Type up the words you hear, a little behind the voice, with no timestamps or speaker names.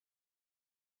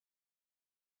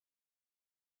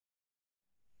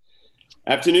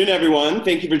Afternoon, everyone.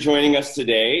 Thank you for joining us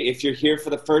today. If you're here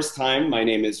for the first time, my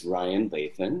name is Ryan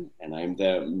Lathan, and I'm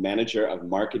the Manager of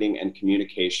Marketing and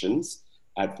Communications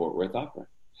at Fort Worth Opera.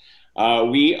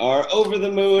 We are over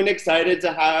the moon, excited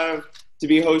to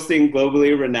be hosting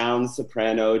globally renowned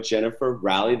soprano Jennifer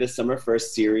Rowley this summer for a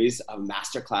series of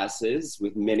masterclasses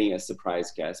with many a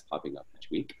surprise guest popping up each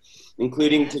week,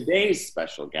 including today's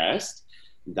special guest,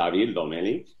 David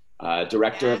Lomeli,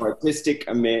 Director of Artistic,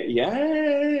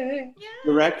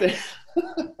 Director,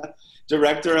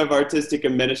 Director of Artistic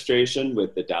Administration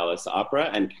with the Dallas Opera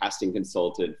and casting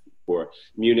consultant for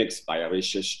Munich's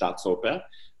Bayerische Staatsoper.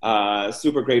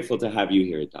 Super grateful to have you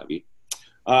here, David.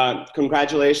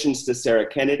 Congratulations to Sara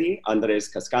Kennedy,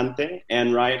 Andres Cascante,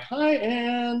 Anne Wright, hi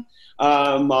Anne,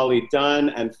 Molly Dunn,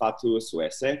 and Fatu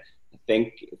Su'esu'e.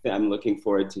 I'm looking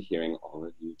forward to hearing all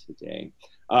of you today.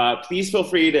 Please feel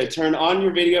free to turn on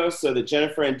your videos so that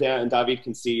Jennifer and David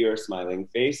can see your smiling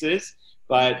faces,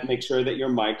 but make sure that your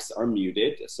mics are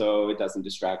muted so it doesn't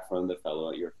distract from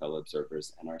your fellow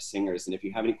observers and our singers. And if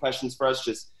you have any questions for us,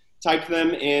 just type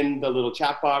them in the little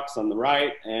chat box on the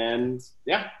right. And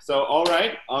yeah, so all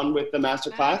right, on with the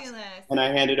masterclass. Fabulous. And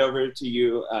I hand it over to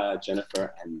you,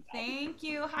 Jennifer and David. Thank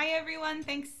you. Hi, everyone.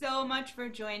 Thanks so much for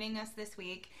joining us this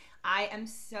week. I am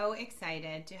so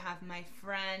excited to have my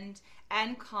friend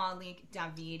and colleague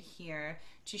David here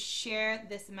to share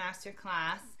this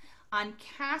masterclass on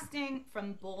casting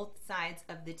from both sides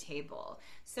of the table.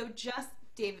 So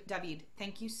David,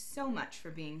 thank you so much for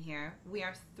being here. We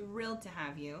are thrilled to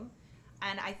have you.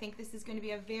 And I think this is going to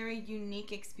be a very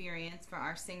unique experience for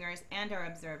our singers and our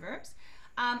observers.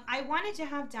 I wanted to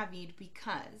have David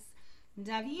because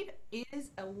David is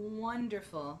a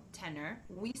wonderful tenor.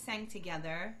 We sang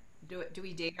together. Do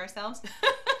we date ourselves?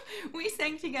 We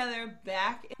sang together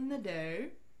back in the day,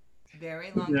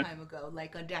 very long time ago,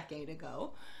 like a decade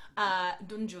ago.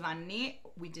 Don Giovanni,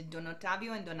 we did Don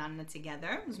Ottavio and Don Anna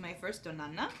together. It was my first Don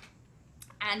Anna.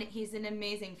 And he's an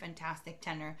amazing, fantastic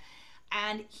tenor.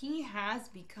 And he has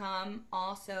become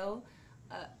also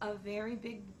a very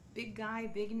big guy,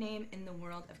 big name in the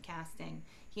world of casting.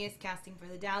 He is casting for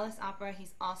the Dallas Opera.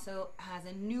 He's also has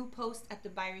a new post at the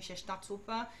Bayerische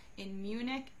Staatsoper in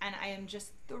Munich, and I am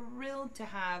just thrilled to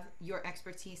have your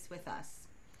expertise with us.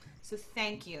 So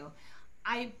thank you.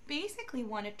 I basically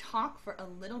want to talk for a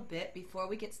little bit before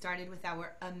we get started with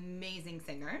our amazing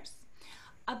singers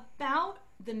about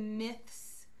the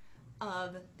myths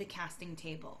of the casting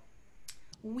table.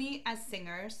 We as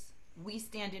singers, we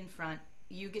stand in front,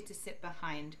 you get to sit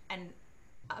behind, and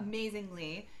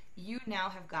amazingly, you now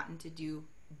have gotten to do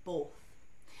both.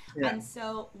 Yeah. And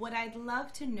so what I'd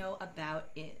love to know about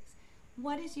is,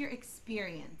 what is your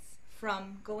experience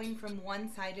from going from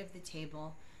one side of the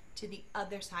table to the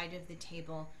other side of the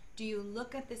table? Do you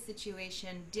look at the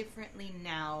situation differently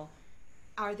now?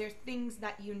 Are there things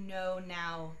that you know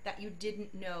now that you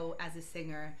didn't know as a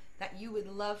singer that you would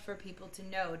love for people to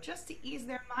know, just to ease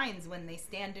their minds when they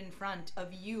stand in front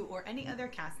of you or any other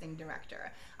casting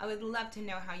director? I would love to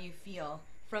know how you feel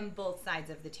from both sides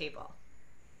of the table.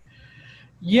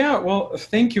 Yeah, well,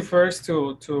 thank you first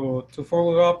to Fort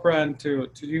Worth Opera and to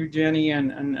you, Jenny,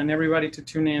 and everybody to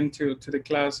tune in to the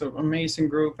class of amazing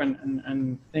group,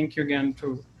 and thank you again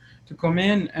to come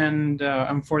in and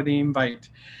for the invite.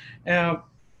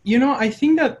 You know, I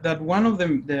think that one of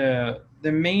the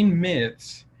main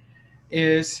myths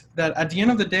is that at the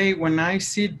end of the day, when I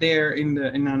sit there in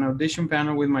an audition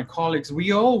panel with my colleagues,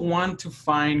 we all want to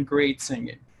find great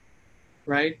singing,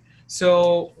 right?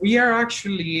 So we are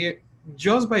actually,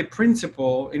 just by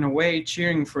principle, in a way,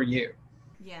 cheering for you.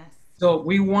 Yes. So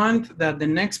we want that the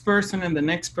next person and the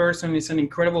next person is an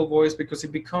incredible voice because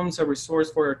it becomes a resource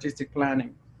for artistic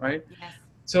planning, right? Yes.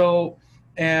 So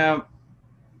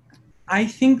I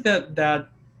think that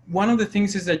one of the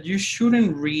things is that you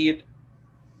shouldn't read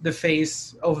the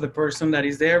face of the person that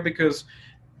is there, because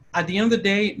at the end of the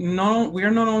day, we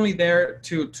are not only there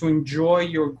to enjoy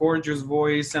your gorgeous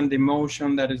voice and the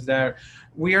emotion that is there.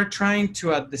 We are trying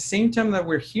to, at the same time that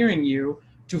we're hearing you,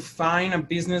 to find a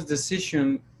business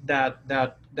decision that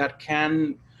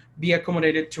can be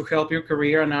accommodated to help your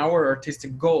career and our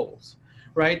artistic goals,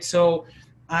 right? So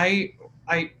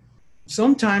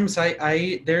sometimes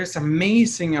there's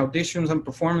amazing auditions and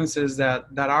performances that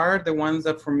are the ones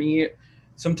that, for me,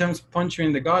 sometimes punch you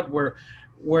in the gut, where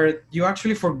you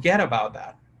actually forget about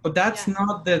that. But that's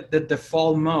not the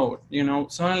default mode, you know.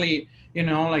 Suddenly, you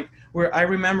know, like I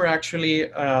remember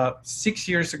actually 6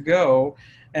 years ago,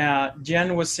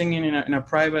 Jen was singing in a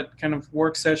private kind of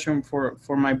work session for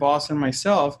my boss and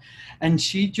myself, and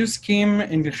she just came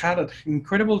and had an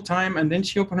incredible time, and then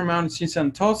she opened her mouth and she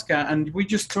sang Tosca, and we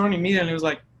just turned immediately. It was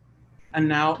like, and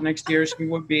now next year she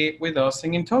will be with us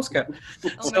singing Tosca. Oh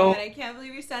So, my God, I can't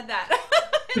believe you said that.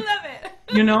 I love it.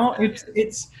 you know, That's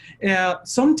it's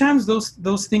sometimes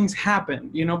those things happen,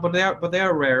 you know, but they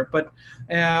are rare. But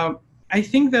I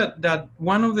think that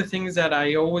one of the things that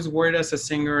I always worried as a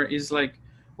singer is like,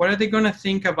 what are they gonna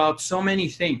think about so many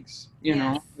things, you Yes.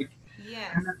 know? Like,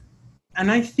 Yes.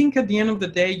 and I think at the end of the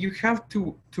day, you have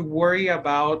to worry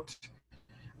about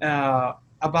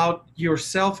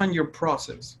yourself and your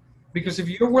process. Because if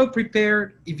you're well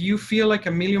prepared, if you feel like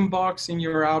 $1,000,000 in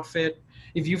your outfit,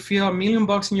 if you feel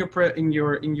 $1,000,000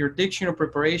 in your diction or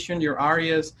preparation, your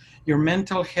arias, your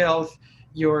mental health,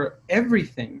 your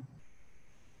everything,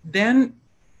 then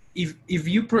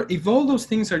if all those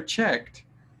things are checked,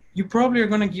 you probably are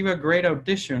going to give a great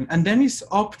audition, and then it's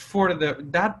up for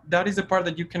that is the part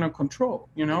that you cannot control,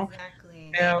 you know.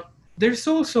 Exactly. There's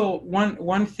also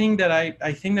one thing that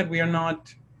I think that we're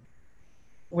not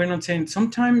saying.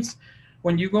 Sometimes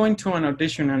when you go into an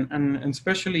audition, and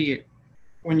especially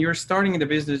when you're starting in the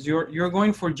business, you're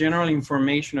going for general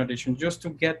information audition just to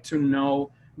get to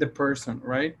know the person,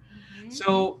 right? Mm-hmm.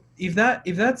 So if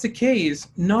that's the case,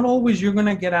 not always you're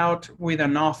gonna get out with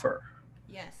an offer.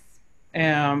 Yes.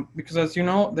 Because as you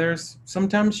know, there's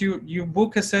sometimes you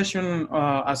book a session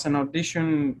as an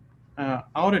audition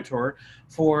auditor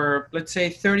for, let's say,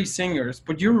 30 singers,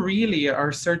 but you really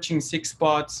are searching 6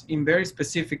 spots in very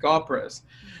specific operas.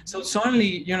 So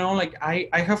suddenly, you know, like I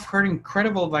have heard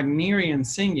incredible Wagnerian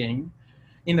singing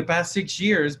in the past 6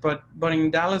 years, but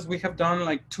in Dallas we have done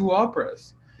like 2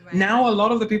 operas. Right. Now a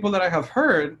lot of the people that I have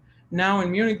heard now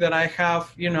in Munich, that I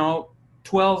have, you know,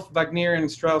 12 Wagnerian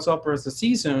Strauss operas a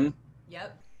season.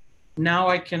 Yep. Now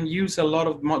I can use a lot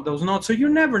of those notes. So you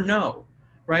never know,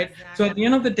 right? Exactly. So at the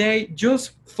end of the day,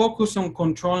 just focus on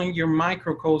controlling your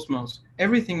microcosmos.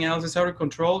 Everything else is out of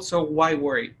control, so why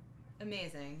worry?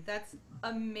 Amazing. That's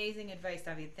amazing advice,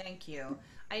 David. Thank you.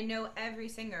 I know every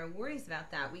singer worries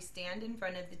about that. We stand in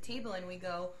front of the table and we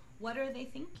go, what are they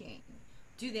thinking?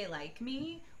 Do they like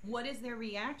me? What is their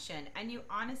reaction? And you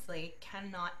honestly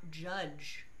cannot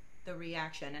judge the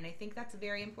reaction. And I think that's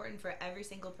very important for every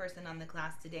single person on the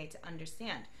class today to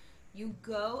understand. You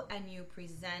go and you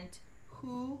present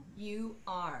who you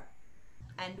are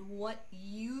and what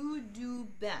you do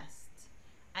best.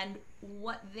 And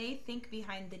what they think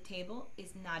behind the table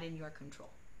is not in your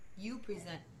control. You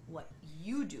present what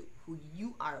you do, who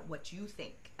you are, what you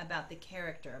think about the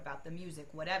character, about the music,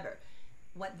 whatever.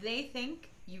 What they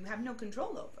think, you have no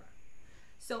control over.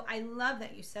 So I love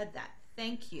that you said that.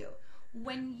 Thank you.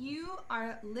 When you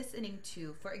are listening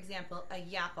to, for example, a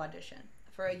YAP audition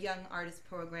for a young artist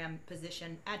program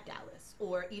position at Dallas,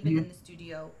 or even in the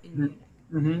studio in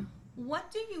Munich,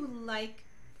 what do you like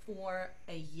for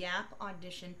a YAP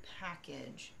audition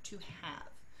package to have?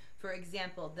 For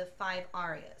example, the 5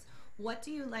 arias. What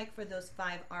do you like for those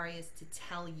 5 arias to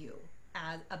tell you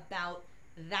about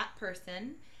that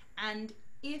person? And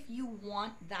if you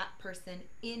want that person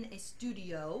in a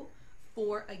studio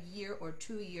for a year or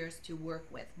 2 years to work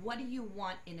with, what do you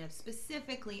want in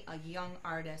specifically a young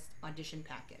artist audition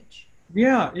package?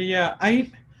 Yeah.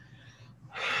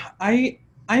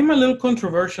 I'm a little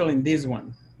controversial in this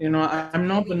one. You know, I'm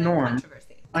not the norm.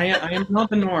 I am not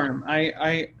the norm.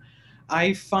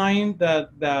 I find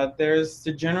that there's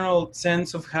the general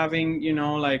sense of having, you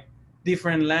know, like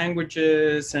different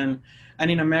languages, and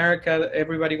in America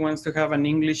everybody wants to have an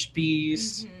English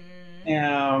piece.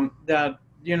 That,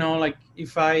 you know, like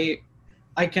if I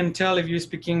can tell if you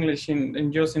speak English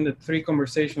in just in the 3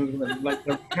 conversations like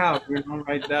that we have, you know,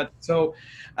 right? That so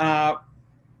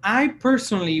I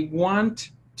personally want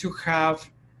to have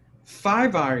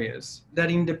 5 arias that,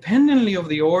 independently of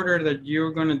the order that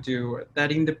you're going to do it,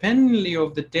 that independently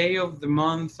of the day of the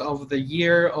month, of the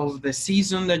year, of the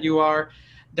season that you are,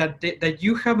 that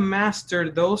you have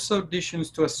mastered those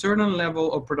auditions to a certain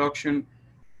level of production,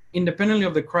 independently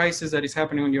of the crisis that is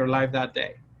happening in your life that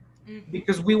day.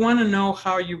 Because we want to know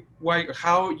how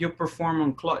you perform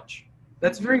on clutch.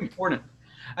 That's very important.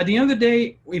 At the end of the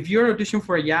day, if you're auditioning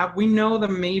for a YAP, we know that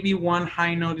maybe one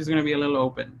high note is going to be a little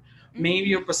open. Maybe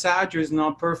your passaggio is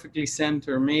not perfectly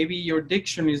centered. Maybe your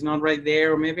diction is not right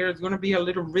there, or maybe there's going to be a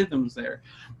little rhythms there.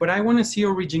 But I want to see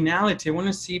originality. I want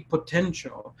to see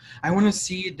potential. I want to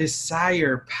see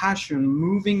desire, passion,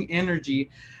 moving energy,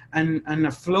 and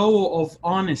a flow of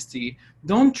honesty.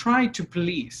 Don't try to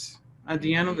please. At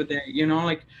the end of the day, you know,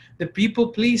 like the people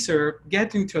pleaser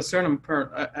get into a certain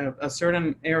a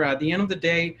certain era. At the end of the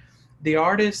day, the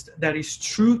artist that is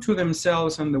true to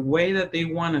themselves and the way that they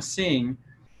want to sing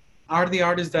are the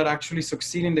artists that actually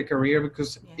succeed in the career,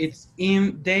 because it's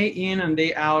day in and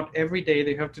day out, every day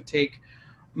they have to take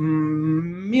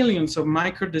millions of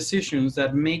micro decisions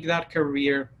that make that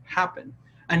career happen.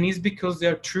 And it's because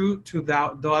they're true to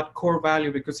that core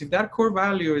value. Because if that core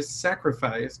value is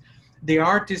sacrificed, the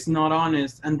art is not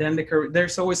honest, and then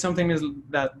there's always something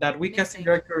that we casting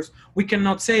directors, we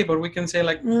cannot say, but we can say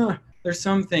like, there's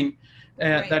something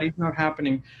that is not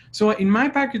happening. So in my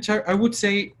package, I would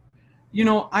say, you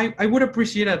know, I would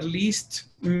appreciate at least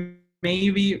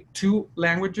maybe 2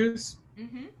 languages.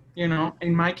 Mm-hmm. You know,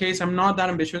 in my case, I'm not that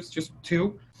ambitious, just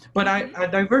 2. But a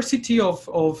diversity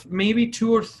of maybe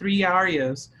 2 or 3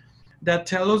 areas that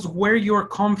tell us where you're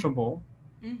comfortable.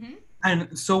 Mm-hmm.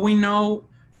 And so we know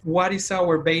what is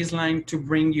our baseline to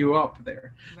bring you up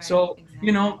there. Right, so exactly.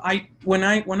 you know, when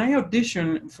I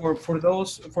audition for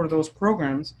those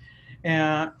programs,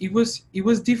 it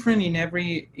was different in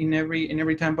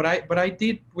every time. But I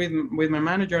did with my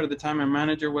manager at the time. My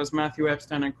manager was Matthew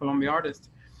Epstein and Columbia Artists.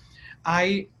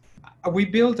 We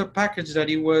built a package that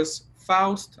it was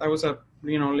Faust. I was a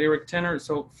lyric tenor,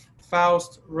 so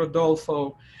Faust,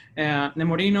 Rodolfo,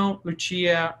 Nemorino,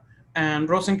 Lucia, and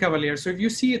Rosencavalier. So if you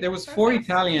see, there was 4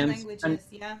 Italians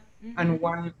and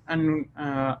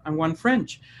one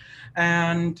French,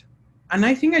 and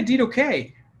I think I did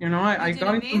okay. You know, I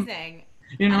got amazing.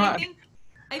 You know,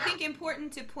 I think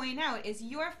important to point out is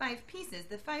your 5 pieces,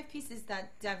 the 5 pieces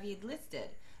that David listed.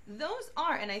 Those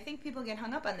are, and I think people get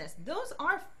hung up on this, those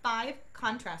are 5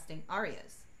 contrasting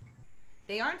arias.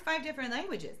 They aren't 5 different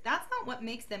languages. That's not what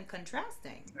makes them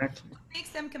contrasting. Exactly. What makes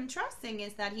them contrasting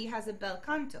is that he has a bel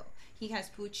canto, he has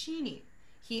Puccini,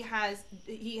 he has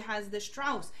the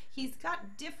Strauss. He's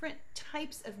got different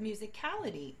types of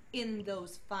musicality in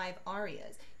those 5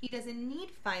 arias. He doesn't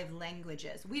need 5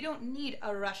 languages. We don't need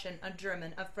a Russian, a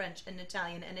German, a French, an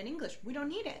Italian, and an English. We don't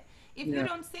need it. If you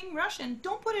don't sing Russian,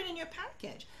 don't put it in your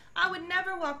package. I would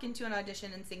never walk into an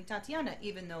audition and sing Tatiana,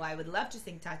 even though I would love to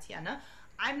sing Tatiana.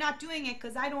 I'm not doing it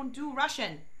because I don't do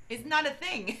Russian. It's not a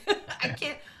thing. I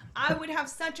can't. I would have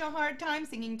such a hard time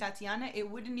singing Tatiana. It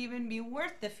wouldn't even be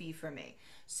worth the fee for me.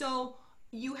 So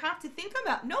you have to think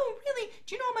about, no, really,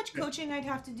 do you know how much coaching I'd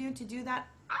have to do that?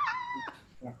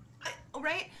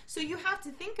 Right? So you have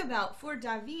to think about, for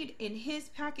David, in his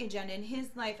package and in his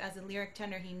life as a lyric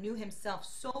tenor, he knew himself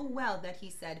so well that he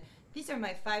said, these are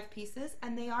my 5 pieces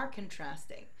and they are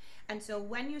contrasting. And so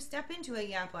when you step into a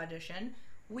YAP audition,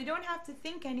 we don't have to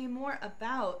think anymore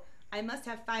about, I must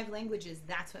have 5 languages,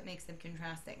 that's what makes them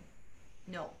contrasting.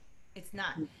 No, it's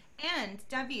not. And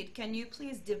David, can you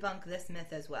please debunk this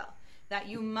myth as well, that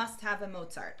you must have a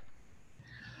Mozart?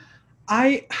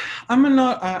 I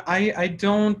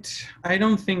don't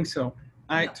think so.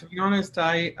 No. To be honest,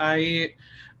 I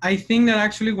think that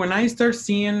actually when I start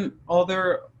seeing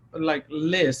other like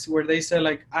lists where they say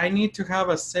like I need to have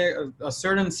a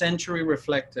certain century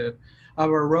reflected, a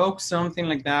Baroque, something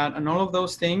like that, and all of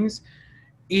those things,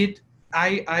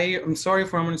 I'm sorry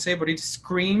for what I'm going to say, but it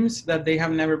screams that they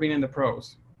have never been in the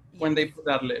pros when they put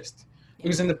that list.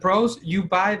 Because in the pros, you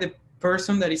buy the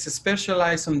person that is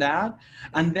specialized on that,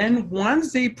 and then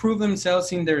once they prove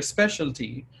themselves in their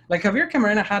specialty, like Javier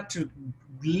Camarena had to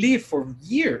live for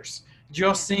years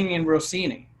just singing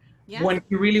Rossini when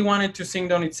he really wanted to sing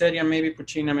Donizetti and maybe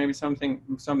Puccini, maybe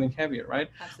something heavier, right?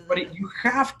 Absolutely. But you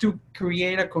have to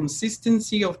create a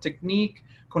consistency of technique,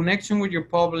 connection with your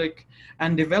public,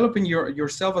 and developing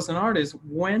yourself as an artist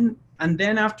and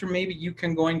then after maybe you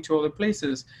can go into other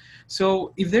places.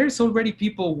 So if there's already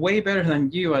people way better than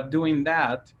you at doing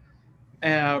that,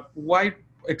 why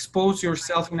expose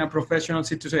yourself in a professional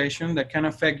situation that can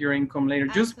affect your income later?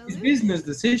 Absolutely. Just business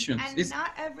decisions. And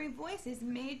not every voice is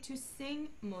made to sing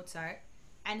Mozart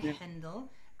and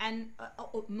Handel and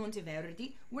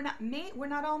Monteverdi. We're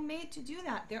not all made to do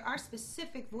that. There are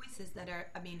specific voices that are,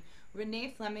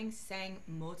 Renee Fleming sang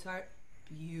Mozart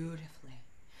beautifully.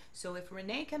 So if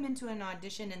Renee came into an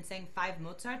audition and sang 5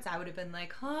 Mozarts, I would have been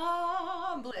like,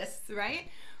 bliss, right?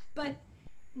 But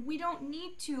we don't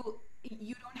need to,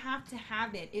 you don't have to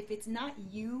have it. If it's not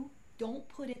you, don't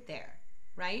put it there,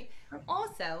 right?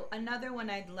 Also, another one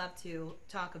I'd love to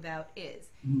talk about is,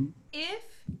 if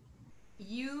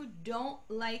you don't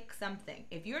like something,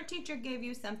 if your teacher gave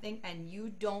you something and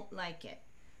you don't like it,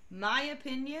 my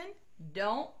opinion,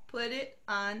 don't put it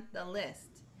on the list.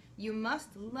 You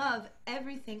must love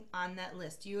everything on that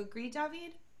list. Do you agree,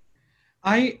 David?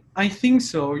 I think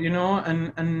so,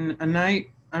 and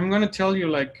I'm going to tell you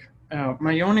like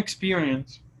my own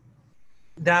experience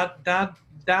that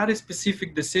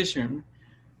specific decision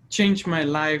changed my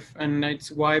life, and that's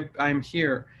why I'm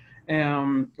here.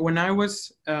 When I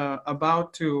was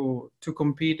about to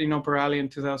compete in Opera Alley in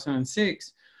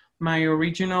 2006, my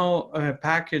original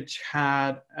package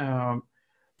had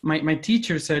my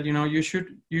teacher said, you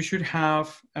should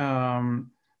have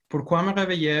Pourquoi me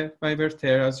réveiller by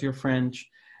Werther as your French,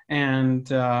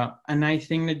 and I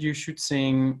think that you should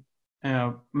sing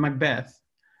Macbeth,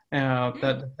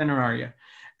 that tenor aria.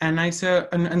 And I said,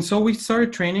 and so we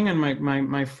started training, and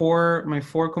my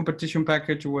four competition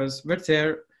package was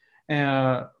Werther,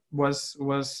 was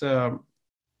a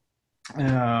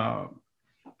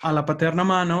la paterna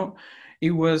mano.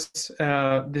 It was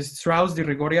the Strauss di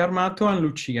Rigore Armato and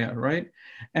Lucia, right?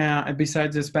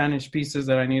 Besides the Spanish pieces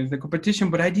that I needed in the competition,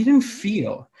 but I didn't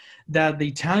feel that the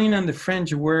Italian and the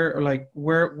French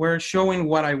were showing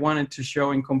what I wanted to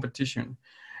show in competition.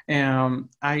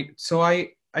 I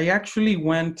actually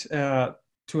went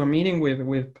to a meeting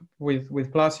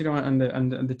with Placido and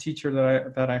the teacher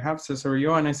that I have,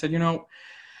 Cesario, and I said,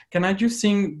 can I just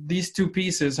sing these two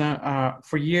pieces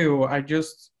for you? I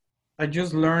just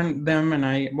learned them, and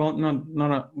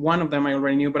one of them I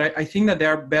already knew, but I think that they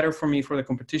are better for me for the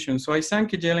competition. So I sang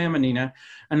Che Gela Manina,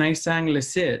 and I sang Le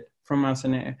Cid from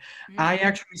Massenet. I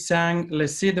actually sang Le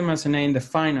Cid de Massenet in the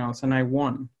finals, and I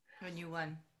won. When you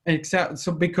won. Exactly.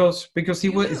 So because he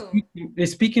was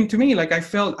speaking to me, like I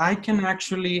felt I can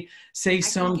actually say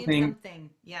something. Can give something.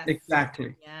 Yes.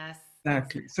 Exactly. Yes.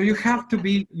 Exactly. So you have to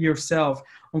be yourself.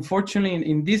 Unfortunately,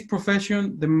 in this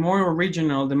profession, the more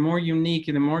original, the more unique,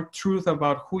 the more truth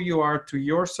about who you are to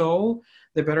your soul,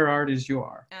 the better artist you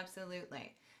are.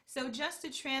 Absolutely. So just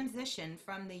to transition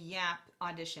from the YAP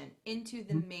audition into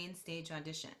the main stage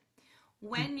audition,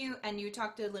 when you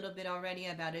talked a little bit already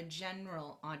about a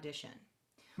general audition,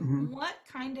 what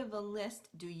kind of a list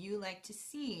do you like to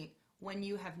see when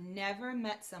you have never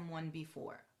met someone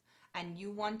before and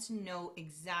you want to know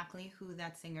exactly who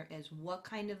that singer is? What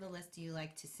kind of a list do you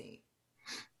like to see?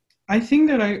 I think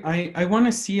that I want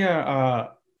to see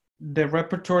the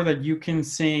repertoire that you can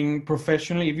sing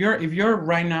professionally. If you're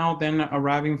right now then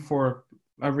arriving for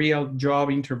a real job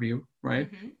interview,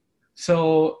 right?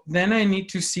 So then I need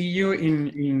to see you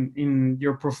in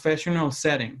your professional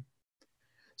setting.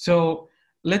 So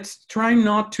let's try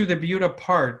not to debut a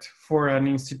part for an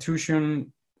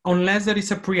institution unless there is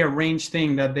a prearranged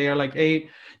thing that they are like, hey,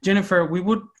 Jennifer,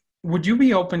 would you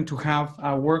be open to have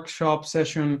a workshop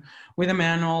session with a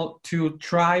manual to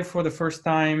try for the first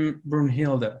time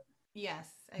Brunhilde? Yes.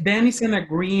 Exactly. Then it's an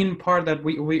agreeing part that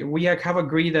we have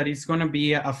agreed that it's going to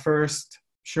be a first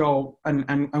show,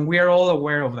 and we are all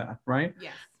aware of that, right?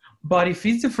 Yes. But if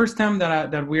it's the first time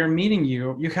that we are meeting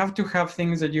you, you have to have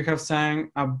things that you have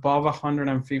sang above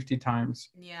 150 times.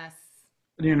 Yes.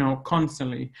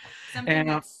 Constantly. Something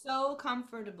that's so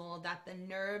comfortable that the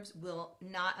nerves will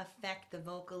not affect the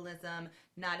vocalism,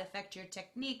 not affect your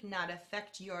technique, not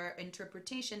affect your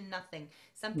interpretation, nothing.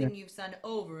 Something you've sung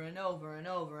over and over and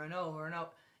over and over and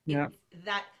over. Yeah.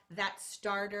 That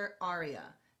starter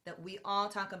aria that we all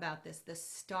talk about the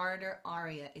starter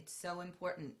aria. It's so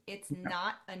important. It's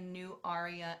not a new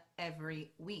aria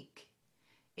every week.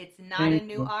 It's not a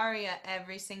new aria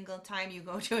every single time you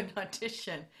go to an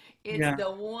audition. It's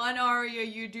the one aria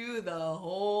you do the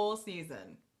whole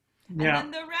season. And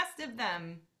then the rest of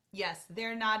them, yes,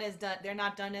 they're not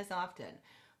done as often.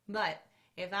 But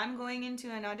if I'm going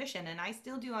into an audition, and I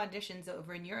still do auditions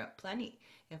over in Europe, plenty.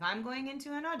 If I'm going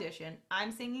into an audition,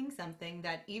 I'm singing something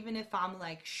that even if I'm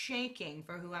like shaking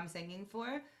for who I'm singing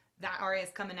for, that aria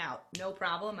is coming out. No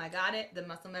problem. I got it. The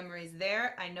muscle memory is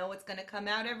there. I know it's going to come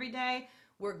out every day.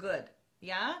 We're good.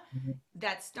 Yeah?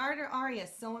 That starter aria is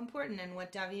so important. And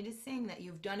what David is saying, that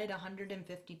you've done it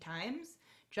 150 times,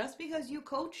 just because you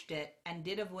coached it and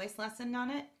did a voice lesson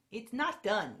on it, it's not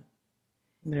done.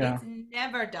 Yeah. It's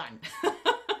never done.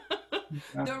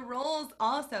 The roles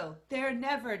also, they're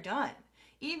never done.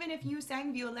 Even if you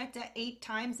sang Violetta 8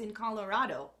 times in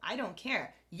Colorado, I don't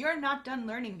care. You're not done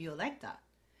learning Violetta.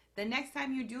 The next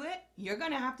time you do it, you're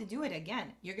going to have to do it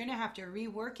again. You're going to have to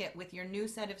rework it with your new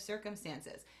set of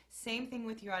circumstances. Same thing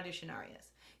with your audition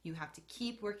arias. You have to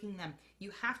keep working them.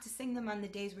 You have to sing them on the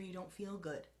days where you don't feel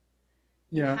good.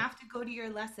 Yeah. You have to go to your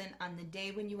lesson on the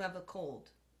day when you have a cold.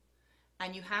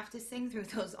 And you have to sing through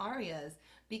those arias,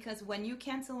 because when you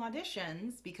cancel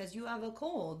auditions because you have a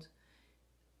cold,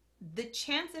 the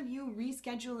chance of you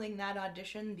rescheduling that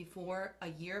audition before a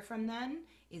year from then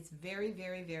is very,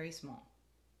 very, very small.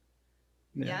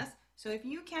 Yeah. Yes? So if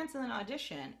you cancel an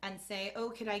audition and say,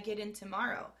 oh, could I get in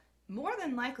tomorrow? More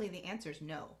than likely the answer is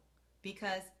no,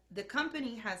 because the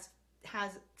company has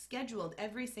scheduled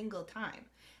every single time.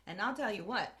 And I'll tell you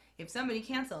what, if somebody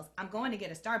cancels, I'm going to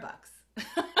get a Starbucks.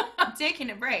 I'm taking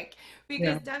a break.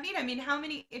 Because, David, I mean,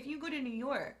 if you go to New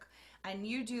York and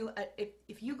you do,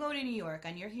 if you go to New York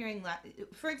and you're hearing,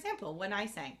 for example, when I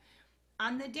sang,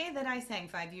 on the day that I sang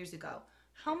 5 years ago,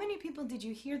 How many people did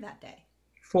you hear that day?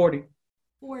 40.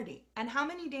 40. And how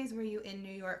many days were you in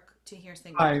New York to hear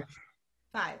singers? 5.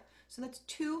 5. So that's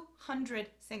 200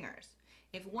 singers.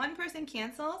 If one person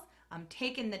cancels, I'm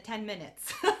taking the 10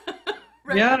 minutes.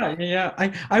 Right?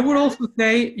 Yeah. I would also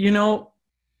say,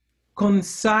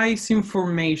 concise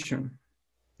information.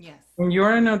 Yes. When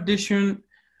you're in audition,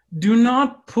 do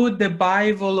not put the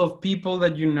Bible of people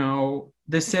that you know,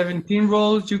 the 17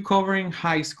 roles you cover in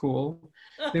high school,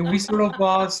 the Wizard of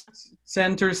Oz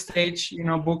center stage,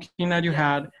 booking that you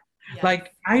had. Yes.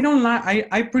 Like, I don't like,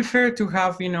 I prefer to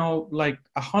have, like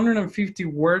 150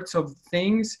 words of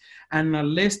things and a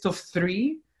list of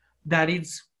 3 that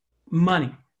is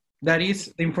money. That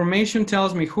is, the information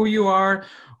tells me who you are,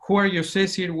 who are you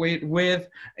associated with.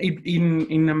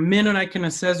 In a minute, I can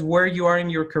assess where you are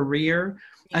in your career.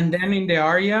 Yes. And then in the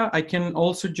aria, I can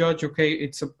also judge,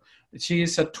 okay, she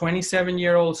is a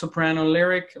 27-year-old soprano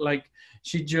lyric, like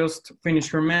she just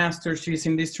finished her master's, she's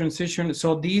in this transition.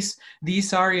 So these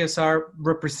arias are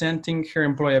representing her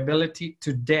employability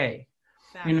today.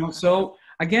 Fabulous. So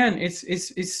again,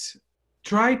 it's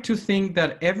try to think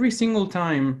that every single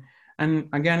time, and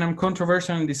again, I'm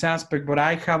controversial in this aspect, but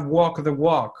I have walked the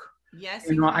walk. Yes,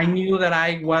 I knew that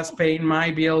I was paying my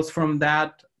bills from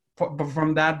that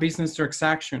business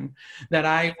transaction, that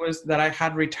I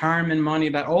had retirement money,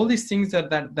 that all these things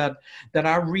that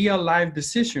are real life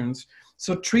decisions.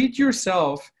 So treat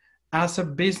yourself as a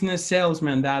business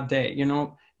salesman that day.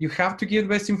 You have to give the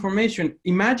best information.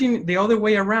 Imagine the other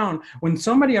way around. When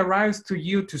somebody arrives to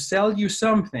you to sell you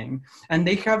something and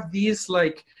they have these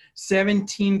like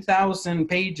 17,000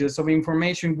 pages of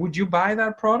information, would you buy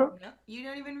that product? No, you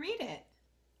don't even read it.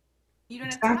 You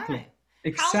don't have time.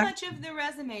 Exactly. How much of the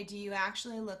resume do you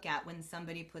actually look at when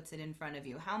somebody puts it in front of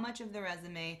you? How much of the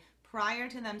resume prior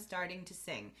to them starting to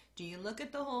sing? Do you look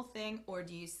at the whole thing, or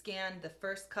do you scan the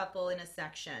first couple in a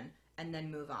section and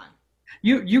then move on?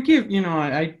 You give,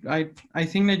 I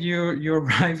think that you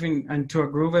arrive into a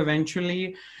groove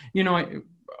eventually.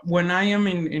 When I am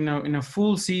in a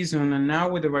full season, and now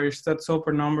with the Bayerische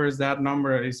Staatsoper numbers, that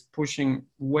number is pushing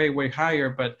way higher.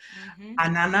 But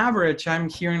on an average, I'm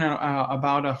hearing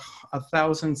about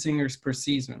 1,000 singers per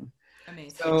season.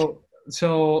 Amazing.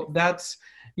 So that's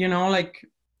like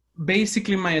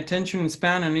basically my attention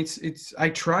span, and it's I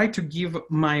try to give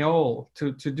my all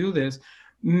to do this.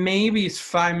 Maybe it's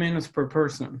 5 minutes per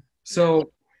person.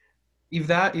 So if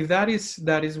that is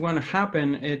going to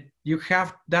happen,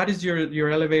 that is your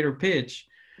elevator pitch.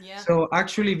 Yeah. So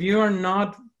actually, if you are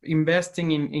not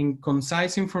investing in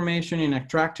concise information, in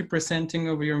attractive presenting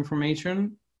of your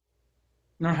information,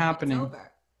 not happening. It's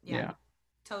over. Yeah.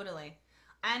 Totally.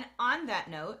 And on that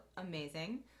note,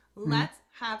 amazing. Let's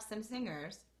have some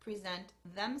singers present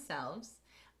themselves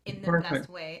in the best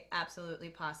way absolutely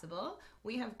possible.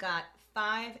 We have got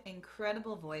 5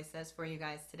 incredible voices for you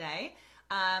guys today.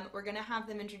 We're going to have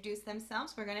them introduce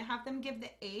themselves. We're going to have them give the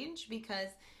age, because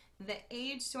the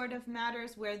age sort of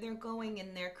matters where they're going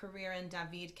in their career, and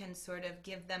David can sort of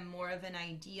give them more of an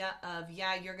idea of,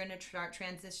 you're going to start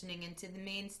transitioning into the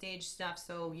main stage stuff,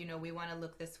 so we want to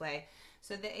look this way.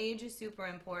 So the age is super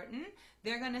important.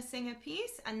 They're going to sing a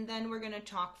piece, and then we're going to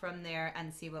talk from there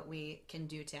and see what we can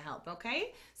do to help,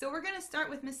 okay? So we're going to start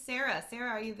with Miss Sara. Sara,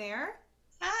 are you there?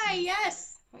 Hi,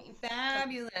 yes.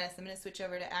 Fabulous. I'm going to switch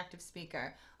over to active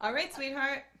speaker. All right,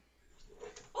 sweetheart.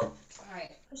 Oh, all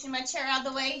right. Pushing my chair out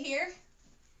of the way here.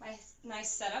 My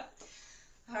nice setup.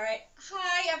 All right.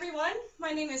 Hi, everyone.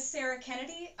 My name is Sara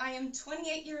Kennedy. I am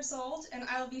 28 years old, and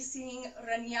I'll be singing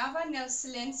Regnava nel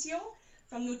Silenzio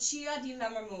from Lucia di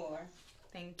Lammermoor.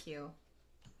 Thank you.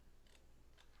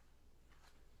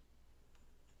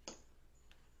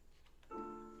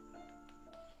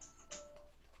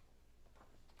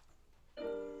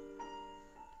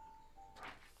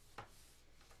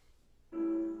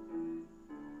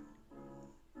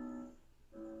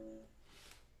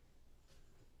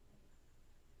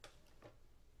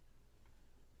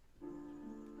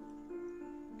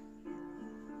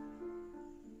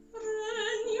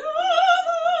 Regnava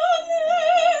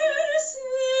nel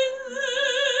silenzio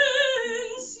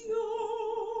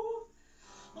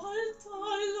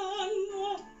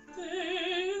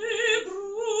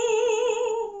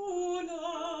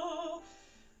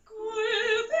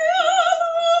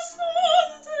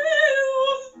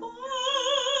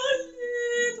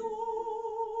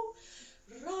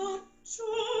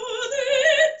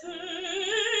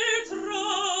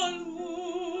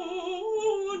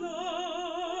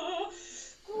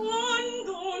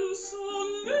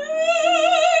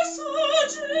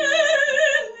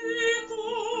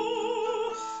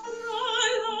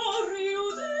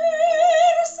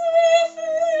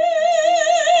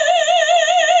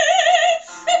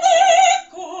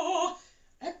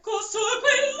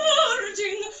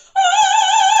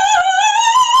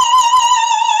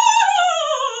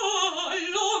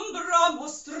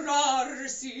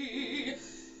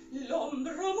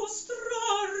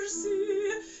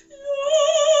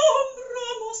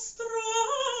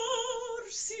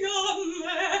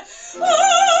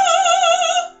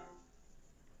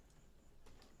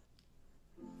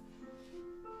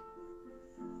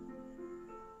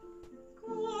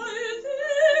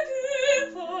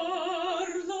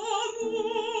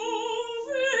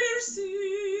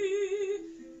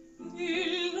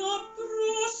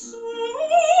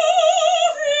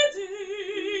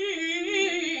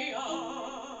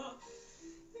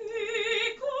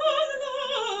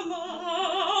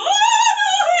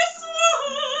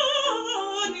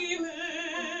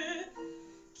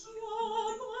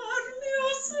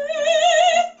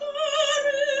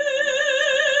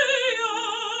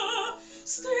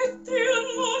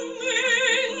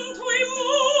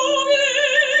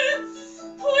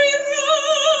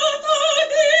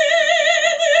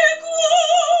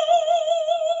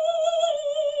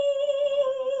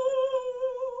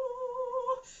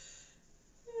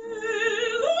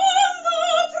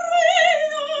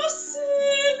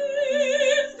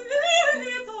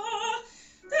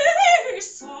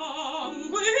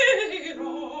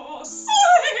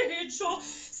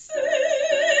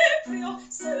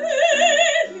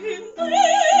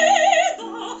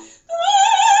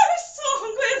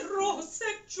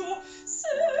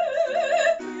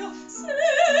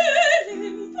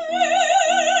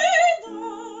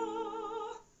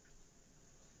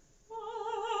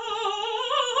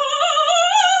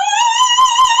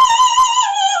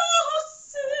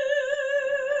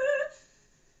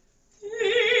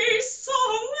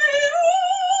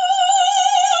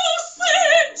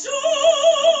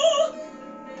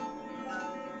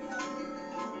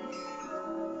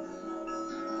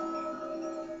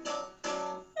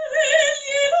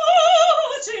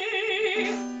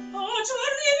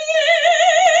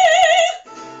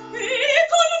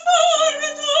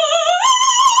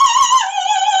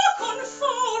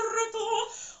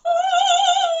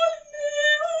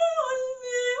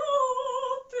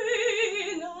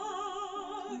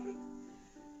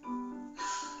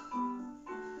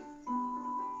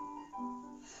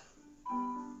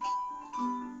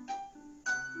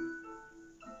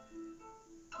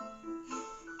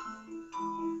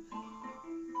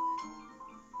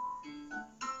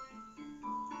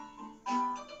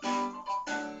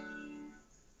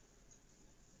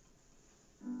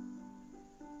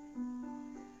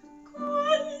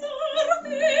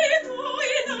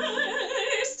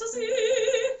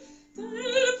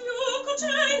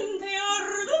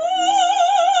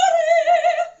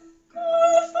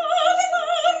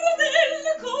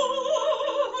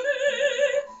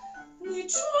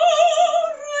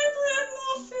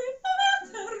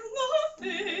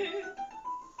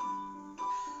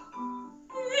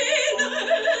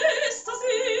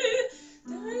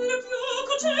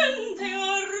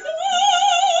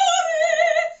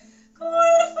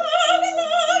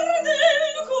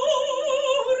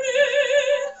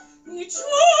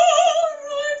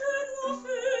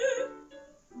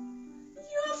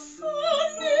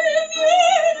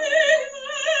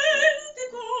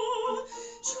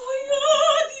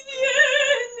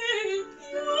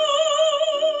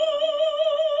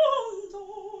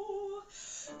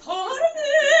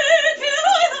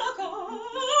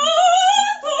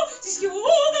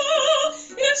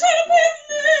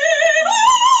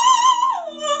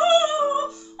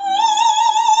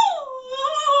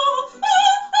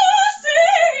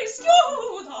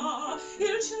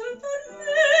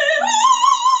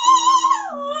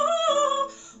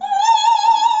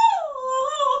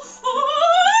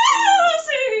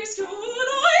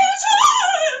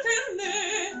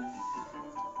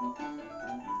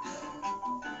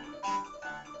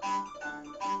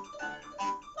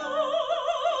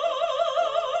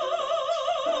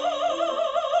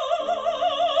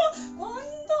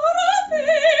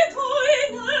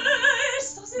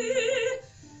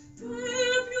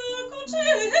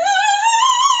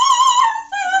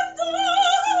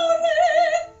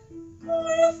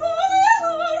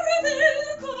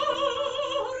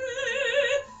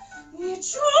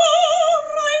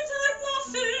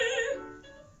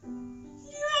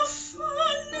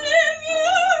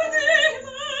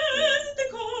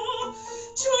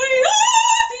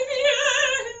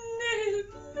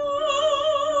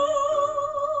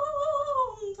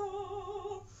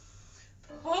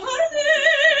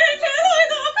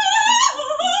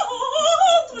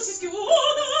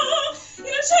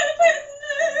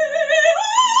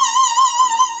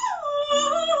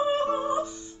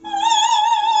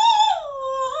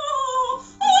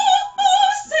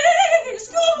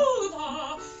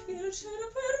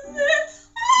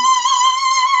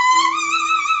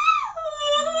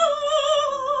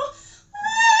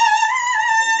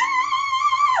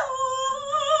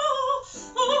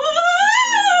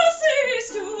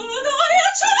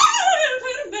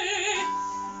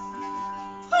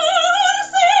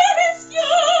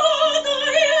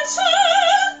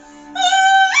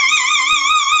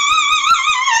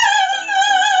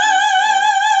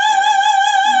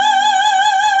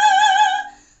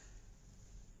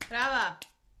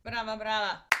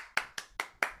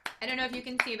I don't know if you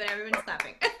can see, but everyone's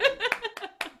clapping.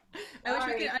 I wish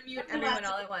we could unmute everyone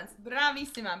all at once.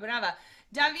 Bravissima, brava.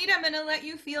 David, I'm going to let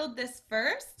you field this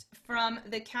first from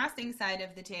the casting side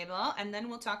of the table, and then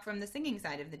we'll talk from the singing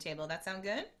side of the table. That sound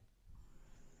good?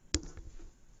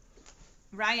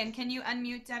 Ryan, can you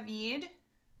unmute David?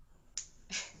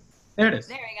 There it is.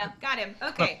 There we go. Got him.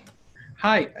 Okay.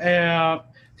 Hi.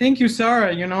 Thank you,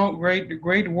 Sara. You know,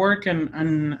 great work,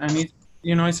 and it,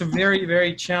 you know, it's a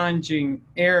very challenging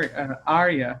area.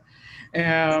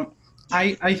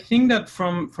 I think that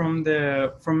from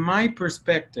my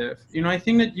perspective, you know, I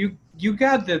think that you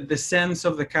got the sense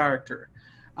of the character.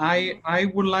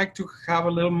 I would like to have a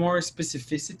little more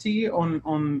specificity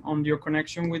on your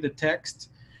connection with the text.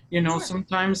 You know,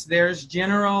 sometimes there's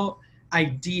general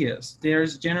ideas,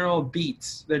 there's general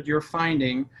beats that you're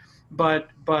finding,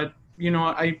 but you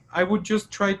know, I would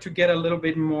just try to get a little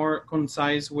bit more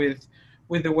concise with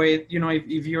the way, you know,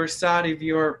 if you're sad, if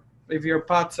you're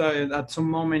pazza at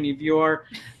some moment,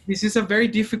 this is a very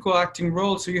difficult acting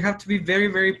role, so you have to be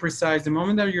very precise. The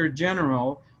moment that you're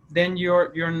general, then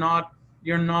you're not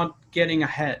getting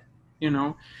ahead, you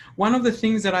know. One of the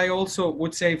things that I also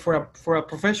would say for a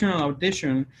professional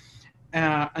audition,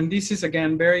 and this is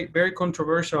again very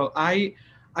controversial, I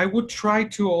would try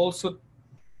to also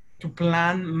to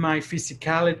plan my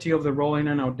physicality of the role in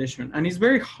an audition. And it's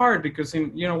very hard because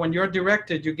you know, when you're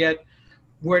directed, you get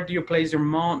where do you place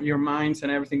your minds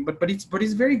and everything, but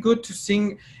it's very good to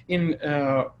sing in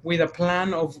with a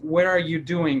plan of what are you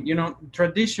doing, you know,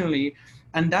 traditionally.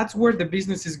 And that's where the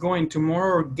business is going, to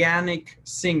more organic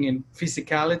singing,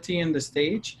 physicality in the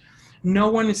stage.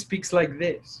 No one speaks like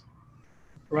this,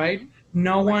 right?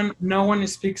 No one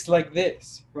speaks like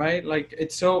this, right? Like,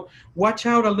 it's, so watch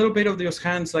out a little bit of those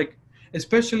hands. Like,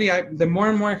 especially the more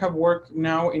and more I have worked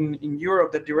now in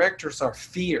Europe, the directors are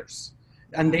fierce,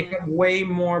 and they have way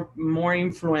more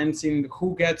influence in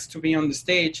who gets to be on the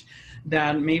stage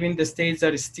than maybe in the States,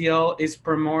 that still is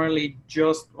primarily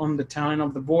just on the talent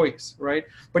of the voice, right?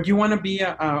 But you want to be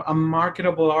a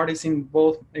marketable artist in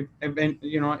both,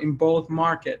 you know, in both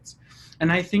markets.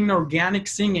 And I think organic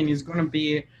singing is going to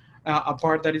be a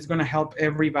part that is going to help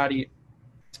everybody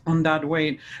on that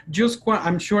way.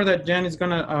 I'm sure that Jen is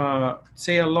going to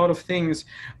say a lot of things.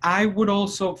 I would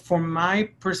also, from my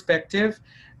perspective,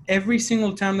 every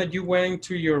single time that you went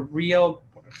into your real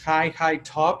high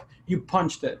top, you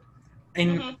punched it.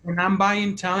 And when I'm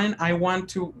buying talent, I want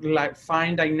to like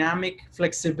find dynamic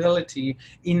flexibility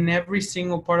in every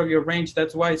single part of your range.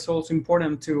 That's why it's also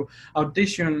important to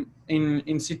audition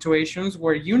in situations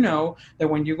where you know that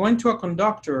when you go into a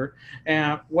conductor,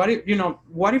 what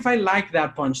if I like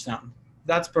that punch sound?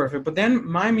 That's perfect. But then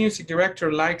my music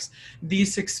director likes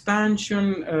this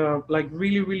expansion, like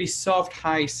really soft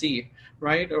high C,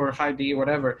 right? Or high D,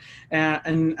 whatever.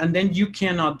 And then you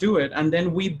cannot do it. And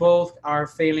then we both are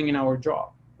failing in our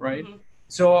job, right?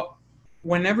 So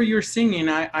whenever you're singing,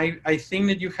 I think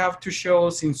that you have to show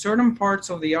us in certain parts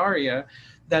of the aria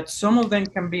that some of them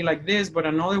can be like this, but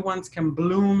another ones can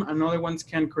bloom, another ones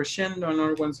can crescendo,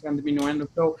 another ones can diminuendo.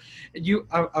 So you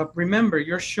remember,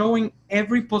 you're showing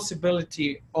every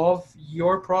possibility of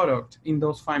your product in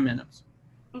those 5 minutes.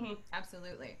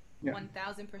 Absolutely. Yeah.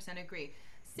 1000% agree.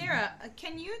 Sara,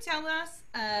 can you tell us,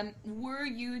 were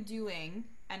you doing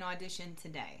an audition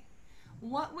today?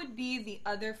 What would be the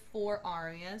other 4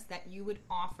 arias that you would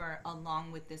offer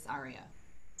along with this aria?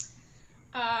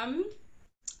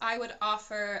 I would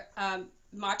offer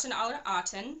Martin aller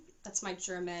Arten. That's my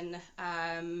German.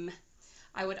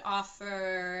 I would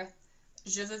offer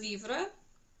Je veux vivre.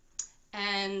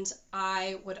 And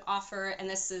I would offer, and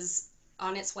this is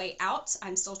on its way out.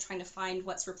 I'm still trying to find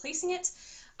what's replacing it.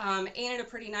 Ain't it a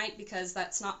pretty night, because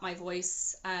that's not my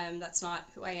voice. That's not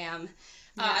who I am.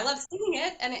 Yeah. I love singing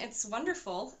it, and it's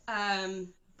wonderful.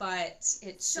 But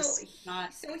it's just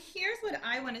not. So here's what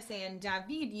I want to say, and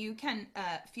David, you can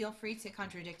feel free to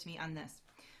contradict me on this.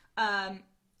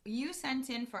 You sent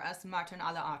in for us Martin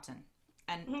aller Arten,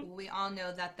 and we all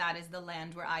know that that is the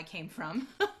land where I came from.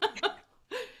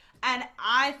 And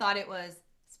I thought it was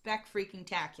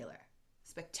spectacular,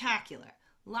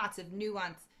 lots of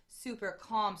nuance, super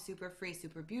calm, super free,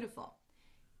 super beautiful.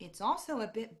 It's also a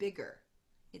bit bigger.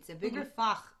 It's a bigger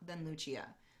Fach than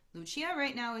Lucia. Lucia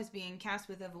right now is being cast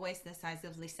with a voice the size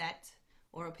of Lisette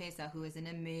Oropesa, who is an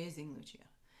amazing Lucia.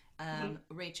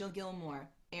 Rachel Gilmore,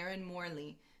 Erin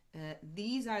Morley.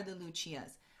 These are the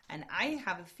Lucias. And I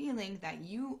have a feeling that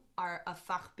you are a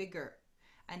Fach bigger.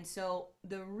 And so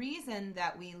the reason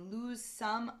that we lose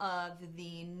some of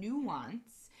the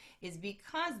nuance is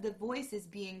because the voice is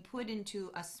being put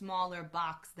into a smaller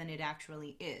box than it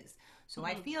actually is. So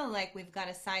I feel like we've got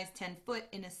a size 10 foot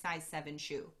in a size 7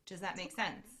 shoe. Does that make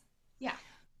sense? Yeah.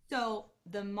 So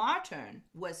the Martin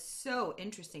was so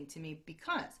interesting to me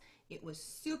because it was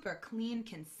super clean,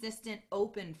 consistent,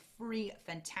 open, free,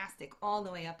 fantastic, all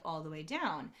the way up, all the way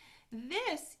down.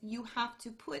 This you have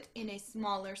to put in a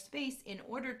smaller space in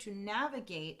order to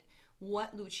navigate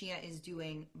what Lucia is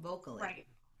doing vocally. Right.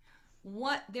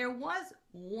 There was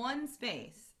one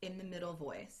space in the middle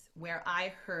voice where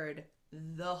I heard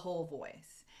the whole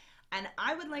voice. And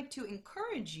I would like to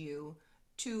encourage you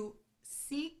to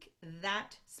seek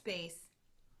that space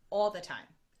all the time.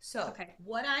 So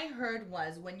what I heard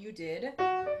was when you did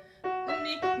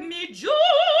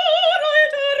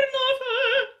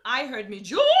I heard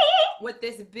with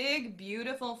this big,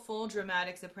 beautiful, full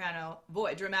dramatic soprano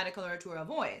voice, dramatic coloratura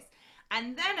voice.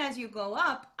 And then as you go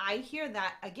up, I hear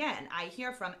that again. I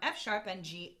hear from F sharp and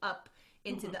G up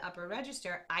into the upper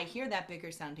register. I hear that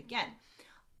bigger sound again.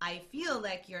 I feel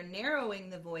like you're narrowing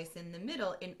the voice in the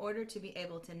middle in order to be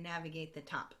able to navigate the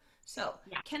top. So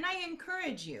can I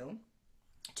encourage you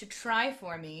to try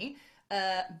for me?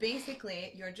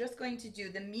 Basically, you're just going to do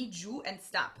the mi ju and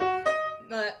stop.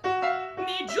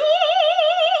 Mi ju!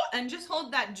 And just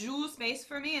hold that ju space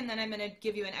for me, and then I'm going to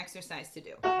give you an exercise to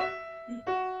do.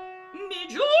 Mi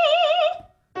ju!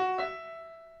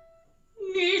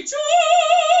 Mi ju!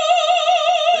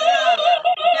 Bravo.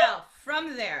 Now,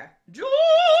 from there, ju!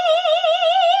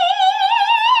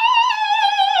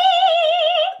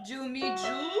 Ju, mi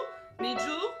ju, mi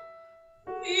ju,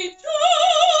 mi ju!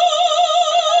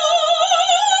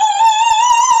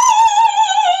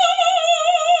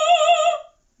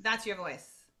 That's your voice.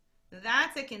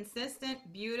 That's a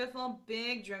consistent, beautiful,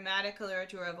 big, dramatic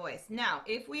coloratura voice. Now,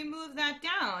 if we move that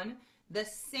down, the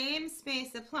same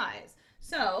space applies.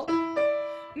 So,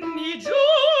 mi ju.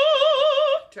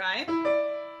 Try.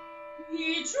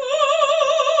 Mi ju.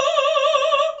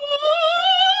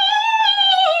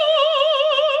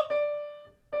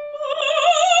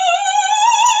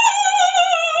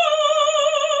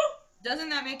 Doesn't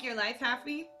that make your life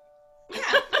happy?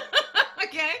 Yeah.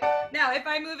 Okay. Now, if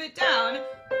I move it down,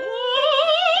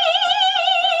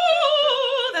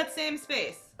 that same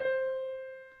space.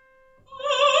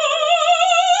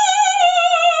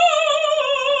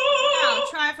 Now,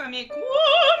 try for me.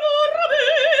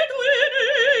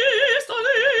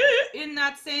 In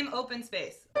that same open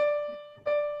space.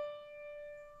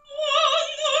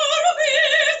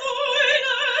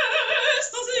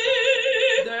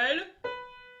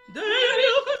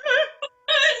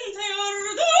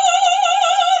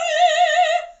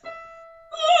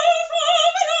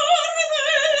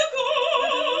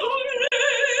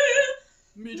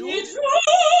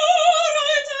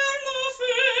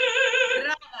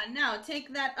 Now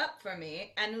take that up for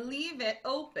me and leave it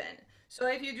open. So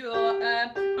if you do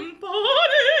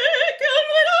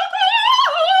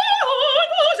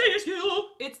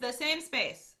it's the same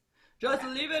space. Just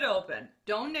leave it open.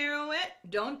 Don't narrow it.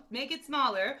 Don't make it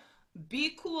smaller.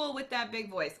 Be cool with that big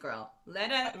voice, girl. Let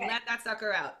that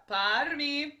sucker out. Par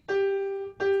mi.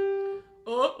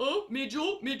 Oh, mi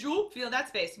ju. Feel that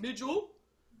space. Mi ju.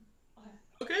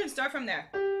 Okay, start from there.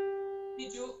 Mi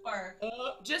ju or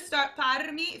just start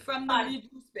par mi from the mi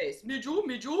ju space. Mi ju.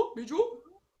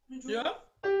 Yeah.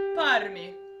 Par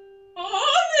mi.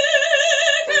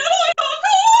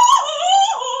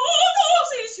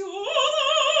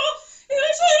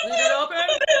 Leave it open.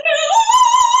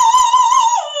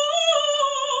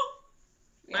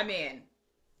 I mean,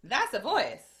 that's the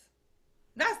voice.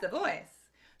 That's the voice.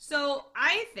 So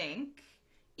I think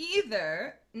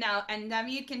either now, and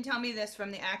David can tell me this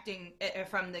from the acting,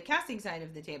 from the casting side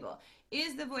of the table.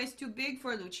 Is the voice too big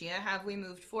for Lucia? Have we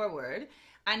moved forward?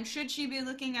 And should she be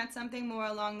looking at something more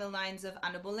along the lines of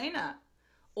Anna Bolena,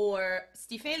 or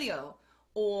Stifelio,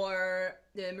 or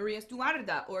Maria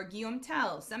Stuarda, or Guillaume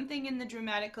Tell, something in the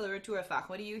dramatic coloratura Fach?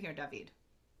 What do you hear, David?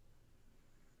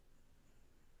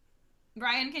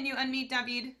 Brian, can you unmute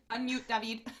David? Unmute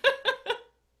David.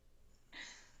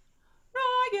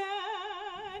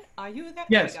 Ryan, are you there?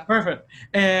 Yes, there perfect.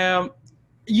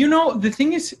 You know, the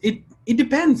thing is, it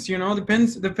depends. You know,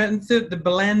 depends the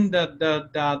blend that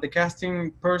the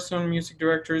casting person, music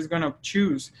director is gonna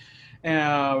choose.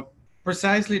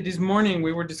 Precisely this morning,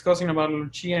 we were discussing about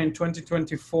Lucia in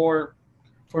 2024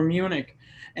 for Munich,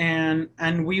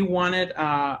 and we wanted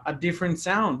a different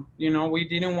sound. You know, we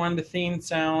didn't want the theme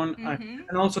sound,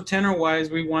 and also tenor wise,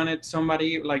 we wanted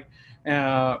somebody like.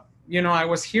 You know, I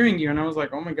was hearing you and I was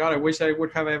like, oh my God, I wish I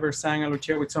would have ever sang a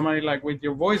Lucia with somebody like with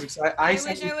your voice. Because I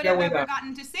wish I would have ever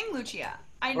gotten to sing Lucia.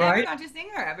 I never got to sing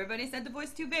her. Everybody said the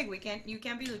voice too big. You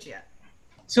can't be Lucia.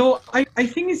 So I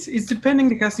think it's depending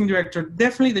the casting director.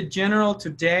 Definitely the general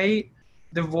today,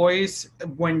 the voice,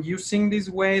 when you sing this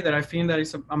way, that I feel that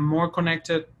is a more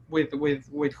connected with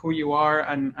who you are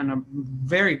and a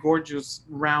very gorgeous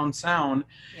round sound.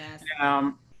 Yes.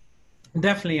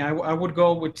 Definitely, I would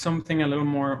go with something a little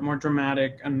more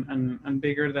dramatic and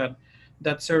bigger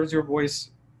that serves your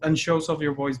voice and shows off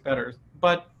your voice better.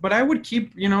 But I would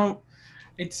keep, you know,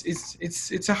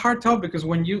 it's a hard topic because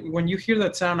when you hear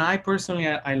that sound, I personally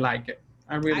I like it.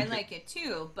 I like it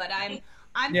too. But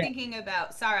I'm thinking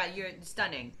about Sara. You're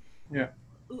stunning. Yeah.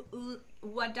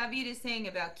 What David is saying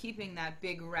about keeping that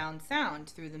big round sound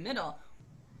through the middle,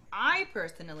 I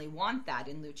personally want that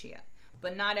in Lucia.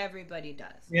 But not everybody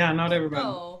does. Yeah, not everybody.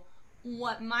 So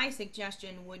what my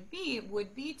suggestion would be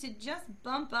to just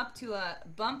bump up to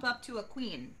a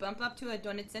queen, bump up to a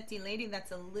Donizetti lady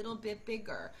that's a little bit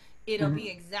bigger. It'll be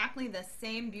exactly the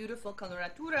same beautiful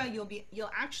coloratura.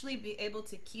 You'll actually be able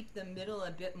to keep the middle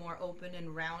a bit more open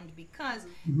and round because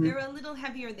they're a little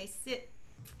heavier. They sit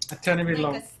a tiny bit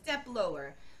like a step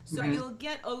lower. So you'll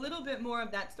get a little bit more of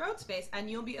that throat space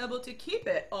and you'll be able to keep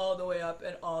it all the way up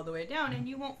and all the way down, and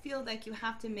you won't feel like you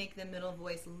have to make the middle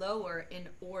voice lower in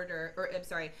order, or I'm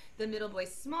sorry, the middle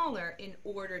voice smaller in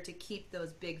order to keep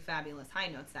those big fabulous high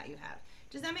notes that you have.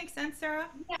 Does that make sense, Sara?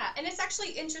 Yeah, and it's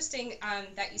actually interesting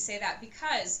that you say that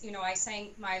because, you know, I sang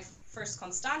my first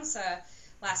Constanza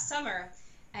last summer,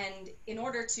 and in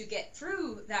order to get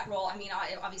through that role, I mean,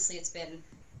 obviously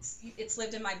it's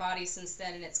lived in my body since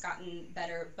then and it's gotten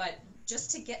better, but just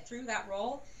to get through that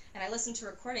role, and I listen to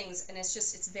recordings and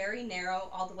it's very narrow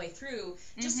all the way through,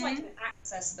 just so I can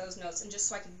access those notes and just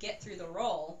so I can get through the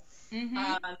role.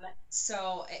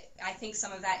 So I think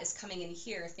some of that is coming in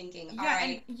here thinking, all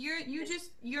right. And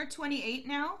you're 28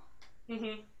 now.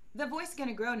 The voice is going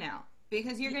to grow now.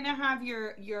 Because you're going to have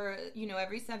your, you know,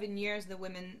 every 7 years the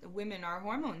women, our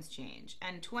hormones change.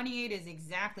 And 28 is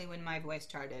exactly when my voice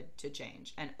started to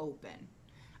change and open.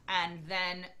 And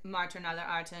then Marternaller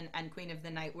Arten and Queen of the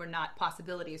Night were not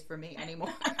possibilities for me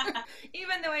anymore.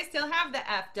 Even though I still have the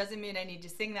F, doesn't mean I need to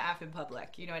sing the F in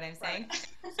public. You know what I'm saying?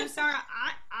 So Sara,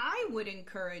 I would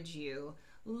encourage you,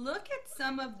 look at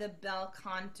some of the bel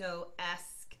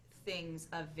canto-esque things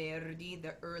of Verdi,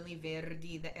 the early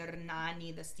Verdi, the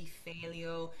Ernani, the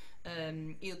Stifelio,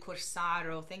 Il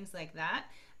Corsaro, things like that,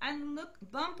 and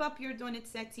bump up your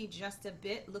Donizetti just a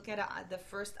bit. Look at the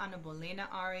first Anna Bolena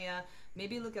aria,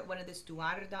 maybe look at one of the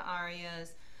Stuarda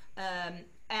arias,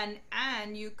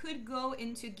 and you could go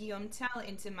into Guillaume Tell,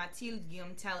 into Mathilde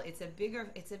Guillaume Tell. It's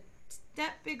a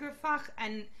step bigger Fach,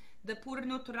 and the Pour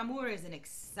Notre Amour is an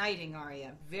exciting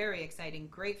aria, very exciting,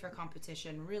 great for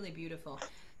competition, really beautiful.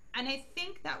 And I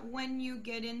think that when you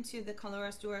get into the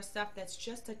coloratura stuff that's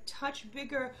just a touch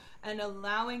bigger and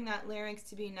allowing that larynx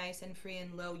to be nice and free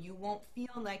and low, you won't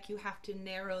feel like you have to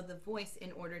narrow the voice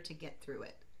in order to get through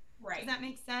it. Right. Does that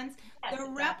make sense? Yes,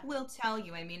 the rep will tell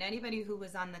you, I mean, anybody who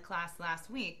was on the class last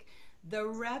week, the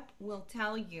rep will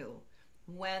tell you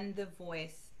when the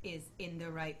voice is in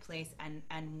the right place,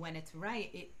 and when it's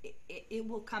right, it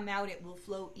will come out, it will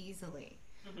flow easily.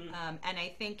 And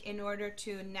I think in order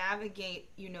to navigate,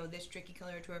 you know, this tricky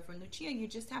coloratura for Lucia, you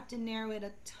just have to narrow it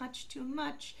a touch too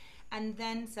much, and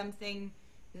then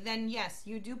yes,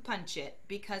 you do punch it,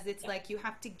 because it's like you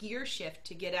have to gear shift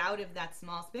to get out of that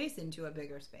small space into a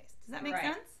bigger space. Does that make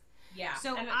sense? Yeah.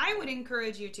 So I would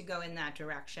encourage you to go in that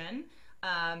direction.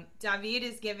 David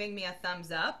is giving me a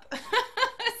thumbs up,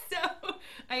 so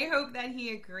I hope that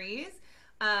he agrees.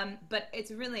 But it's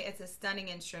a stunning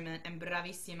instrument, and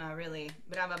bravissima, really.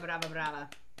 Brava, brava, brava.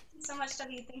 so much,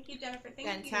 David. Thank you, Jennifer. Thank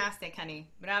you. Fantastic, honey.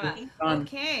 Brava. Done.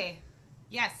 Okay.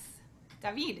 Yes.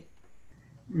 David.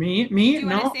 Me?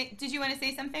 Did you want to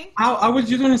say something? I was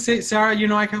just going to say, Sarah, you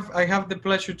know, I have the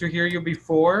pleasure to hear you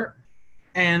before,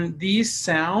 and this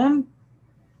sound,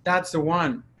 that's the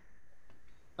one.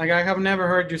 Like, I have never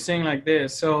heard you sing like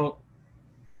this. So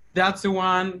that's the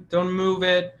one. Don't move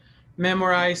it.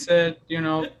 Memorize it. You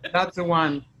know, that's the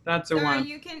one. That's the Sarah, one.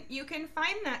 you can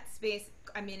find that space.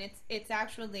 I mean, it's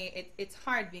actually it's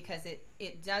hard because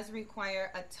it does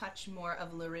require a touch more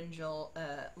of laryngeal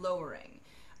lowering.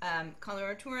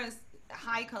 Coloraturas,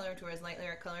 high coloraturas, light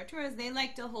lyric coloraturas, they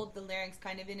like to hold the larynx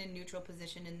kind of in a neutral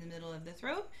position in the middle of the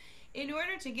throat. In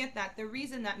order to get that, the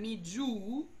reason that mi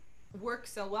ju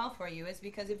works so well for you is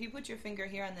because if you put your finger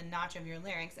here on the notch of your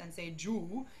larynx and say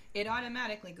ju, it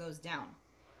automatically goes down.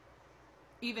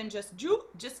 Even just ju,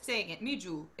 just saying it, mi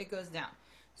ju, it goes down.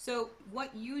 So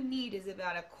what you need is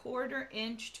about a 1/4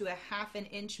 inch to a 1/2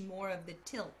 inch more of the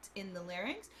tilt in the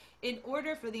larynx in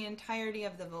order for the entirety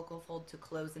of the vocal fold to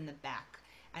close in the back.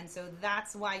 And so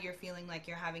that's why you're feeling like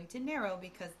you're having to narrow,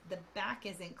 because the back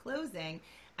isn't closing,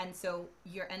 and so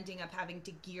you're ending up having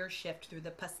to gear shift through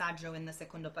the passaggio and the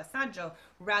secondo passaggio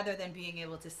rather than being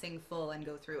able to sing full and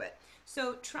go through it.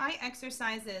 So try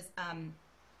exercises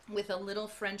with a little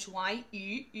French Y,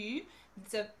 E.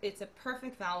 It's a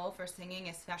perfect vowel for singing,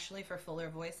 especially for fuller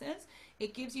voices.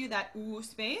 It gives you that oo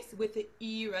space with the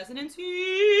E resonance.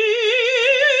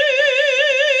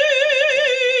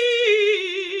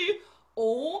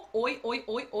 O, oi, oi,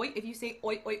 oi, oi. If you say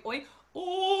oi, oi, oi,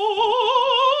 oh,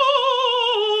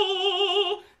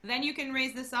 then you can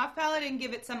raise the soft palate and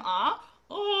give it some ah.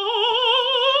 Oh.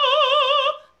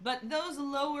 But those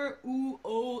lower oo,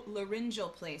 o laryngeal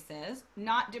places,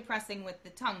 not depressing with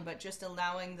the tongue, but just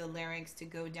allowing the larynx to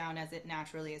go down as it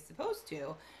naturally is supposed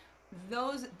to,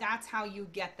 that's how you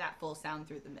get that full sound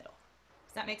through the middle.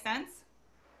 Does that make sense?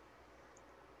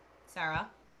 Sarah?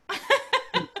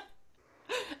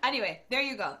 Anyway, there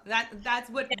you go. That's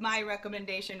what my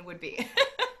recommendation would be.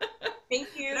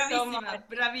 Thank you so much.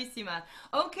 Bravissima.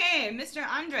 Okay, Mr.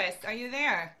 Andres, are you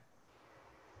there?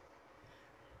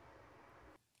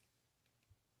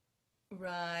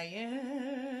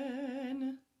 Ryan.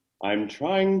 I'm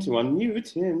trying to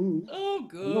unmute him. Oh,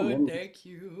 good. Thank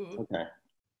you. Okay.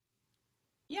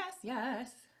 Yes.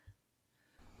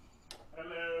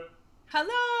 Hello. Hello.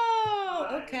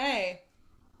 Hi. Okay.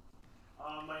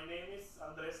 My name is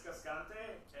Andres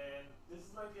Cascante, and this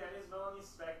is my pianist Melanie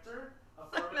Spector, a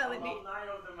former alumni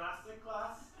of the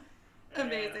Masterclass.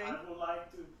 Amazing. And I would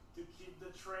like to keep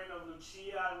the train of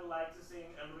Lucia. I would like to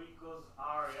sing Enrico's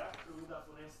aria, Cruda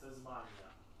Funesta Smania.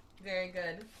 Very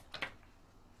good.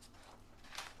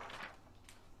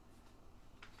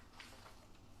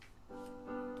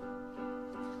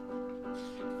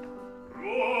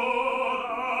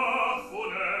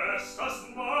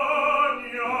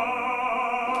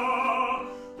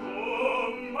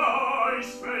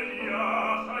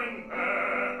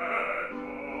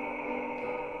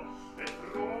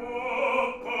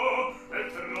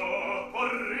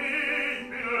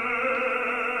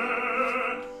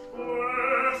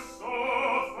 Questo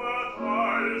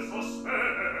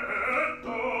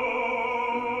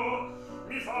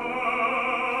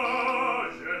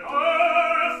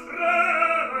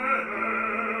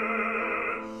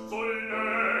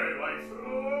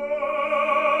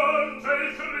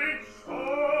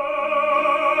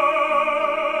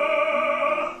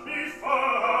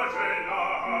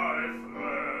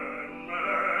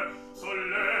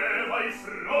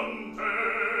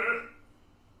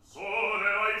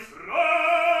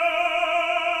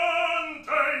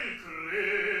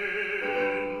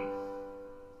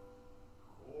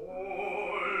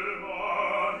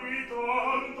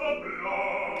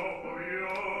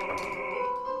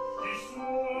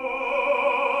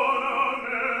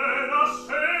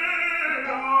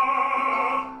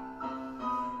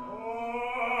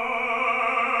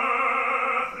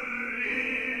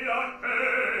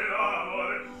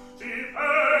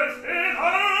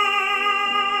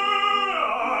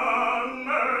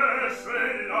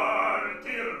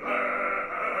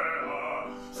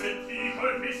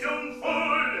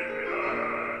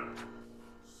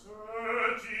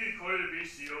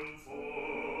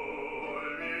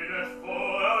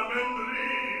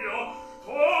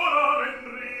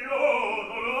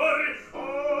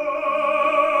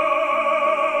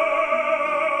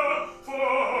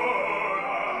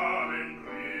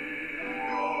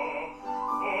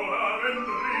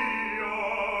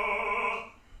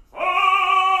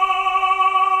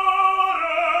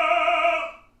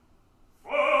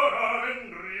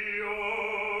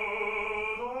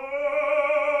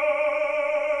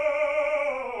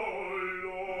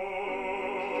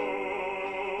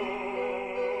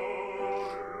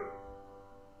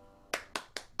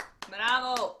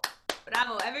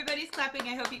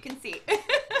if you can see.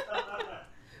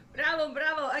 Bravo,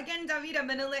 bravo. Again, David, I'm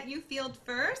going to let you field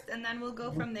first, and then we'll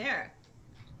go from there.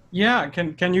 Yeah,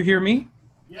 can you hear me?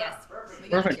 Yeah, Yes,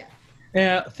 perfect. Perfect.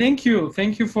 Thank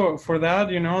you for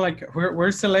that. You know, like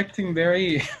we're selecting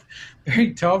very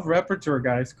very tough repertoire,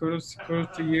 guys. Kudos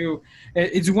to you.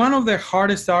 It's one of the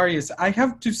hardest arias. I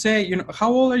have to say, you know,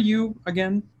 how old are you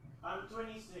again? I'm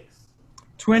 26.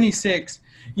 26.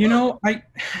 You know,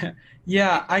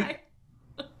 yeah,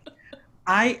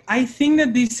 I think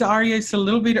that this aria is a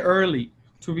little bit early,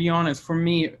 to be honest, for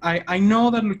me. I know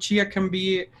that Lucia can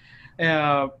be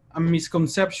a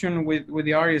misconception with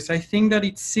the arias. I think that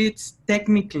it sits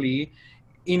technically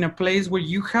in a place where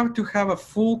you have to have a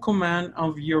full command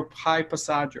of your high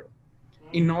passaggio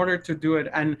in order to do it.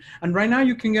 And right now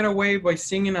you can get away by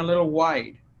singing a little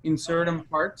wide in certain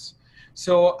parts.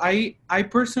 So I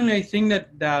personally, I think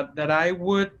that I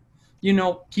would, you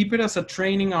know, keep it as a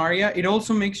training area. It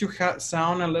also makes you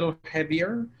sound a little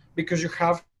heavier because you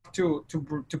have to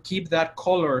keep that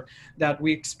color that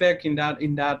we expect in that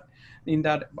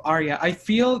area. I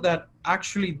feel that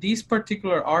actually this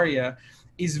particular aria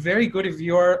is very good if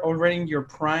you are already in your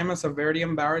prime as a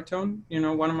Verdian baritone. You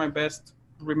know, one of my best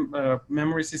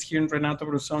memories is hearing Renato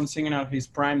Brusson singing at his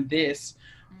prime this,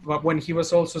 but when he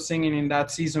was also singing in that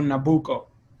season Nabucco,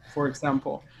 for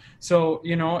example. So,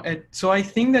 you know, so I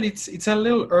think that it's a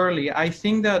little early. I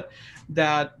think that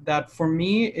for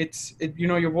me, you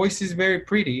know, your voice is very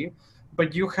pretty,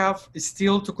 but you have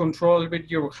still to control a little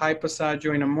bit your high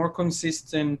passaggio in a more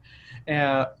consistent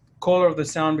color of the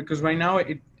sound, because right now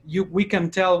we can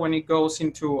tell when it goes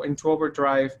into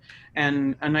overdrive,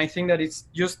 and I think that it's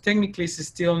just technically it's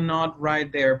still not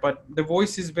right there, but the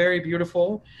voice is very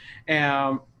beautiful.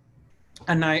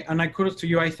 And I kudos to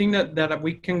you. I think that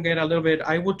we can get a little bit.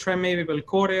 I would try maybe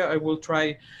Belcore. I will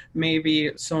try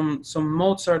maybe some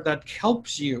Mozart that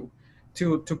helps you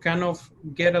to kind of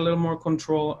get a little more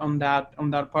control on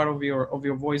that part of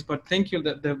your voice. But thank you.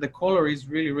 The color is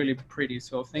really pretty.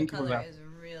 So thank you for that. The color is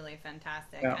really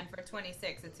fantastic, Yeah. and for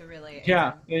 26, it's a really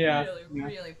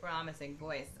really promising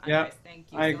voice. Andres,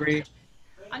 thank you. I so agree. much.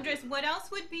 Andres, what else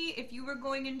would be, if you were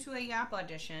going into a Yap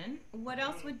audition, what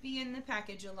else would be in the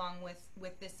package along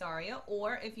with this aria?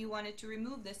 Or if you wanted to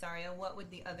remove this aria, what would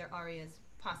the other arias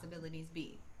possibilities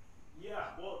be?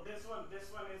 Yeah, well, this one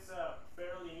is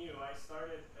fairly new. I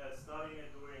started studying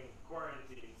it during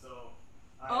quarantine, so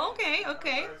Okay.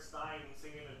 first time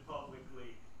singing it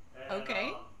publicly. And,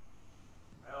 Okay.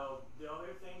 The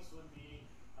other things would be,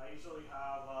 I usually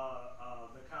have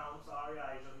the Count's aria,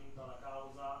 I Giavinto la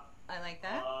Causa. I like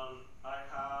that.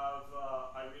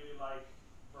 I really like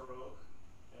Baroque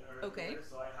and earlier,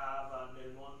 so I have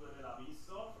Nel Mondo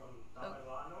dell'Abisso from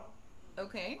Tamerlano.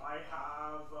 Okay. I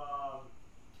have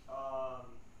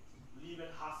Lieben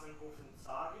Hassen Hoffen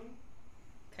Sagen.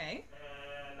 Okay.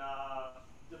 And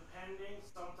depending,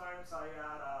 sometimes I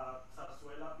add a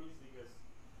Zarzuela piece because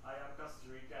I am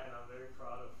Costa Rica and I'm very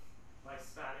proud of my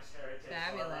Spanish heritage.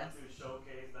 Fabulous. So I like to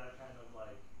showcase that kind of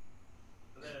like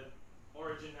the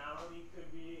originality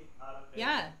could be out of it.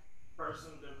 Yeah.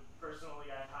 Personally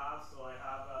I have, so I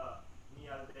have Mi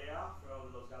Aldea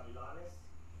from Los Gavilanes.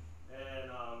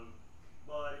 And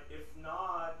but if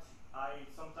not, I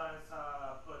sometimes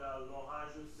put a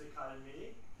L'Orage se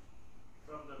calmer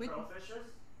from the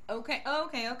Pearlfishers. Okay.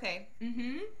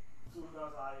 Mm-hmm.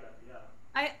 Yeah.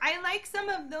 I like some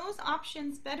of those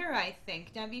options better, I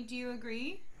think. David, do you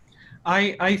agree?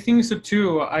 I think so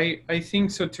too. I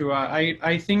think so too.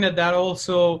 I think that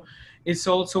also is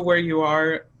also where you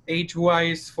are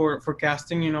age-wise for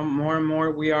casting. You know, more and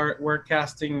more we're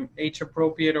casting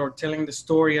age-appropriate or telling the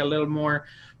story a little more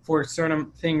for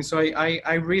certain things. So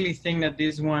I really think that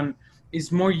this one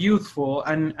is more youthful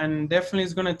and definitely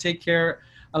is going to take care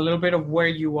a little bit of where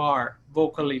you are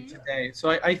vocally today. So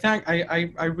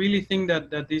I really think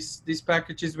that this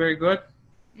package is very good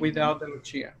without the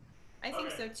Lucia. I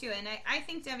think so too, and I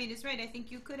think David is right. I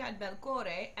think you could add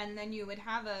Belcore, and then you would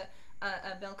have a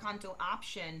bel canto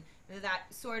option that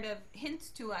sort of hints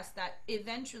to us that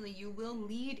eventually you will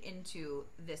lead into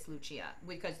this Lucia,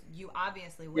 because you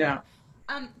obviously will. Yeah.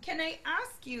 Can I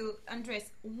ask you,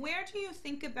 Andres, where do you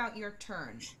think about your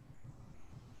turn?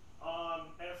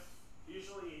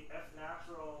 Usually F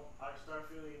natural, I start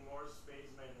feeling more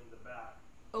spaceman in the back.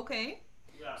 Okay.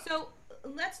 Yeah. So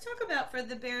let's talk about, for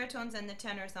the baritones and the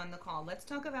tenors on the call, let's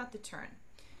talk about the turn.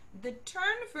 The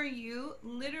turn for you,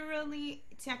 literally,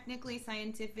 technically,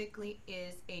 scientifically,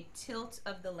 is a tilt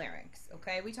of the larynx,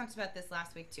 okay? We talked about this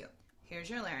last week too. Here's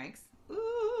your larynx.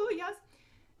 Ooh, yes.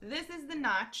 this is the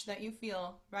notch that you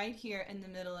feel right here in the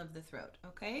middle of the throat,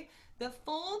 okay? The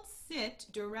folds sit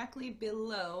directly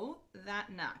below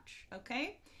that notch,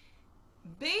 okay?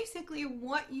 Basically,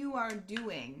 what you are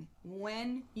doing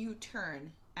when you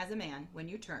turn, as a man, when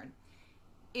you turn,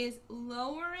 is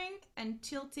lowering and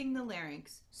tilting the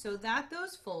larynx so that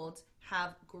those folds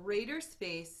have greater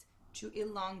space to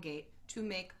elongate to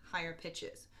make higher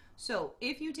pitches. So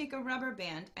if you take a rubber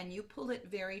band and you pull it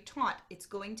very taut, it's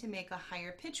going to make a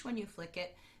higher pitch when you flick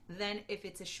it than if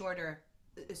it's a shorter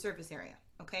surface area,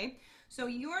 okay? So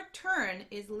your turn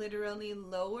is literally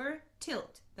lower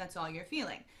tilt. That's all you're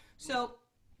feeling. So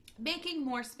making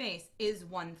more space is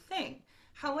one thing.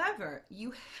 However,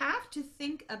 you have to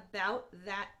think about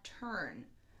that turn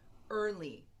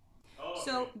early.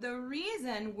 So the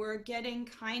reason we're getting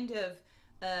kind of,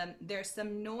 there's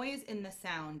some noise in the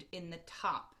sound in the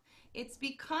top, it's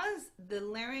because the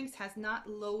larynx has not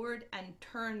lowered and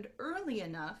turned early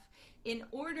enough in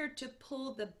order to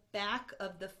pull the back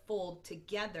of the fold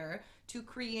together to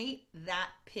create that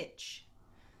pitch.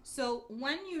 So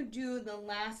when you do the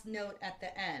last note at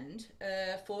the end,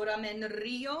 foramen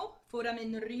rio,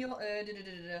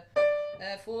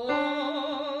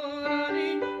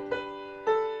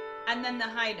 and then the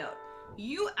high note,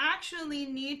 you actually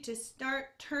need to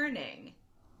start turning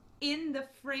in the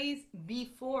phrase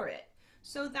before it,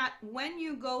 so that when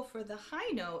you go for the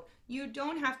high note, you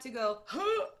don't have to go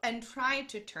and try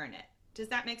to turn it. Does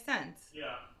that make sense?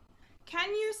 Yeah. Can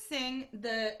you sing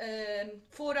the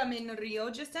foramen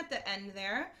rio just at the end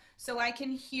there, so I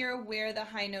can hear where the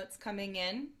high note's coming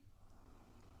in?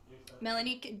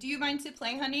 Melanie, do you mind to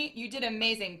play, honey? You did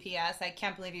amazing, P.S. I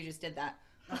can't believe you just did that.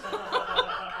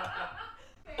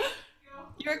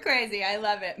 You're crazy. I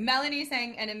love it. Melanie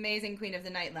sang an amazing Queen of the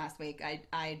Night last week. I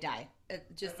die. It's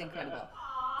just incredible.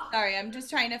 Sorry, I'm just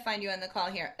trying to find you on the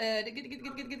call here.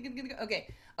 Okay.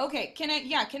 Okay, can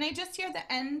I just hear the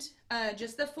end?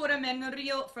 Just the foramen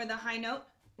rio for the high note.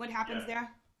 What happens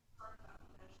there?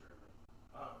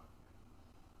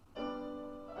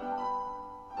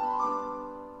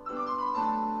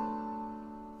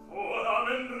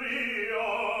 Foramen rio.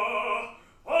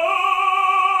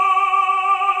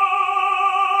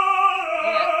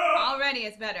 Already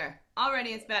it's better.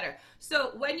 Already it's better.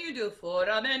 So when you do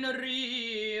foramen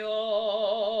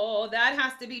rio, that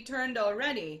has to be turned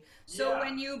already. So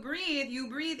when you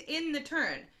breathe in the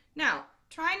turn. Now,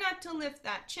 try not to lift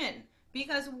that chin,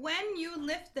 because when you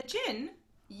lift the chin,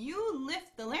 you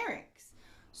lift the larynx.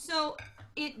 So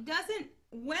it doesn't,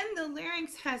 when the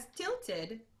larynx has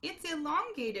tilted, it's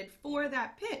elongated for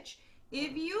that pitch.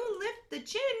 If you lift the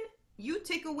chin, you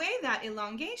take away that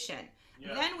elongation.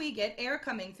 Yeah. Then we get air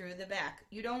coming through the back.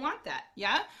 You don't want that,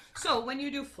 yeah? So when you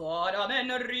do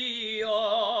foramen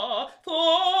rio,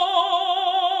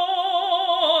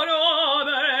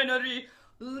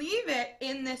 leave it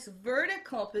in this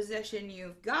vertical position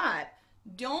you've got.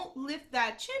 Don't lift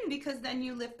that chin, because then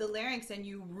you lift the larynx and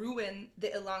you ruin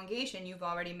the elongation you've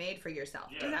already made for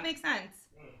yourself. Yeah. Does that make sense?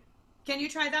 Can you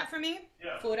try that for me?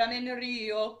 Yeah. Foramen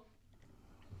rio.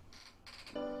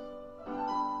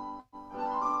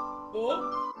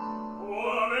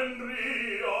 Foramen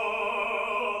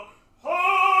rio. Foramen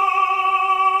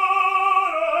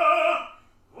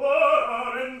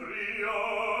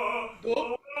rio.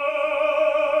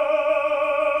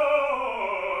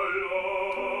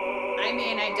 I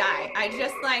mean, I die. I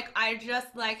just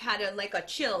had a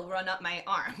chill run up my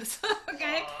arms.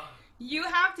 Okay? You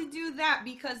have to do that,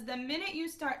 because the minute you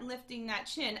start lifting that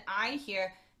chin, I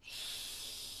hear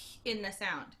in the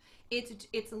sound.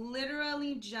 It's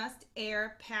literally just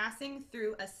air passing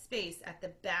through a space at the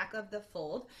back of the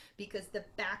fold, because the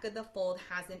back of the fold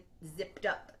hasn't zipped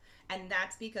up. And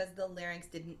that's because the larynx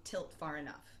didn't tilt far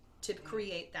enough to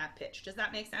create that pitch. Does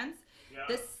that make sense? Yeah.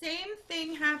 The same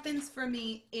thing happens for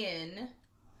me in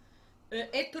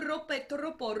è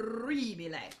troppo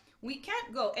orribile. We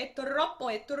can't go è troppo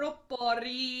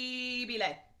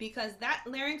orribile, because that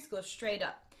larynx goes straight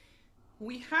up.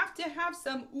 We have to have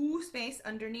some ooh space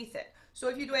underneath it. So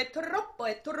if you do è troppo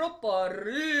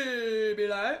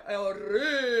orribile,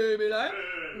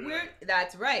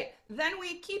 that's right. Then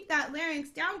we keep that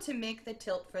larynx down to make the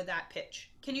tilt for that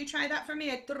pitch. Can you try that for me?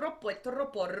 È troppo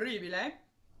orribile.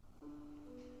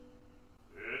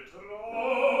 È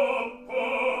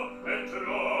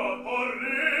troppo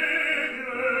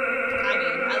orribile. I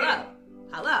mean,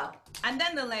 hello. And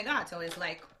then the legato is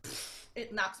like,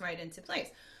 it knocks right into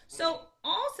place. So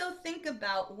also think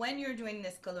about, when you're doing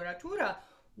this coloratura,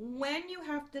 when you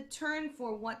have to turn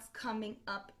for what's coming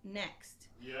up next.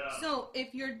 Yeah. So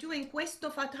if you're doing questo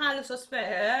fatale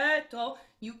sospetto,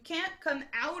 you can't come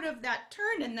out of that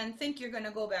turn and then think you're going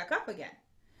to go back up again.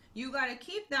 You got to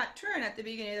keep that turn at the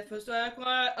beginning of the first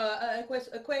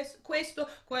questo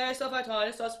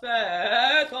fatale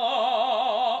sospetto.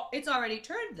 It's already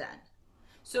turned then.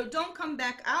 So don't come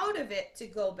back out of it to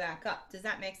go back up. Does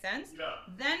that make sense? Yeah.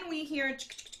 Then we hear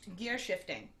gear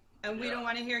shifting. And we don't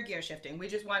want to hear gear shifting. We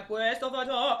just want questo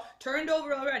fatale, turned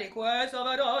over already. Questo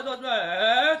fatale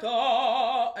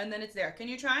sospetto. And then it's there. Can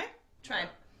you try? Try.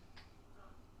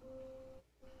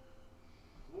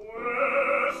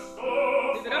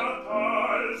 Leave it up.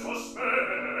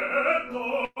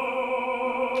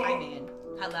 I mean,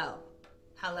 hello.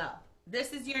 Hello.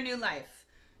 This is your new life.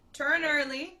 Turn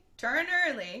early,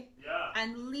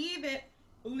 and leave it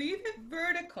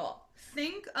vertical.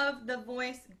 Think of the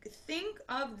voice, think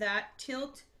of that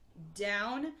tilt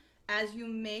down as you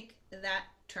make that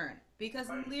turn. Because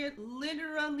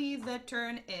literally the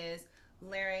turn is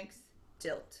larynx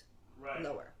tilt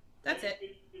lower. That's it.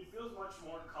 It feels much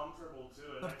more comfortable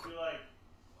too, and I feel like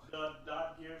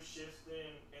that gear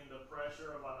shifting and the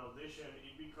pressure of an audition,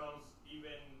 it becomes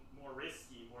even more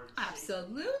risky, more shaky.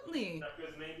 Absolutely.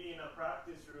 Because maybe in a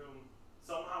practice room,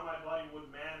 somehow my body would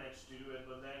manage to do it,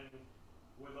 but then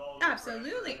with all the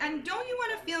absolutely. And don't you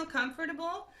want to feel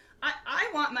comfortable? I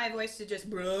want my voice to just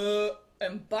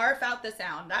and barf out the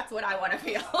sound. That's what I want to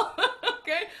feel.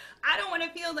 Okay? I don't want to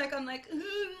feel like I'm like,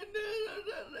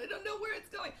 I don't know where it's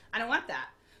going. I don't want that.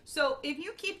 So if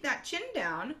you keep that chin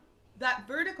down, that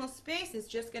vertical space is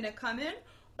just going to come in,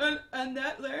 and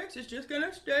that larynx is just going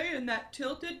to stay in that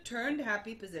tilted, turned,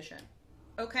 happy position.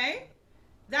 Okay?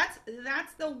 That's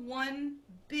the one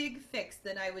big fix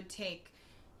that I would take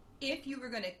if you were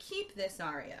going to keep this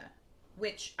aria,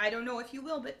 which I don't know if you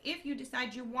will, but if you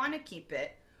decide you want to keep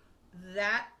it,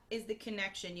 that is the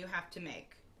connection you have to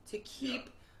make to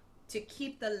keep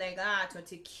the legato,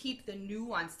 to keep the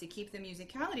nuance, to keep the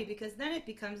musicality, because then it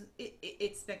becomes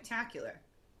it's spectacular.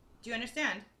 Do you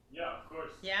understand? Yeah, of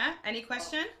course. Yeah? Any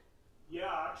question?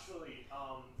 Yeah, actually,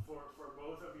 for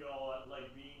both of y'all,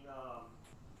 like being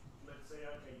let's say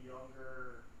like a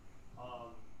younger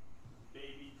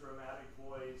baby dramatic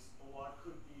voice, what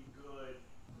could be good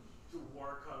to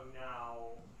work on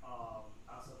now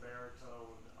as a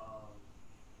baritone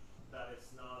that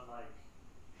it's not like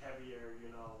heavier, you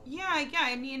know? Yeah.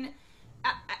 I mean,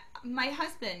 my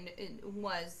husband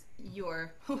was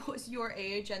your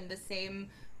age and the same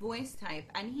voice type,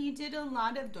 and he did a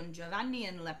lot of Don Giovanni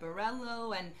and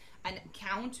Leporello and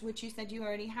Count, which you said you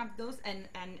already have those, and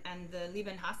the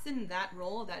Liebenhassen, that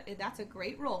role, that's a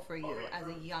great role for you as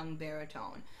a young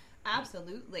baritone.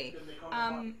 Absolutely.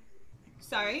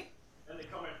 Sorry? And they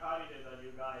come and party that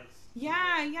you guys. Yeah.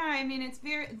 I mean,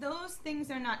 those things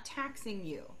are not taxing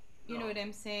you. You know what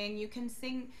I'm saying? You can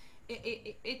sing.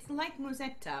 It's like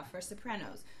Musetta for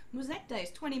sopranos. Musetta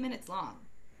is 20 minutes long.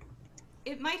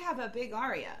 It might have a big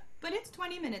aria, but it's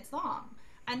 20 minutes long.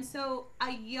 And so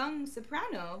a young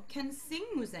soprano can sing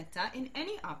Musetta in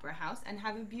any opera house and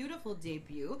have a beautiful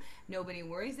debut. Nobody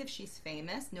worries if she's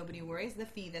famous. Nobody worries the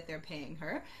fee that they're paying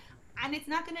her. And it's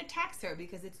not going to tax her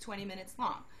because it's 20 minutes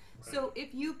long. So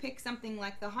if you pick something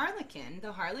like the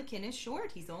Harlequin is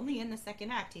short. He's only in the second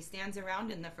act. He stands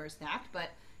around in the first act, but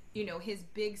you know, his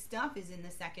big stuff is in the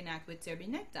second act with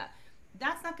Zerbinetta.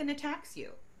 That's not going to tax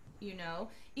you, you know.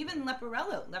 Even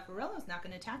Leporello's not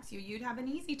going to tax you. You'd have an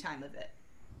easy time of it.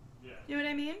 Yeah. You know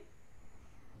what I mean?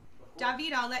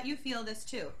 David, I'll let you feel this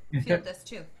too.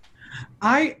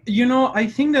 I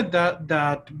think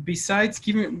that besides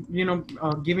giving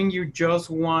you just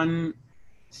one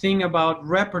thing about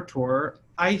repertoire,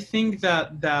 I think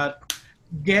that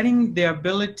getting the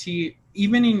ability,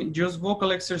 even in just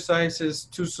vocal exercises,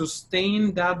 to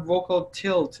sustain that vocal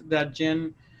tilt that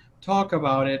Jen talked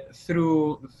about it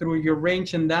through your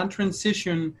range, and that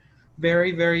transition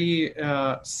very, very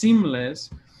seamless.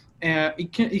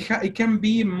 It can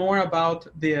be more about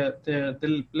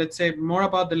the let's say more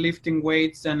about the lifting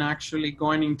weights than actually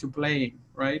going into playing,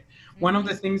 right? Mm-hmm. One of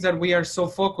the things that we are so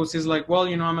focused is like, well,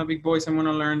 you know, I'm a big voice, I'm going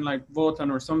to learn like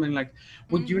Wotan or something. Like,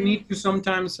 would you need to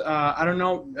sometimes I don't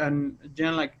know, and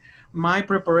Jen, like my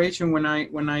preparation when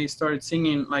I started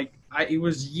singing, like it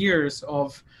was years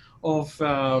of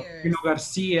you know,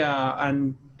 Garcia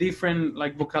and different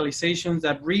like vocalizations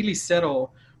that really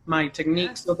settle my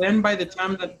technique. So then by the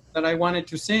time that I wanted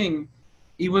to sing,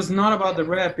 it was not about the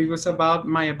rep, it was about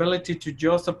my ability to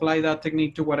just apply that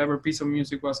technique to whatever piece of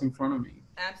music was in front of me.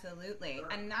 Absolutely.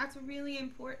 And that's really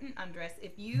important, Andres.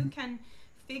 If you can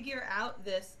figure out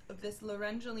this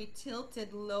laryngally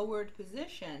tilted lowered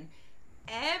position,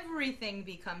 everything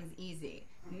becomes easy.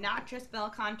 Not just bel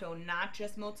canto, not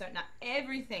just Mozart, not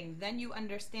everything. Then you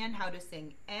understand how to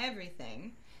sing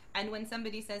everything. And when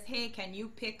somebody says, hey, can you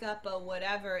pick up a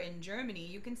whatever in Germany,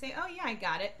 you can say, oh yeah, I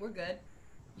got it, we're good.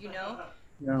 You know,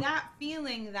 that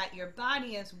feeling that your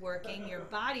body is working, your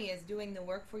body is doing the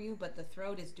work for you, but the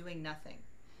throat is doing nothing.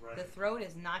 Right. The throat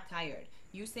is not tired.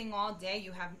 You sing all day,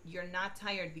 you're not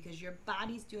tired because your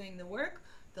body's doing the work.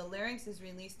 The larynx is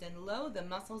released and low, the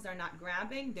muscles are not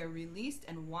grabbing, they're released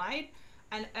and wide,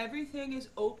 and everything is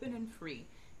open and free.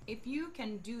 If you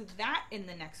can do that in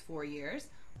the next 4 years,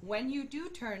 when you do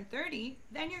turn 30,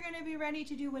 then you're going to be ready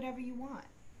to do whatever you want.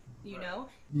 You know?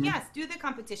 Mm-hmm. Yes, do the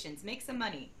competitions, make some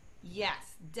money.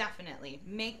 Yes, definitely,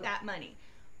 make that money.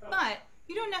 But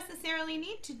you don't necessarily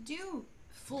need to do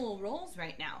full roles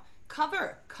right now.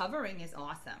 Covering is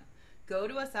awesome. Go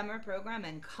to a summer program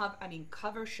and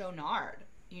cover Chonard.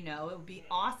 You know, it would be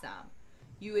awesome.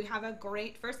 You would have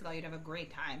first of all, you'd have a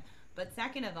great time. But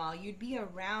second of all, you'd be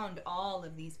around all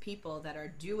of these people that are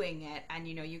doing it, and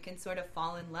you know, you can sort of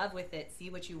fall in love with it, see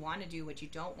what you want to do, what you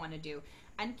don't want to do,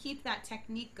 and keep that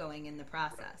technique going in the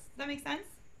process. Does that make sense?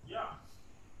 Yeah.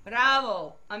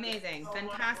 Bravo. Amazing.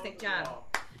 Fantastic job.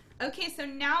 Okay, so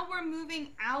now we're moving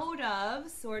out of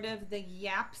sort of the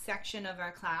yap section of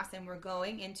our class, and we're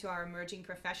going into our emerging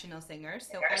professional singers.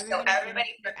 So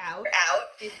everybody out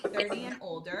is 30 and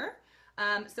older.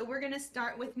 So we're going to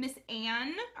start with Miss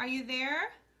Anne. Are you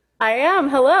there? I am.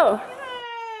 Hello.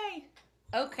 Yay!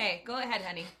 Okay, go ahead,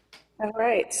 honey. All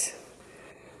right.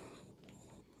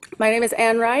 My name is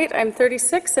Anne Wright. I'm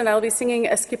 36, and I'll be singing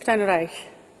Es gibt ein Reich.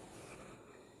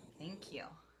 Thank you.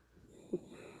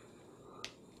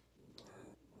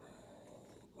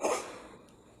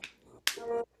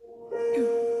 So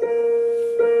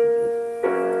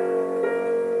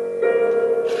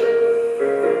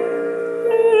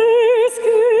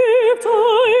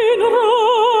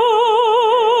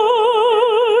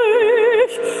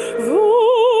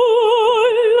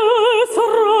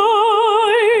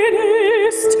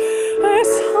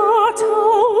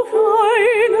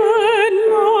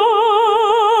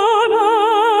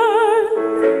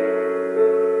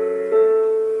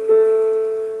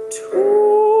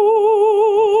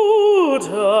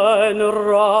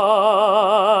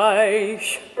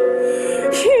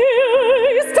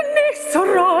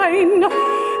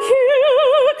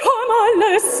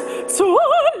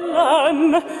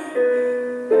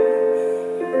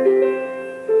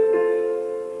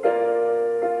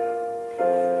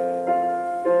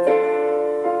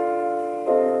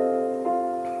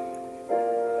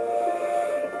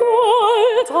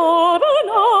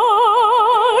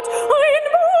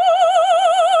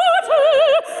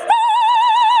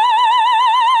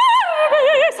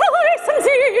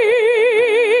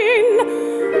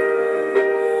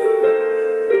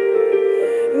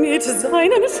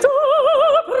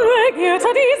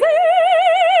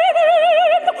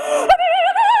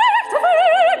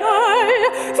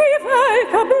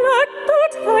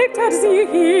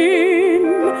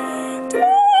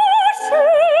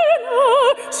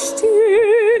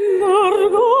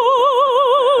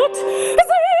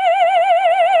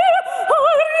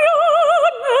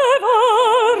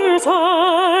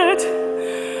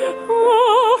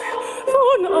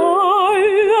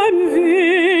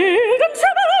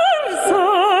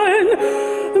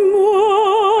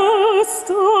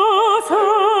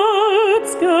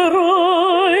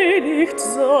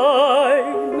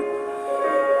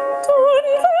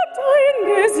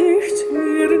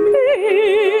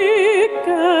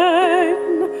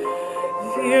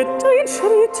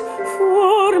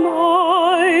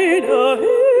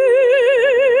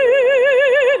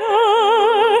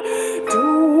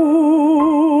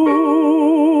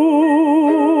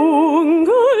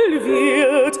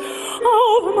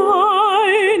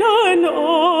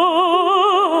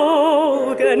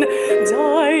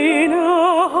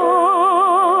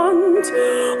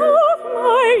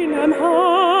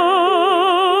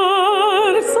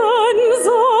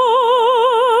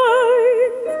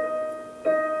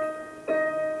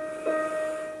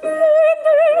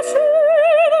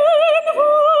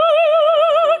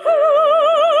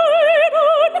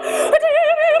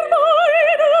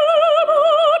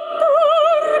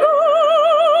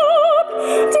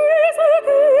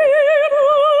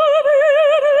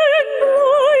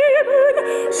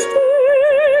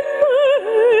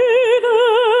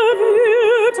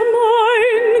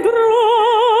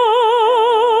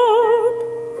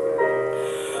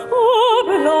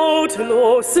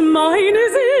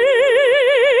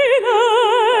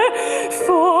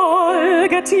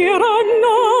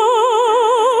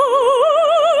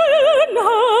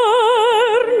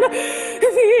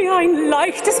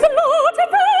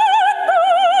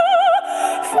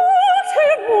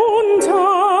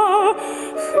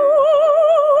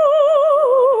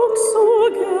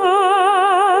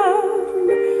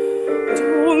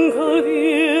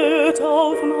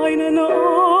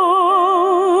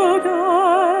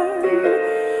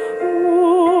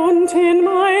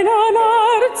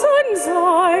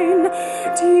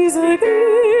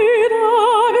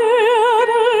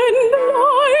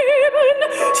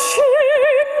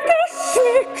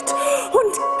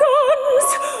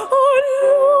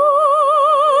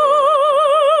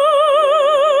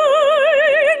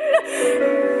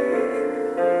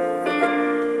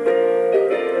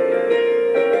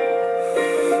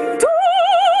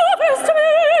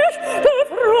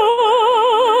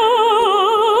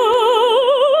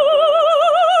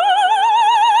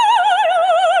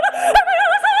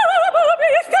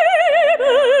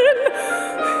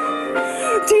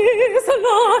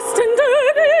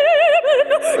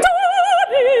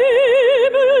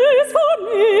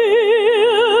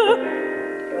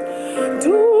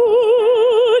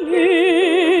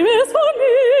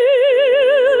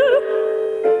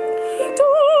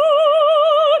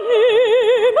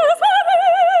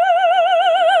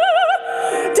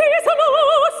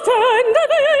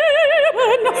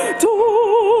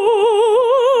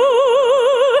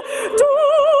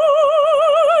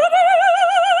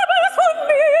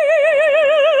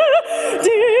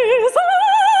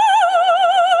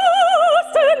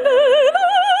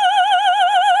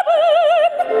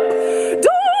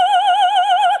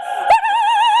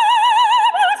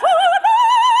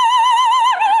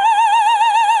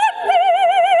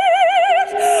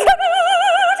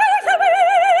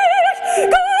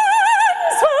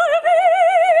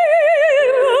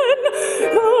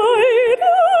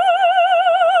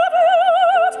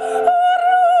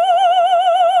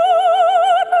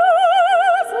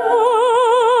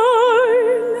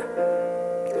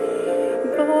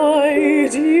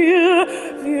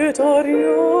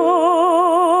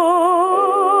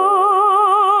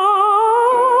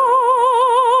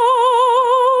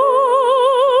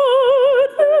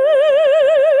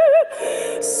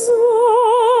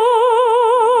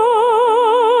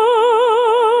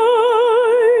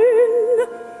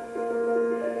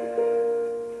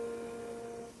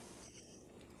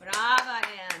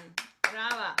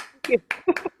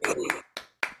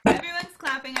Everyone's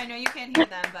clapping. I know you can't hear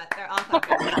them, but they're all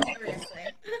clapping. Seriously.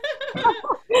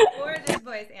 Gorgeous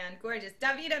voice, Anne. Gorgeous.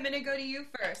 David, I'm going to go to you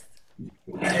first.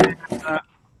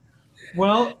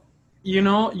 Well, you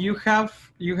know, you have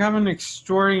an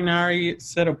extraordinary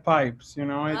set of pipes. You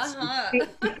know,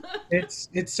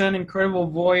 it's an incredible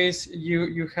voice.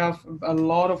 You have a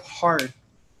lot of heart.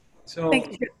 So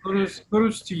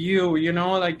kudos to you. You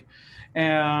know, like.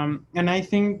 And I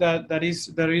think that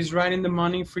is right in the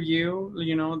money for you.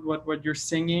 You know what you're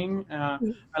singing.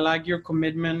 I like your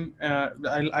commitment.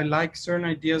 I like certain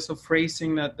ideas of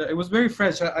phrasing that it was very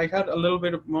fresh. I had a little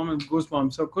bit of moment of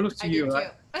goosebumps. So kudos to you.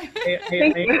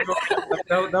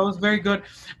 That was very good.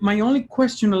 My only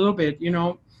question a little bit, you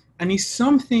know, and it's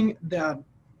something that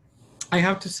I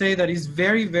have to say that is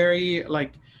very, very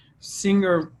like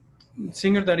singer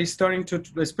that is starting to,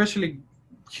 especially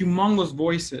humongous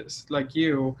voices like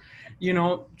you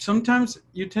know, sometimes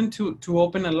you tend to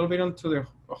open a little bit onto the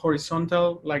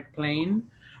horizontal like plane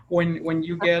when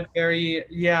you get very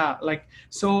like,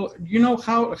 so you know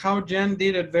how Jen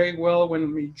did it very well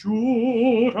when we,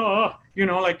 you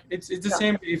know, like it's the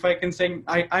same. If I can sing,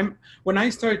 I'm when I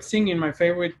started singing, my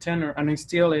favorite tenor, and it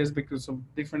still is because of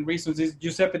different reasons, is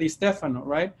Giuseppe Di Stefano,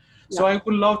 right? So I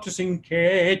would love to sing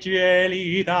Che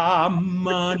gelida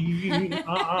manina,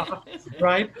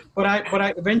 right? But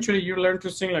I eventually you learn to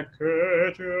sing like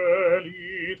Che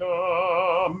gelida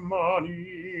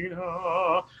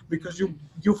manina, because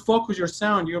you focus your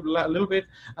sound. You a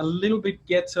little bit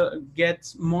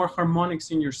gets more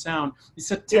harmonics in your sound.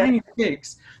 It's a tiny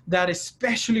fix that,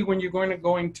 especially when you're going to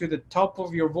go into the top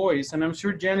of your voice, and I'm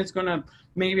sure Jen is going to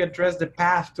maybe address the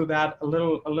path to that a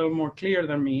little more clear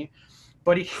than me.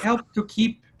 But it helped to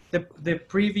keep the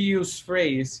previous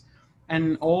phrase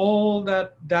and all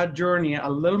that journey a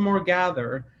little more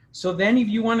gathered. So then if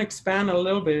you want to expand a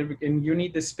little bit and you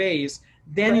need the space,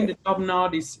 then in the top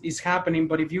knot is happening.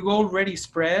 But if you go already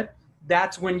spread,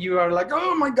 that's when you are like,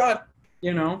 oh my God,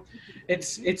 you know,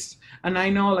 it's, and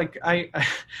I know like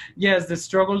yes, the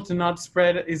struggle to not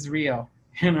spread is real,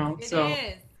 you know. It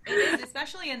is,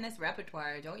 especially in this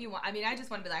repertoire. Don't you want, I mean, I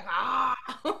just want to be like, ah.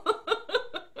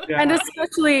 Yeah. And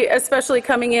especially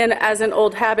coming in as an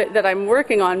old habit that I'm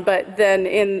working on, but then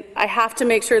I have to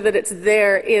make sure that it's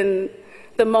there in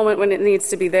the moment when it needs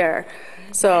to be there.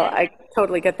 So I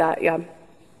totally get that. Yeah.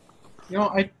 You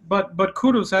know, but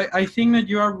kudos. I think that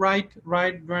you are right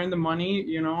in the money,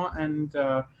 you know, and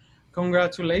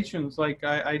congratulations. Like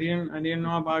I didn't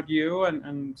know about you,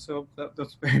 and so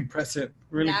that's very impressive.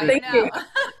 Really good. Thank you.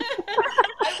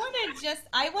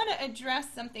 I want to address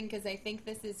something because I think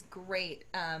this is great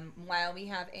while we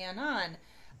have Anne on.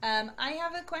 I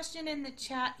have a question in the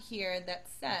chat here that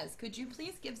says, could you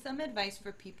please give some advice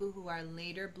for people who are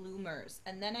later bloomers?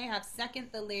 And then I have second,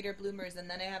 the later bloomers, and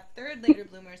then I have third, later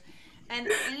bloomers. And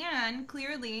Anne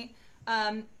clearly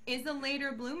is a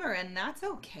later bloomer, and that's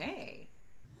okay.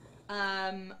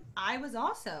 I was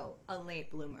also a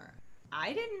late bloomer.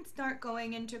 I didn't start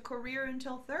going into career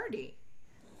until 30.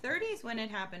 30 is when it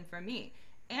happened for me.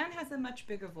 Anne has a much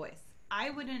bigger voice. I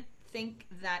wouldn't think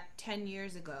that 10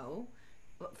 years ago,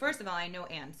 first of all, I know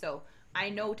Anne, so I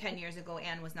know 10 years ago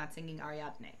Anne was not singing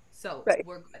Ariadne, so right.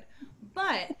 We're good.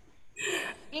 But,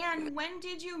 Anne, when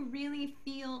did you really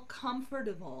feel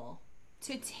comfortable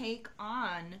to take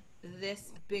on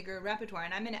this bigger repertoire?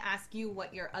 And I'm going to ask you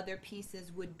what your other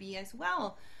pieces would be as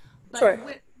well. But sure.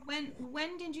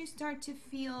 When did you start to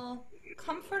feel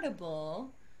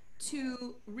comfortable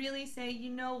to really say, you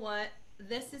know what,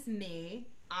 this is me,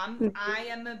 I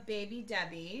am a baby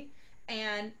Debbie,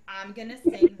 and I'm gonna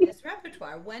sing this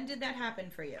repertoire? When did that happen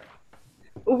for you?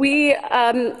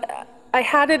 I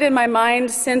had it in my mind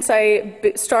since I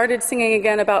started singing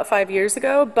again about 5 years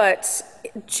ago, but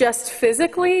just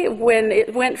physically, when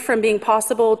it went from being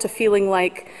possible to feeling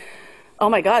like, oh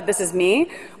my God, this is me,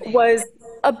 was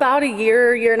about a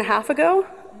year and a half ago.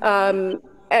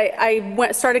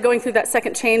 I started going through that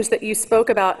second change that you spoke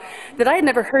about, that I had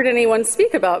never heard anyone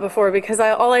speak about before, because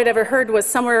all I'd ever heard was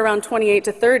somewhere around 28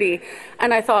 to 30,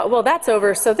 and I thought, well, that's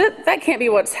over, so that can't be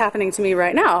what's happening to me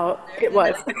right now. It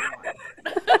was.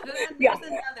 There's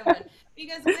another one.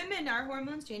 Because women, our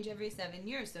hormones change every 7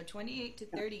 years, so 28 to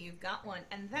 30, you've got one,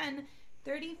 and then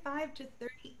 35 to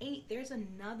 38, there's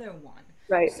another one.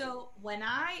 Right. So when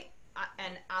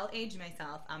and I'll age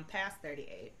myself, I'm past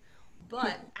 38,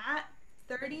 but at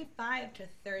 35 to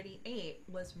 38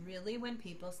 was really when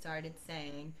people started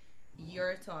saying,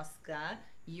 you're Tosca,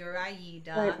 you're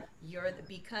Aida, right.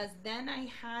 Because then I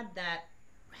had that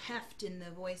heft in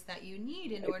the voice that you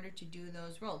need in order to do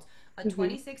those roles. A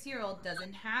 26-year-old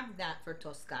doesn't have that for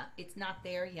Tosca. It's not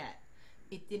there yet.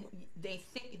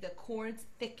 The chords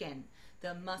thicken,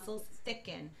 the muscles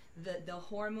thicken, the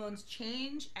hormones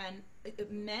change, and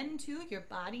men too, your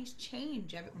bodies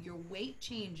change, your weight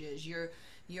changes, your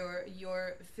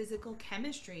physical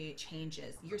chemistry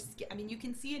changes. Your skin, I mean, you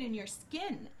can see it in your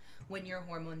skin when your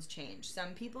hormones change.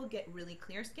 Some people get really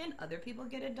clear skin, other people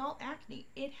get adult acne.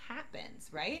 It happens,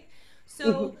 right?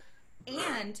 So,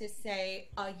 and to say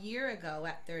a year ago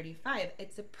at 35,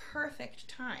 it's a perfect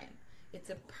time. It's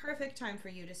a perfect time for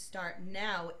you to start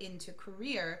now into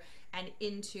career and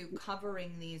into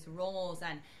covering these roles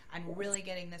and really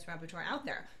getting this repertoire out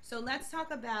there. So let's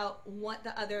talk about what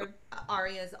the other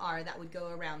arias are that would go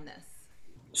around this.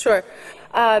 Sure.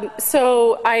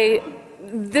 So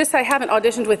this I haven't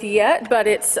auditioned with yet, but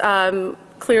it's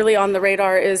clearly on the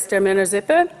radar, is Der Männer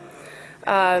Sippe,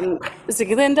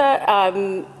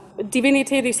 Sieglinde,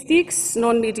 Divinité du Styx,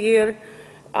 Non mi dir,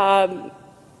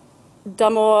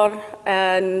 D'Amor,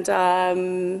 and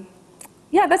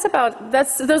yeah, those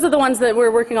are the ones that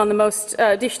we're working on the most.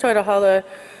 Die Teure Halle,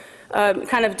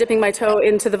 kind of dipping my toe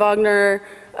into the Wagner.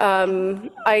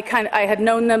 I had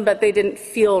known them, but they didn't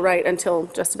feel right until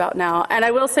just about now. And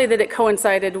I will say that it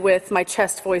coincided with my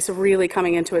chest voice really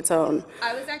coming into its own.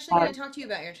 I was actually going to talk to you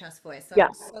about your chest voice, so yeah.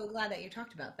 I'm so glad that you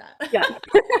talked about that. Yeah.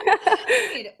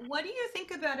 What do you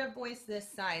think about a voice this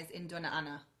size in Donna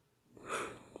Anna?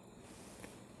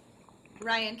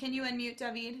 Ryan, can you unmute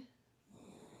David?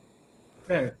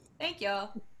 Okay. Thank you.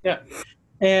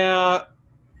 Yeah.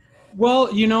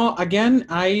 Well, you know, again,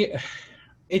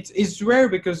 it's rare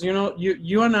because, you know,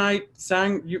 you and I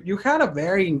sang, you had a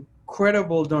very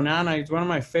incredible Donana. It's one of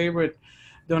my favorite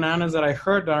Donanas that I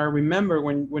heard, that I remember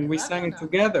when we sang it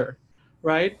together,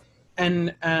 right?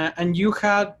 And you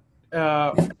had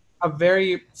a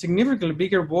very significantly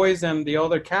bigger voice than the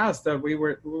other cast that we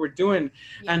were doing.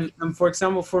 Yeah. And for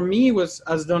example, for me, it was,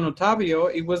 as Don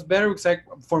Ottavio, it was better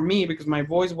for me because my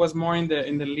voice was more in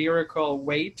the lyrical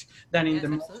weight than in the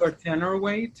Mozart tenor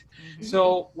weight.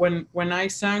 So when I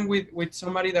sang with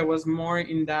somebody that was more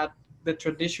in the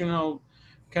traditional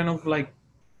kind of like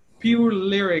pure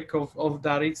lyric of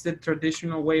that, it's the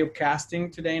traditional way of casting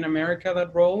today in America,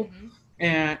 that role.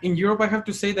 In Europe, I have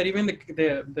to say that even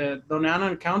the Donana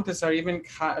and Countess are even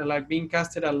like being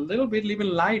casted a little bit even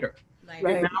lighter.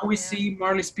 Right. Now we see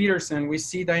Marlies Peterson, we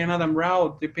see Diana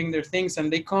Damrau dipping their things,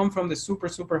 and they come from the super,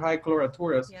 super high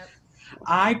coloraturas. Yep.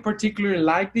 I particularly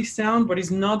like this sound, but it's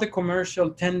not the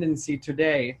commercial tendency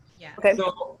today. Yeah. Okay.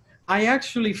 So I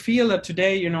actually feel that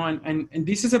today, you know, and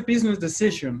this is a business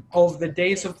decision of the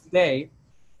days of today,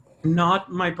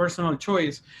 not my personal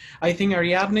choice. I think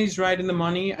Ariadne is right in the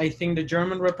money. I think the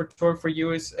German repertoire for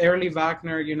you is early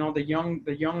Wagner. You know, the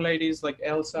young ladies like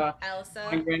Elsa.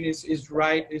 Lindgren is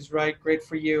right, great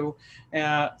for you.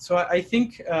 So I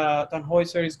think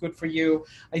Tannhäuser is good for you.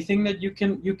 I think that you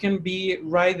can be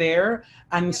right there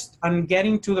and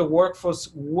getting to the workforce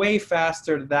way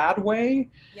faster that way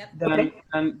than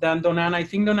Donana. I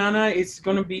think Donana is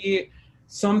going to be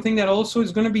something that also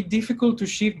is going to be difficult to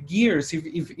shift gears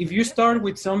if you start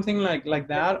with something like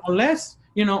that, unless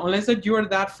that you are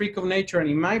that freak of nature, and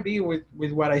it might be with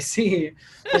what I see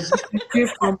that you can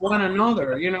shift from one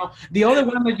another. The other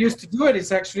one that used to do it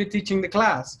is actually teaching the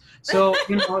class, so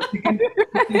you can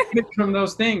shift from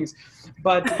those things,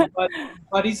 but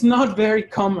it's not very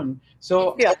common.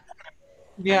 So yeah.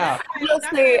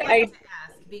 That's what I wanted to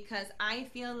ask, because I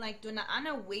feel like Donna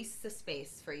Anna wastes the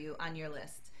space for you on your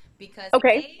list. Because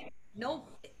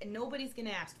nobody's going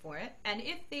to ask for it. And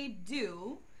if they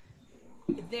do,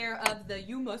 they're of the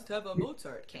you must have a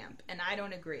Mozart camp. And I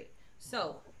don't agree.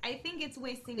 So I think it's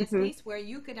wasting a space where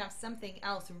you could have something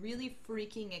else really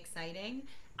freaking exciting.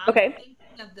 I'm thinking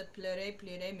of the Pleurez,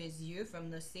 Pleurez mes yeux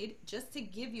from the Cid, just to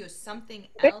give you something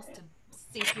else to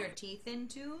sink your teeth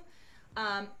into.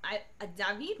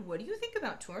 David, what do you think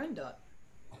about Turandot?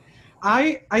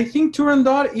 I think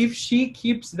Turandot, if she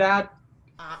keeps that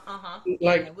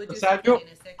Passaggio,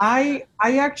 I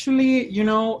actually,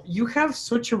 you have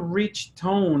such a rich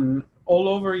tone all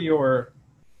over your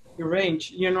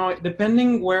range,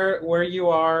 depending where you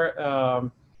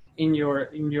are in your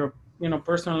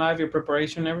personal life, your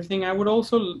preparation, everything. I would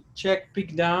also check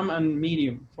Pic Dame and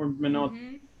Medium for Menot,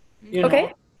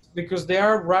 because they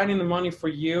are right in the money for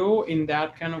you in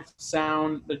that kind of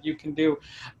sound that you can do.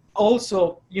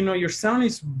 Also, your sound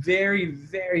is very,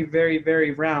 very, very,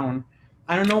 very round.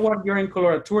 I don't know what you're in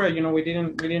coloratura. We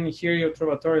didn't hear your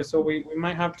Trovatore, so we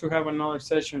might have to have another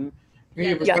session.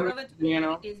 Yeah, the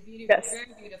Trovatore is beautiful, very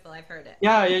beautiful. I've heard it.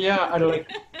 Yeah. I like,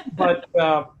 but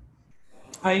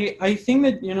I think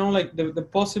that like the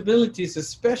possibilities,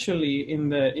 especially in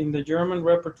the German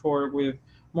repertoire with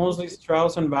mostly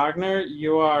Strauss and Wagner,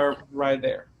 you are right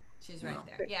there. She's right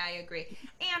there. Yeah, I agree.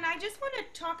 And I just want to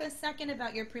talk a second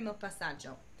about your primo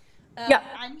passaggio.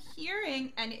 I'm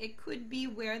hearing, and it could be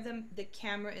where the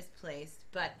camera is placed,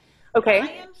 but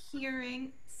I am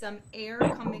hearing some air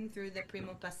coming through the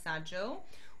primo passaggio,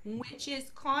 which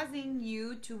is causing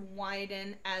you to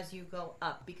widen as you go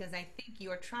up, because I think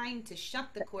you're trying to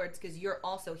shut the chords because you're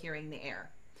also hearing the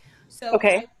air. So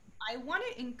I want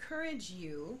to encourage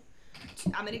you.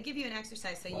 I'm going to give you an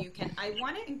exercise so you can. I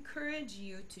want to encourage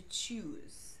you to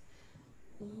choose.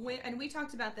 And we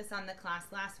talked about this on the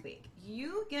class last week.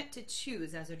 You get to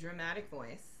choose as a dramatic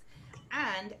voice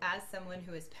and as someone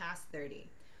who is past 30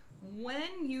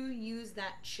 when you use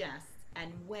that chest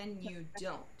and when you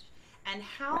don't, and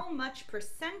how much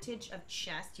percentage of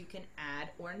chest you can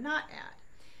add or not add.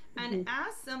 And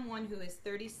as someone who is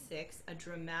 36, a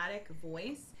dramatic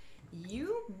voice,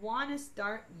 you want to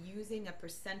start using a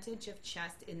percentage of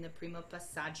chest in the primo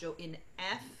passaggio in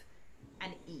F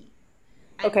and E.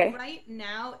 And right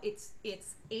now it's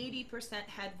 80%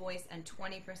 head voice and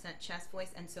 20% chest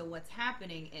voice, and so what's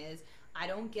happening is I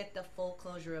don't get the full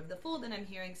closure of the fold, and I'm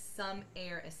hearing some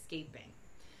air escaping.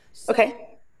 So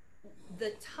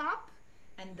the top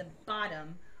and the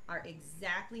bottom are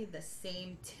exactly the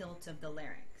same tilt of the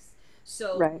larynx.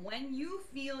 So when you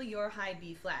feel your high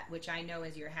B flat, which I know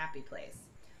is your happy place,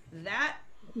 that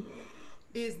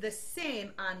is the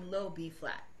same on low B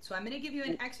flat. So I'm going to give you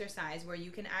an exercise where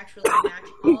you can actually match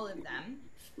all of them,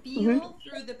 feel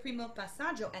through the primo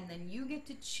passaggio, and then you get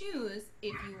to choose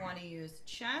if you want to use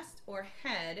chest or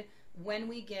head when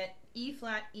we get E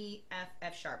flat, E, F,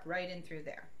 F sharp, right in through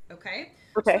there. Okay?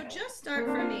 So just start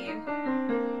for me.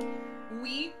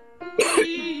 We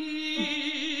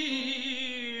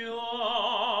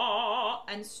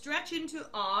and stretch into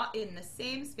ah in the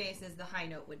same space as the high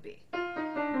note would be.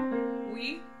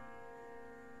 We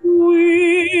one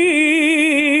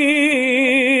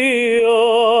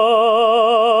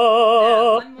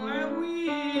more.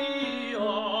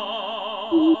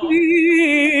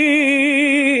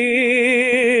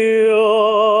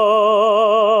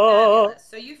 Fabulous.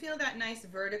 So you feel that nice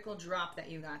vertical drop that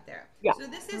you got there. So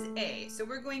this is A. So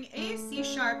we're going A, C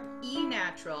sharp, E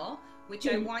natural, which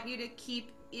I want you to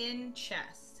keep in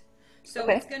chest. So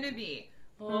it's going to be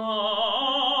and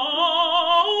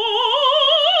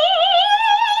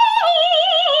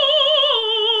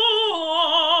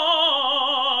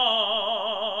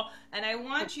I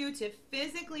want you to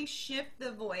physically shift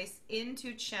the voice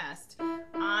into chest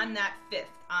on that fifth,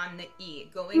 on the E,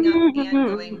 going up and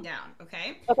going down,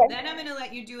 okay? Then I'm going to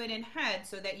let you do it in head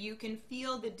so that you can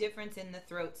feel the difference in the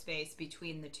throat space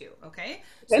between the two, okay?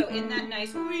 So in that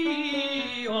nice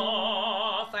wee,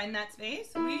 oh, find that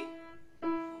space, wee.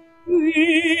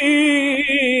 Wee,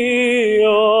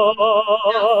 oh.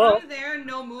 Now from there,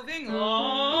 no moving,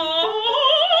 oh.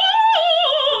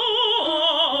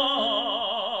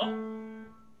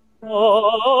 So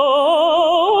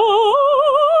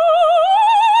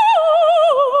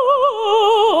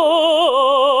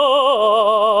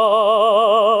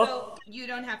you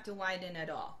don't have to widen at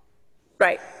all.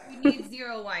 Right. You need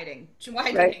zero widening.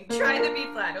 Try the B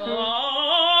flat.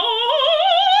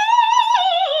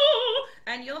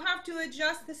 And you'll have to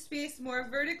adjust the space more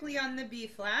vertically on the B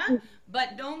flat,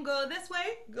 but don't go this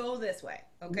way, go this way,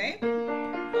 okay?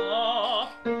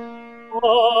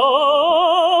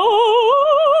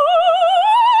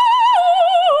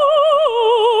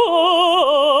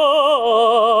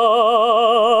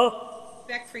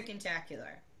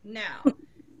 Spectacular. Now,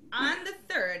 on the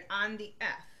third, on the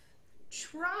F,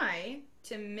 try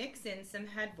to mix in some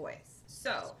head voice.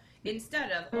 So,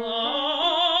 instead of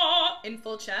in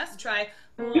full chest, try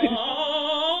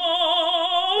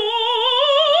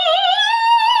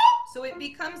so it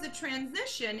becomes a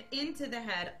transition into the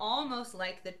head, almost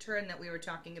like the turn that we were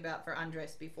talking about for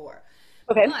Andres before.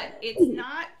 Okay. But it's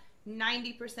not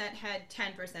 90% head,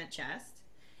 10% chest.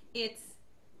 It's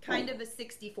kind of a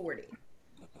 60-40.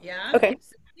 Yeah? Okay.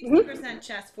 So 60%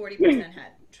 chest, 40%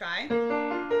 head. Try.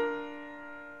 Now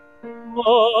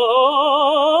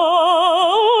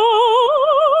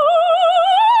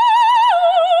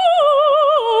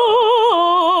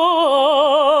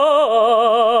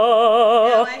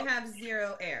I have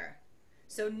zero air.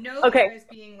 So no air is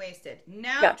being wasted.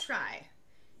 Now try.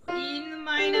 In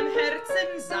meinem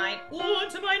Herzen sein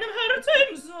und meinem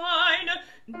Herzen sein,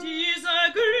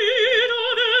 diese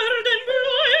Glieder werden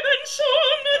bleiben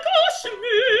schon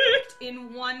geschmückt.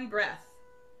 In one breath.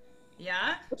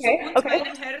 Yeah? Okay, so und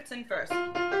meinem Herzen first.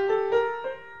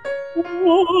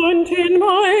 Und in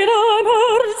meinem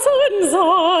Herzen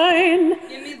sein.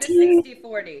 Give me the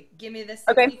 60-40. Give me the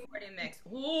 60-40 mix.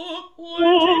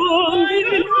 Und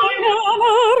in meinem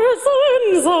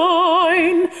Herzen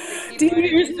sein. Diese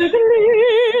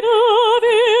Glieder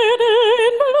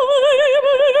werden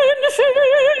bleiben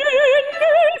schön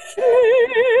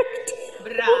geschmückt.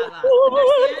 Brava.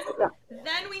 Understand?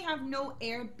 Then we have no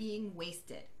air being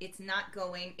wasted. It's not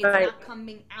going, it's not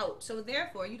coming out. So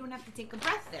therefore, you don't have to take a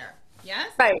breath there.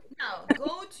 Yes? Right. Now,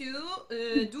 go to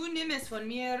du nimm es von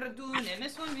mir, du nimm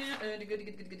es von mir, du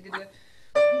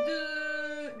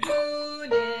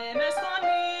nimm es von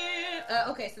mir.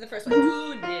 Okay, so the first one.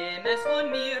 Du nimm es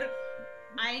von mir.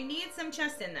 I need some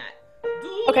chest in that.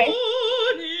 Du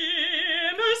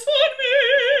nimm es von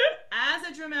mir. As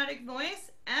a dramatic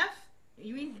voice, F,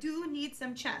 you do need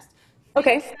some chest.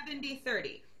 Okay.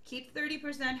 70-30. Keep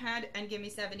 30% head and give me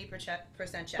 70%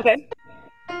 chest. Okay.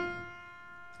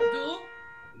 Du.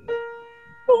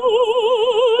 Du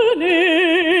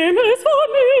nimm es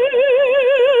von mir.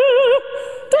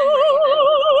 Du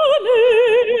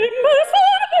nimm es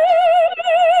von mir.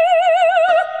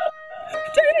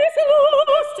 Dies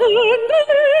lustende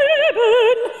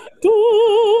Leben. Du.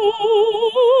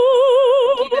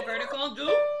 Keep it vertical. Du.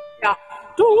 Ja.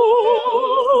 Du.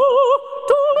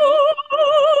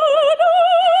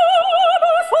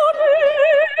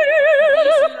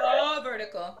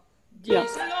 Vertical. Yeah.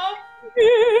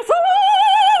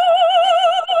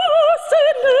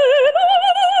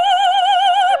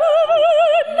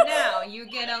 Now you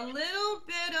get a little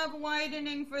bit of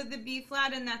widening for the B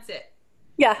flat, and that's it.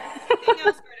 Yeah. Everything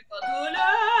else vertical.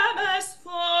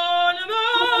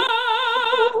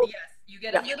 Yes, you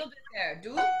get a little bit there.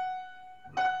 Do.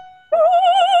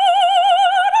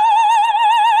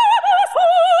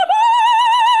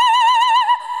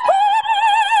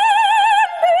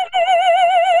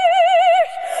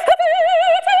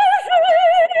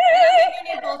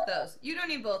 You don't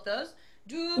need both those.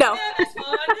 No.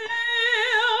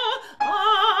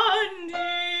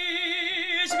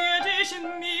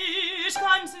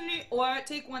 Or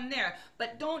take one there,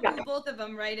 but don't do both of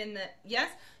them right in the yes.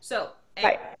 So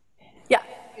right. Yeah.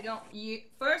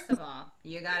 First of all,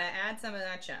 you gotta add some of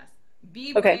that chest.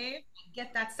 Be brave.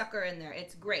 Get that sucker in there.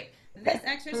 It's great. This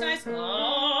exercise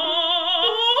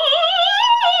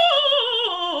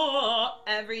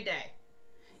every day.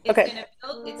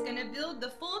 It's gonna build the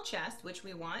full chest, which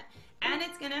we want, and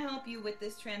it's gonna help you with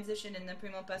this transition in the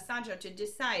primo passaggio to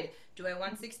decide, do I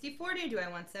want 60-40, do I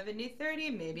want 70-30,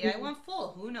 maybe I want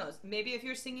full, who knows? Maybe if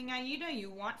you're singing Aida,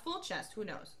 you want full chest, who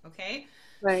knows, okay?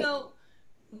 Right. So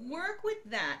work with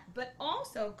that, but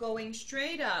also going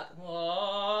straight up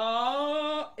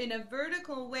in a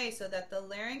vertical way so that the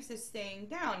larynx is staying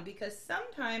down, because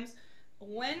sometimes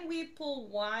when we pull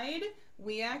wide,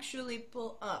 we actually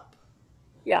pull up.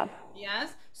 Yeah.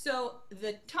 Yes? So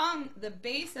the tongue, the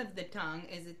base of the tongue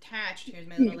is attached. Here's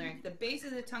my little larynx. The base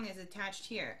of the tongue is attached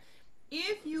here.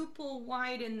 If you pull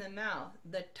wide in the mouth,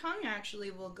 the tongue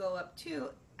actually will go up too,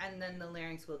 and then the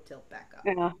larynx will tilt back up.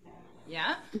 Yeah.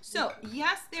 Yeah? So,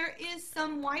 yes, there is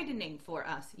some widening for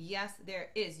us. Yes, there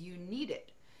is. You need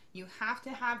it. You have to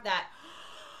have that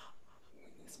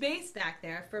space back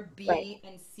there for B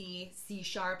and C, C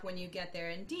sharp when you get there,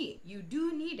 and D. You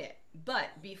do need it.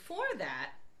 But before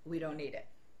that, we don't need it.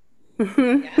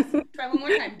 Yes? Try one more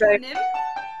time. Dunim.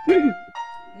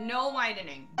 No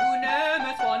widening.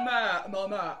 Dunim, it's one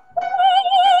mama.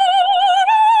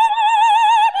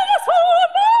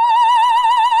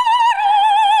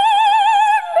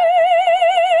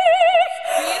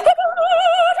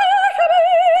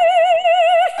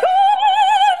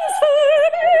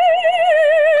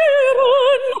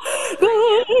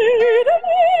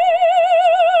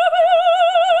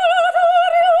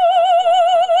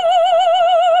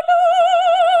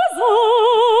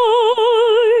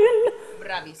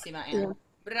 Bravissima, Anne. Yeah.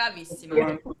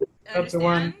 Bravissima. That's the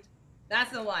one.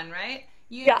 That's the one, right?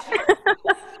 You yeah.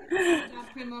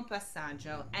 Primo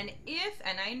passaggio. And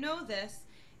I know this,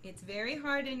 it's very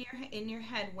hard in your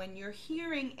head when you're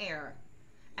hearing air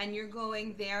and you're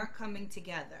going, they're coming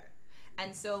together.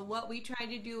 And so what we try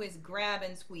to do is grab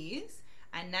and squeeze,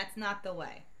 and that's not the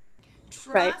way.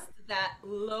 Trust that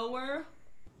lower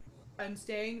and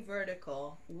staying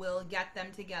vertical will get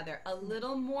them together. A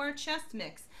little more chest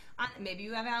mix. Maybe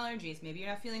you have allergies, maybe you're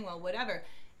not feeling well, whatever.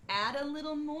 Add a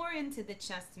little more into the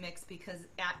chest mix, because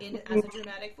as a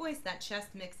dramatic voice, that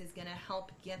chest mix is going to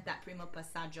help get that primo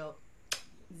passaggio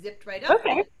zipped right up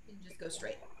and just go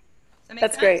straight. Does that make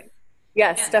sense? Great.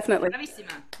 Yes, definitely.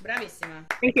 Bravissima. Bravissima.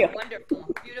 Thank you. Wonderful.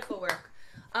 Beautiful work.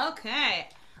 Okay.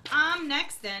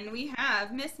 Next then we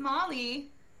have Miss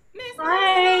Molly. Miss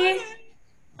Hi. Molly.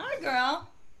 Hi, girl.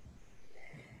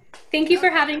 Thank you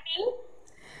for having me.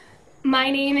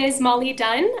 My name is Molly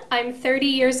Dunn. I'm 30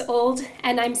 years old,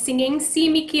 and I'm singing Si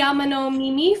mi chiamano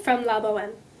Mimi from La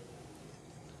Boheme.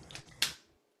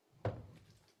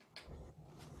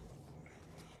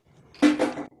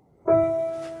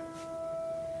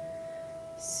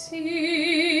 Si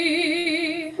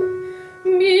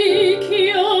mi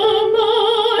chiamano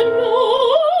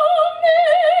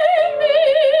Mimi,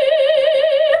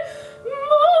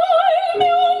 ma il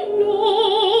mio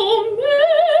nome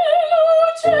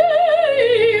Lucia.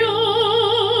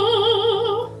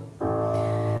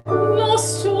 La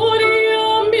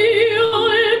storia mia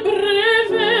è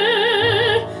breve,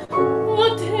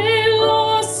 a te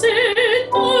la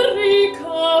setta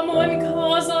ricamo in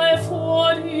casa e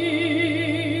fuori.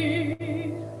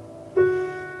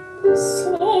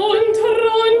 Son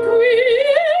tranquilla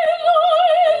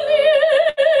e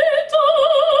lieta,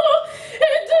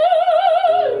 ed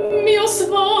è mio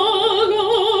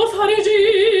svago fare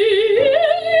gigli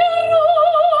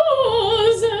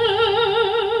rose.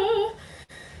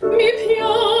 Mi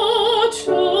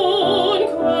piacciono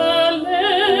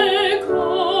quelle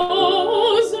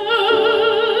cose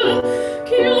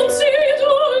che anzi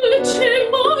dolce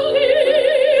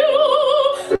malio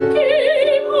che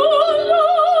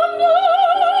volano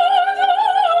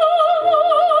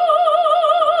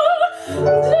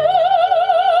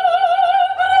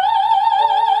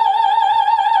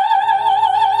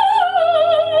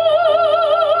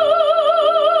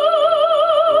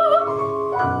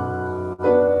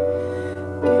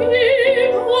che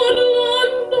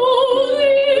parlando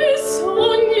di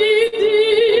sogni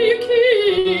di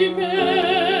chimere,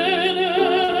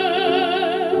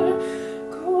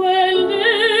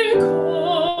 quelle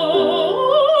cose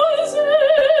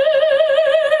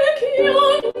che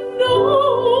hanno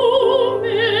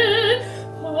nome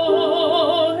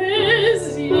poesia.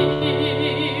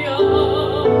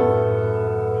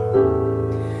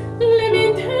 Le mi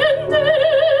intende?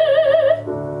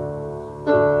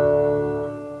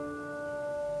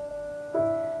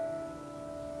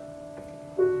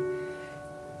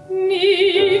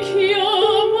 Mi chiamano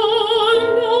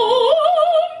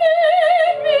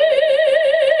Mimi,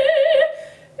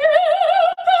 e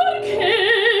perché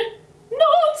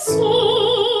non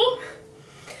so,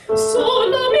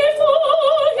 sola mi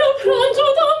voglio pranzo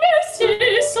da me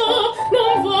stessa,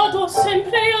 non vado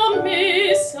sempre a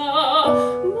messa,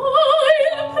 ma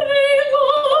il prego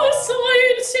sai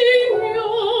il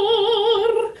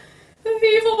Signor,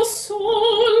 vivo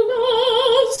sola,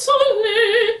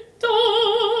 soletta,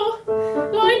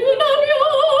 la luna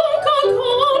bianca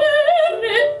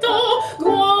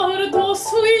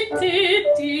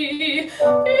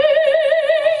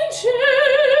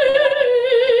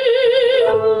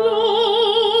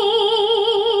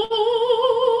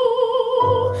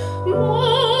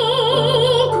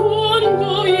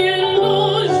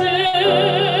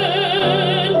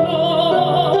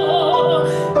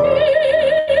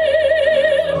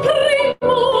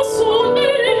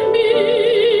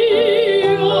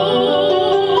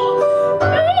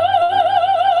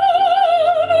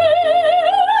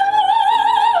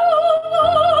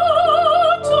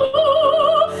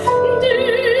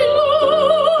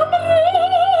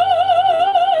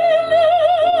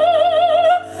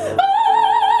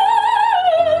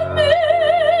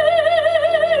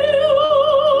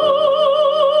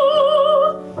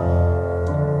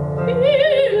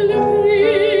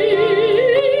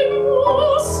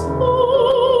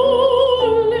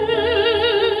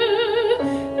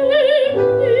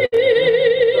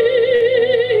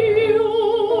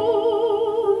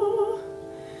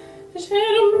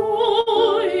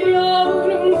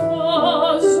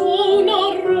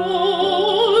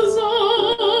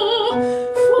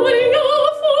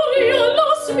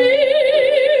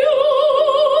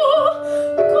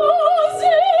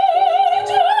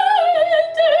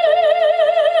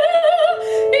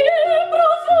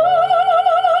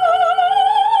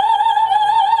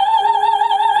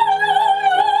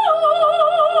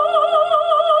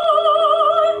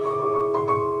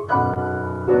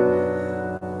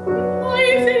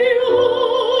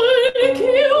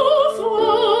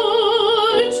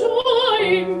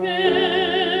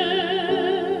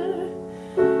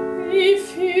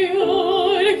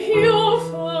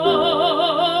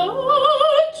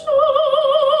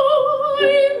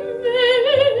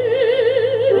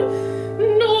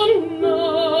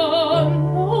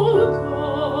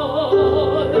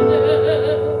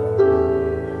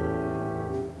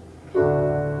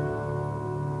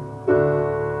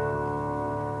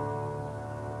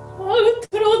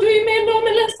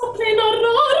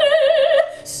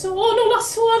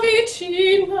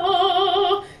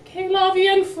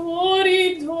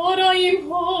Toridora importunare.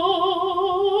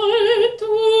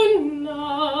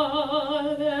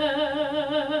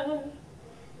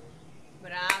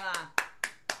 Brava.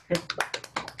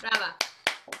 Brava.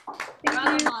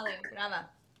 Brava, Molly. Brava.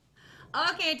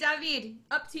 Okay, David,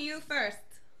 up to you first.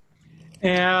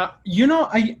 You know,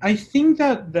 I think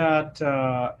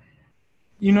that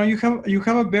you know, you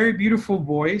have a very beautiful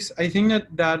voice. I think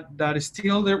that is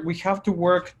still there. We have to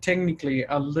work technically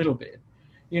a little bit.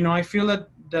 You know, I feel that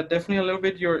definitely a little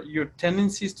bit your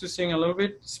tendencies to sing a little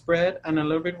bit spread and a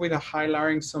little bit with a high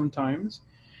larynx sometimes.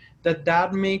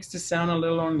 That makes the sound a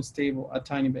little unstable, a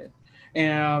tiny bit.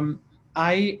 Um,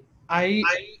 I I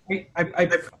I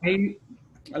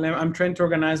I'm trying to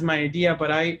organize my idea,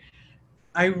 but I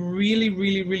really,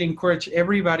 really, really encourage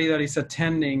everybody that is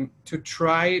attending to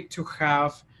try to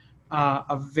have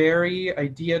a very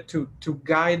idea to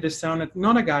guide the sound.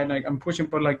 Not a guide like I'm pushing,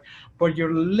 but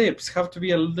your lips have to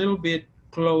be a little bit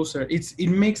closer. It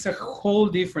makes a whole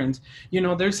difference. You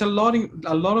know, there's a lot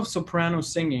of soprano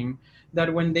singing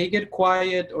that when they get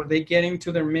quiet or they get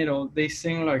into their middle, they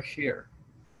sing like here.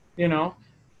 You know,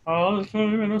 and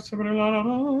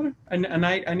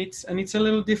it's a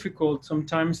little difficult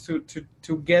sometimes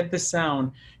to get the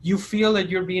sound. You feel that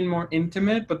you're being more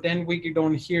intimate, but then we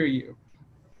don't hear you.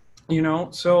 You know,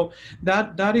 so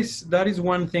that is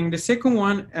one thing. The second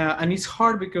one, and it's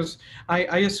hard because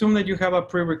I assume that you have a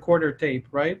pre-recorder tape,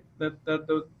 right? Yeah.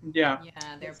 Yeah,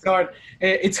 It's hard.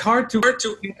 It's hard to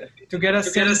get a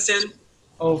sense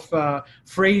of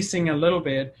phrasing a little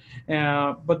bit,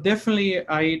 but definitely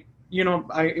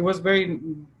it was very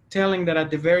telling that at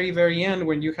the very end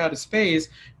when you had a space,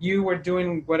 you were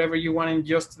doing whatever you wanted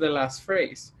just the last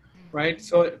phrase, right?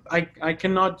 So I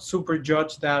cannot super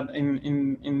judge that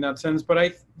in that sense, but I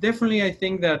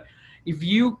think that if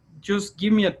you just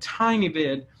give me a tiny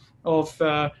bit of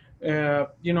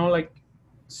like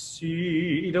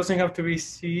C, it doesn't have to be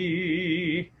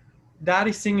C, that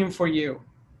is singing for you.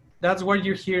 That's what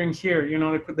you're hearing here. You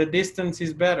know, the distance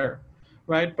is better,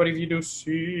 right? But if you do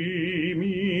si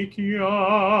mi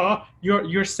kia,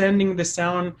 you're sending the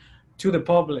sound to the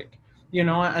public, you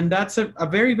know, and that's a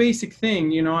very basic thing,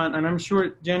 you know, and I'm sure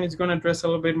Jen is going to address a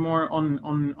little bit more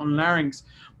on larynx,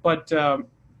 but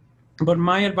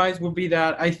my advice would be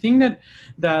that I think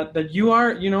that you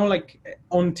are, you know, like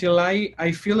until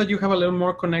I feel that you have a little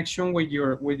more connection with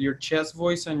your chest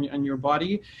voice and your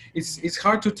body, it's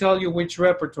hard to tell you which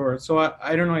repertoire. So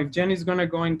I don't know if Jen is gonna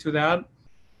go into that,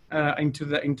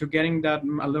 into getting that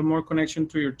a little more connection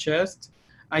to your chest.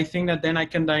 I think that then I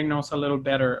can diagnose a little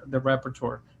better the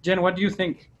repertoire. Jen, what do you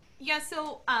think? Yeah,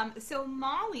 so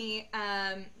Molly,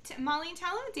 Molly,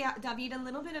 tell David a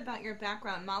little bit about your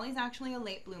background. Molly's actually a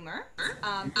late bloomer,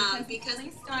 because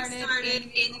Molly started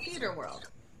in the theater world.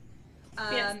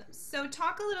 Yes. So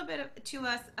talk a little bit to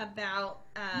us about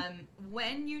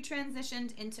when you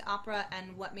transitioned into opera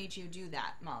and what made you do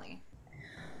that, Molly.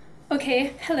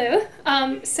 Okay, hello.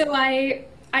 So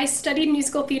I studied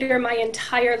musical theater my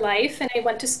entire life, and I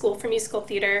went to school for musical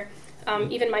theater,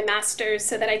 even my master's,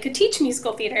 so that I could teach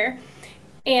musical theater.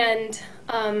 And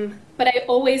but I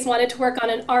always wanted to work on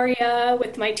an aria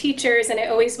with my teachers, and I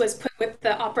always was put with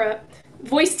the opera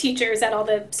voice teachers at all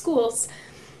the schools.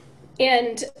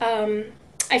 And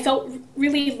I felt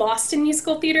really lost in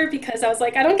musical theater because I was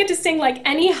like, I don't get to sing like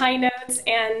any high notes,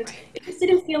 and it just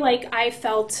didn't feel like I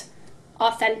felt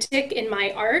authentic in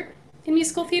my art in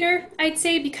musical theater, I'd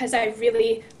say, because I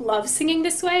really love singing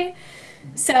this way.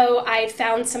 So I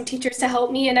found some teachers to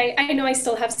help me, and I know I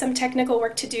still have some technical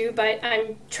work to do, but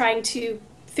I'm trying to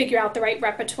figure out the right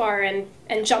repertoire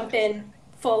and jump in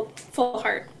full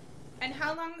heart. And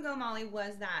how long ago, Molly,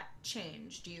 was that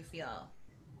change, do you feel?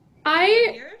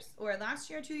 Years? Or last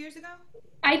year, 2 years ago?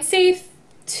 I'd say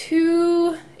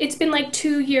it's been like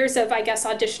 2 years of, I guess,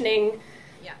 auditioning.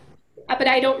 Yeah. But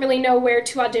I don't really know where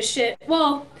to audition.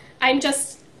 Well,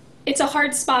 it's a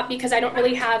hard spot because I don't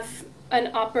really have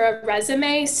an opera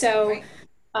resume, so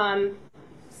right.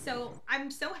 So I'm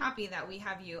so happy that we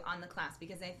have you on the class,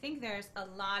 because I think there's a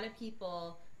lot of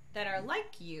people that are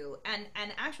like you, and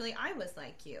actually I was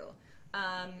like you.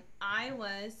 I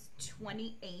was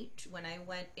 28 when I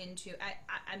went into,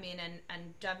 I mean,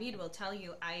 and David will tell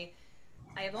you, I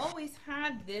have always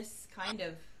had this kind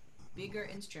of bigger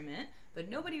instrument, but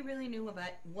nobody really knew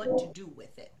about what to do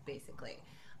with it, basically.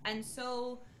 And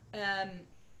so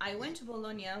I went to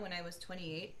Bologna when I was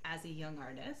 28 as a young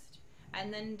artist,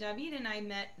 and then David and I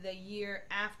met the year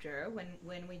after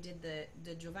when we did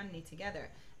the Giovanni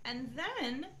together. And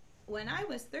then when I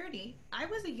was 30, I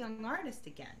was a young artist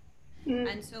again.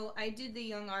 And so I did the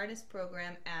Young Artist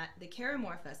program at the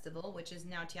Caramore Festival, which is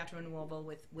now Teatro Nuovo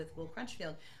with Will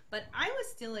Crutchfield. But I was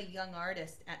still a young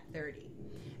artist at 30.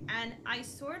 And I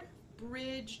sort of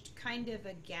bridged kind of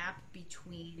a gap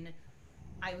between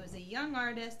I was a young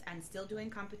artist and still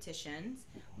doing competitions,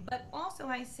 but also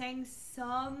I sang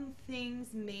some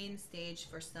things main stage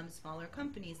for some smaller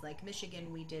companies. Like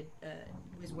Michigan, we did,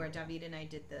 was where David and I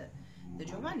did the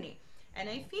Giovanni. And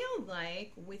I feel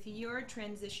like with your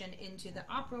transition into the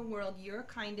opera world, you're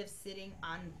kind of sitting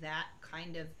on that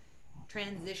kind of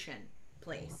transition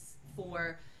place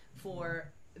for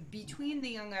between the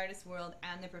young artist world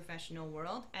and the professional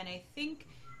world. And I think,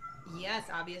 yes,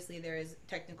 obviously there is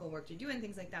technical work to do and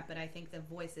things like that, but I think the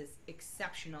voice is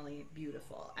exceptionally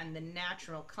beautiful, and the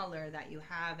natural color that you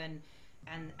have, and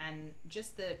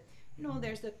just the, you know,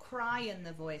 there's the cry in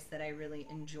the voice that I really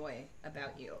enjoy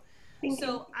about you.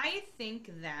 So I think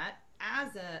that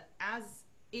as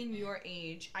in your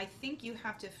age, I think you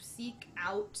have to seek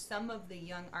out some of the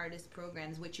young artist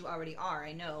programs, which you already are,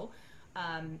 I know.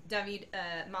 David,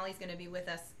 Molly's going to be with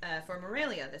us for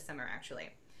Morelia this summer,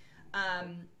 actually.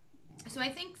 So I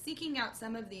think seeking out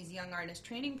some of these young artist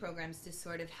training programs to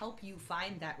sort of help you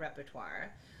find that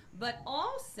repertoire. But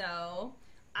also,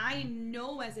 I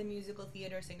know as a musical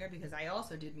theater singer, because I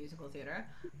also did musical theater,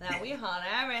 that we hold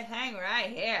everything right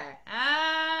here.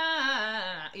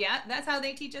 Yeah, that's how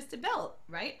they teach us to build,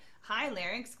 right? High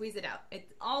larynx, squeeze it out.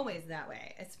 It's always that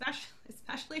way,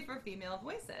 especially for female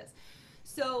voices.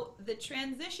 So the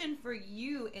transition for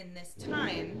you in this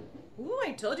time, ooh,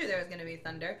 I told you there was going to be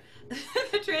thunder.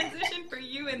 The transition for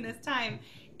you in this time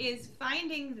is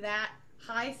finding that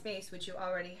high space, which you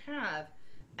already have,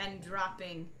 and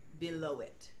dropping below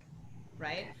it,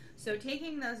 right? So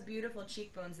taking those beautiful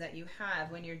cheekbones that you have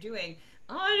when you're doing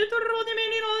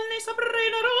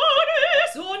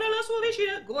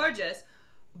gorgeous,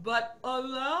 but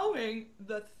allowing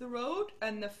the throat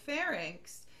and the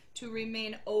pharynx to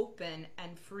remain open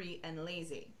and free and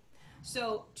lazy.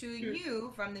 So to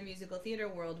you, from the musical theater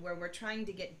world, where we're trying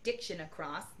to get diction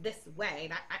across this way,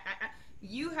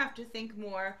 you have to think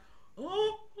more,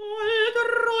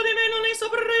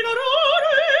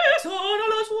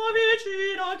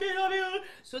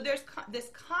 so there's this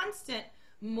constant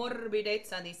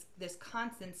morbidezza, this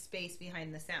constant space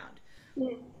behind the sound.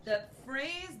 The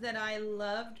phrase that I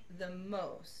loved the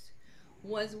most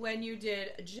was when you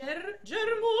did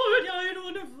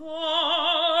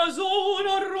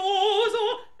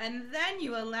and then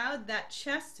you allowed that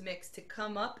chest mix to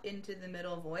come up into the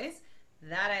middle voice.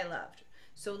 That I loved.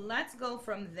 So let's go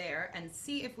from there and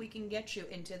see if we can get you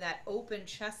into that open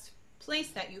chest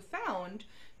place that you found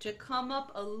to come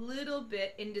up a little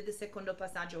bit into the secondo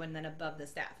passaggio and then above the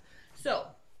staff. So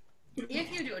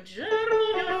if you do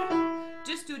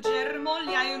just do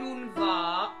germoglia in un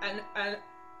va and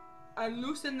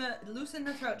loosen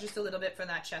the throat just a little bit for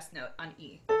that chest note on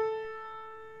E.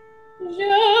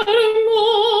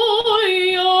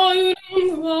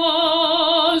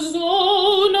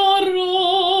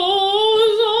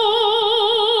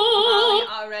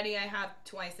 Already I have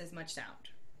twice as much sound.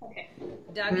 Okay.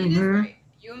 David is great.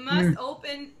 You must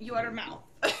open your mouth.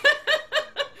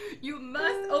 You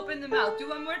must open the mouth. Do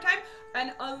one more time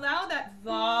and allow that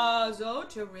vaso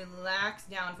to relax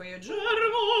down for you.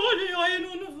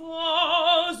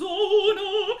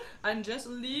 And just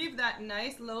leave that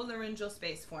nice low laryngeal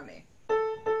space for me. Now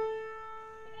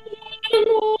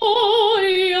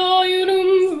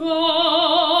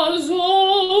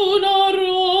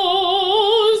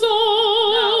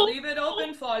leave it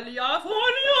open. Foglia,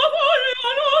 foglia, foglia,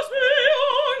 lo spio.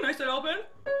 Nice and open.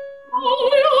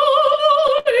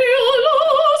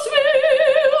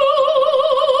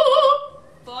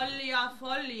 Foglia,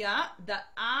 foglia. The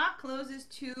A closes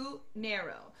too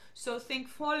narrow. So think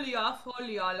foglia,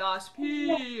 foglia, lo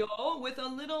spio with a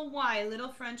little Y, little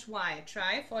French Y.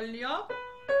 Try foglia.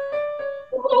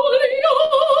 Foglia,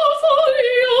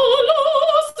 foglia, lo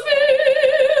spio.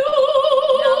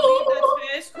 Now leave that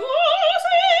space.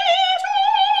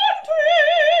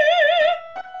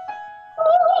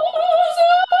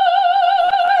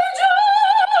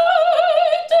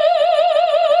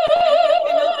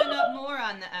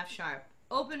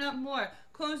 Open up more.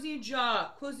 Così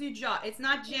già. It's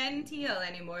not genteel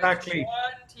anymore. Exactly.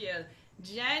 It's genteel.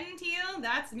 Genteel,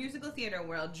 that's musical theater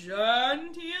world.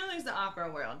 Genteel is the opera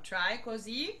world. Try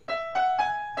così.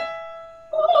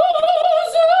 Oh,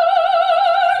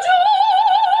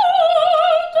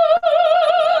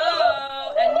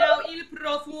 and now il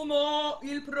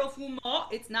profumo.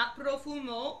 It's not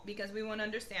profumo because we won't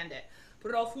understand it.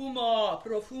 Profumo.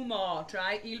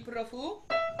 Try il profumo.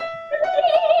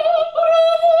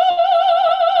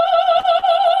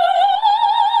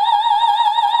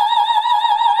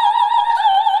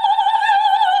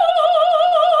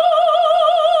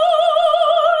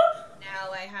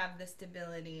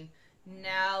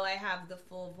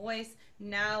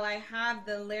 have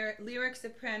the lyric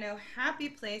soprano happy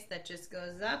place that just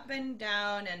goes up and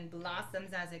down and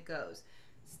blossoms as it goes.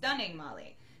 Stunning,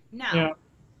 Molly. Now, Yeah.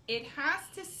 it has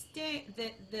to stay,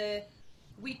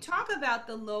 we talk about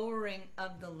the lowering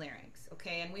of the larynx,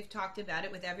 okay? And we've talked about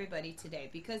it with everybody today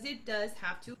because it does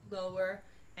have to lower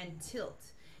and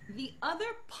tilt. The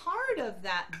other part of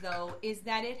that, though, is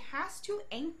that it has to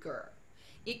anchor.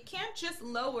 It can't just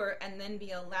lower and then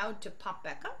be allowed to pop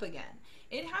back up again.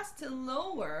 It has to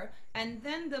lower, and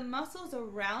then the muscles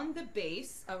around the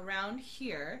base, around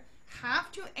here,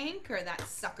 have to anchor that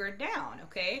sucker down,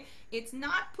 okay? It's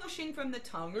not pushing from the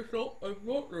tongue. It's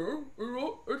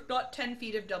not 10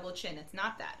 feet of double chin. It's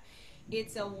not that.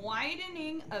 It's a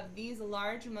widening of these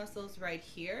large muscles right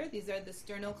here. These are the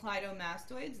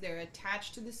sternocleidomastoids. They're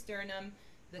attached to the sternum,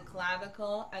 the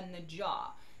clavicle, and the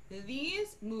jaw.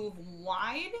 These move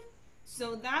wide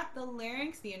so that the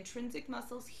larynx, the intrinsic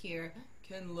muscles here,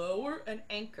 can lower and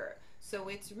anchor. So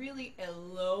it's really a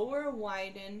lower,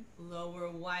 widen, lower,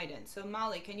 widen. So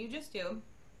Molly, can you just do,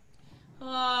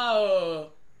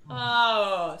 oh,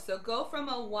 oh. So go from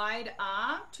a wide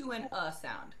ah to an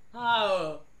sound.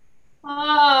 Oh.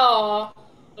 Oh.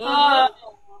 Uh-huh.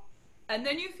 And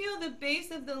then you feel the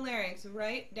base of the larynx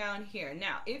right down here.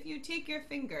 Now, if you take your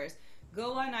fingers,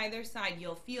 go on either side,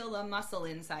 you'll feel a muscle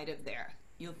inside of there.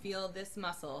 You'll feel this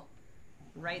muscle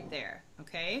right there,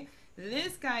 okay?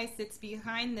 This guy sits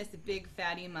behind this big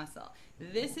fatty muscle.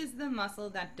 This is the muscle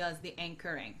that does the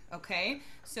anchoring, okay?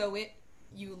 So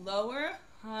you lower,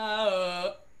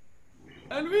 and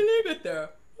we leave it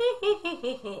there.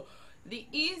 The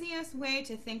easiest way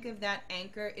to think of that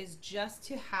anchor is just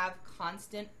to have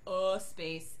constant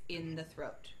space in the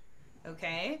throat,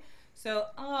 okay? So,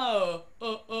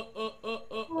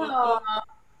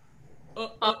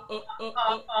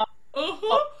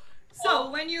 So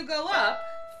when you go up,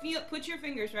 put your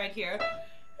fingers right here.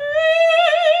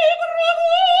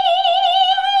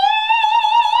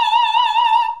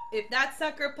 If that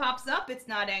sucker pops up, it's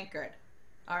not anchored.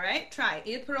 All right, try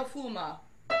il profumo.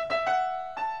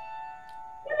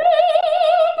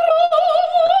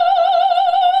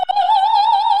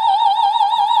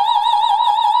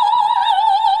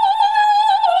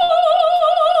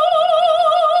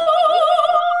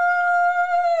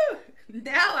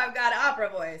 Now I've got opera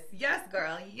voice. Yes,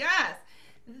 girl, yes.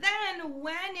 Then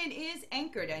when it is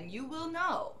anchored, and you will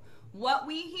know, what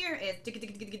we hear is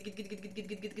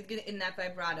in that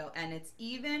vibrato, and it's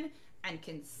even and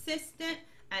consistent,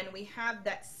 and we have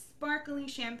that sparkly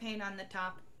champagne on the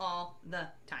top all the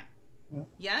time. Yeah.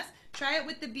 Yes? Try it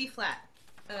with the B flat.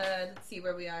 Let's see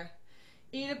where we are.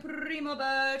 Il primo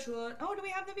bacio. Oh, do we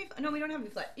have the B flat? No, we don't have B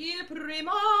flat. Il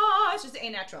primo. It's just A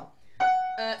natural.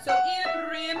 So il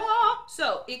primo.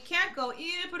 So it can't go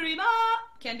il primo.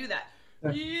 Can't do that.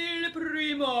 Il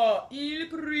primo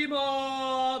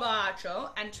bacio,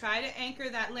 and try to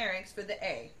anchor that larynx for the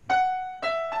A.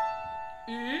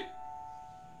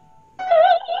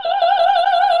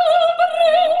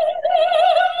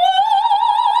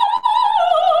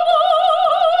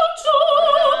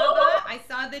 I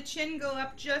saw the chin go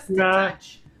up just a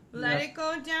touch. Let it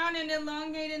go down and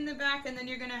elongate in the back, and then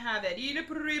you're gonna have it. Il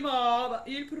primo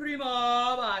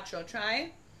bacio.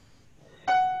 Try.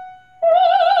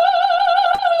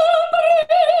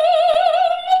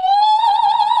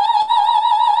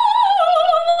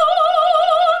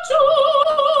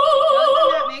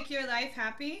 Doesn't that make your life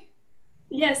happy?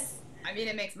 Yes. I mean,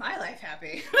 it makes my life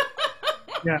happy.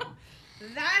 Yeah.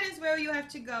 That is where you have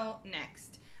to go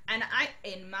next. And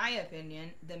in my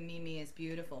opinion, the Mimi is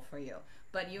beautiful for you.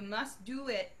 But you must do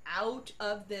it out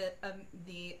of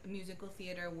the musical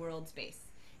theater world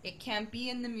space. It can't be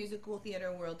in the musical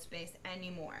theater world space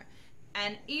anymore.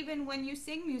 And even when you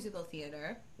sing musical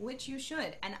theater, which you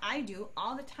should, and I do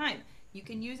all the time, you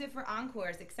can use it for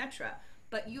encores, etc.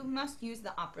 But you must use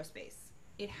the opera space.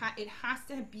 It has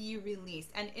to be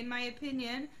released. And in my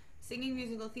opinion, singing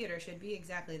musical theater should be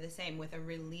exactly the same with a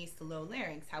released low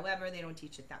larynx. However, they don't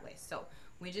teach it that way. So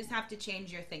we just have to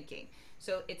change your thinking.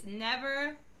 So it's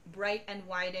never bright and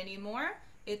wide anymore.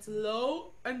 It's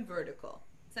low and vertical.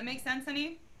 Does that make sense,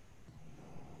 honey?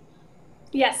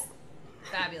 Yes.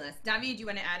 Fabulous. David, do you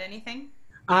want to add anything?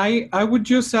 I would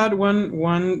just add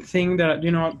one thing that,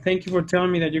 thank you for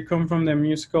telling me that you come from the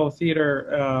musical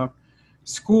theater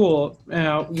school.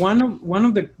 One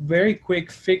of the very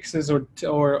quick fixes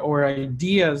or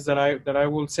ideas that I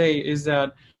will say is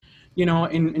that,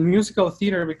 in musical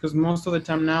theater, because most of the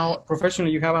time now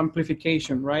professionally you have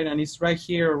amplification, right? And it's right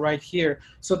here or right here.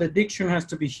 So the diction has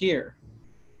to be here.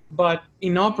 But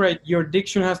in opera, your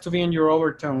diction has to be in your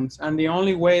overtones, and the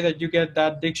only way that you get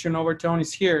that diction overtone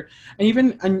is here. And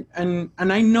even and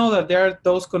I know that there are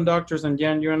those conductors, and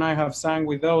Jan, you and I have sang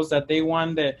with those, that they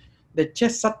want the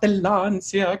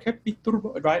cesatellancia,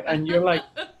 right? And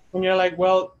you're like,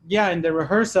 well, yeah, in the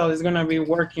rehearsal it's gonna be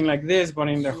working like this, but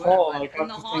in the hall, like have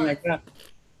to sing like that,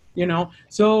 you know.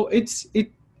 So it's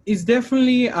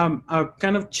definitely a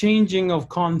kind of changing of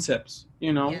concepts,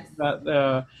 you know. Yes. And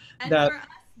that for us,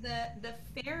 the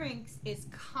pharynx is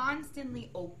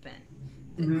constantly open.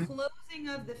 The Mhm. closing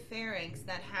of the pharynx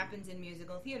that happens in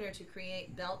musical theater to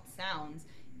create belt sounds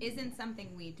isn't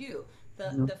something we do.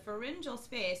 The pharyngeal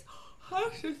space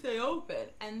has to stay open,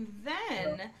 and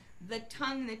then the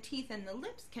tongue, the teeth, and the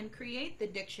lips can create the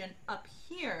diction up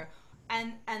here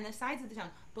and the sides of the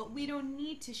tongue. But we don't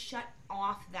need to shut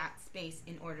off that space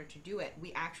in order to do it.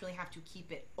 We actually have to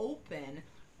keep it open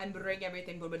and bring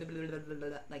everything blah, blah, blah, blah, blah,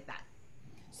 blah, like that.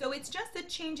 So it's just a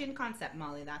change in concept,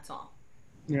 Molly, that's all.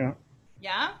 Yeah.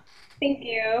 Yeah? Thank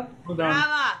you. Well done.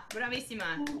 Brava!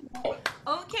 Bravissima.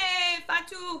 Okay,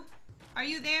 Fatu, are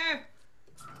you there?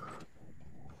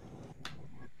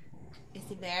 Is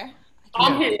he there?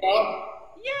 I'm here.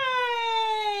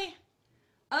 Yay!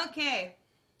 Okay.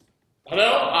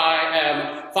 Hello, I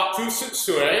am Fatu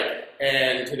Su'esu'e,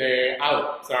 and today,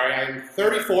 I'm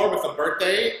 34 with a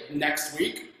birthday next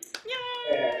week.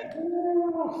 Yay!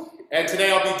 And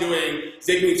today I'll be doing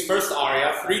Siegmund's first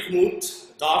aria, Friedmund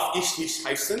darf ich nicht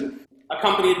heißen,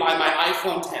 accompanied by my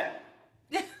iPhone 10.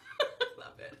 Love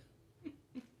it.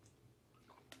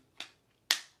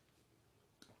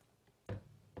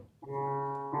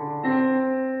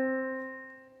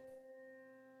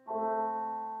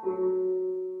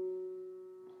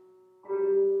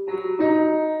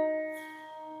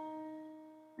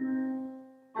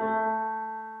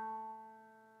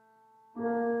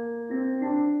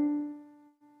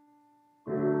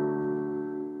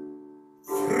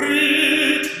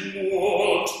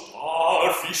 Friedmund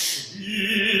darf ich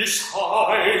nicht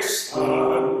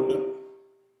heißen,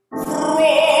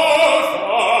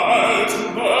 Freiheit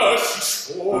möcht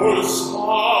ich wohl sein,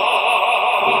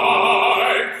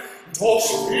 doch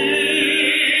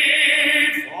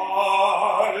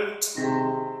Friedwald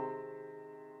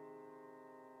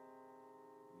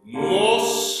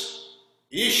muss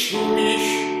ich mich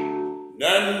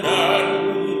nennen.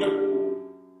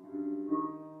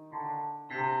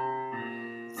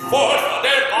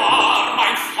 Vorderbar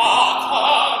mein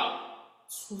Vater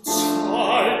zu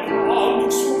Zeitlang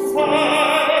zur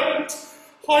Welt,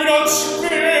 ein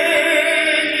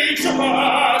anständig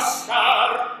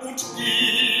Schwester und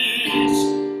ich.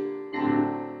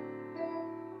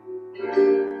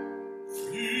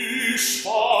 Frisch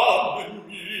waren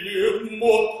mir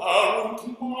Mutter und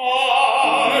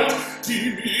Maid, die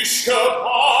mich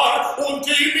gebar und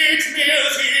die mit mir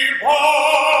sie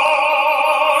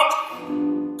bat.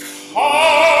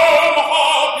 Kaum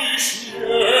hab ich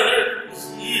je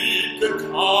sie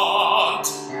gekannt,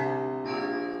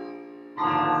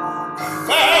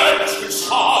 welchen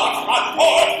Schad an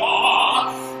Ort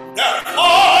war, der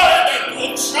keine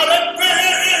Butschere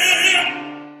will.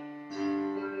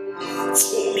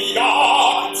 Zum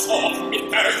Jagen zog mit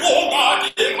der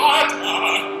Junge die Alte,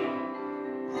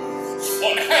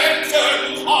 von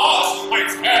Händen hast ein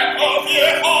Fänger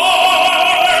wir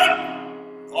ein.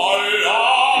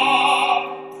 Allah,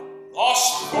 was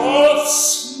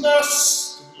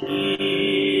öffnest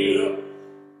mir?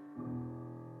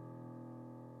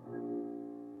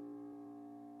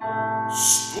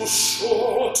 Du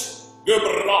Schut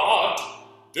gebrannt,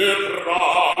 der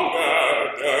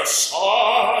Prange, der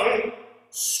Schall,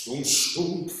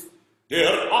 stumpf,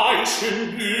 der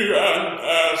Eichenblühen,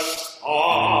 der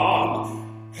Span,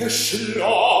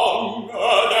 Schlange,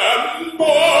 der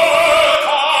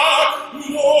Mutter,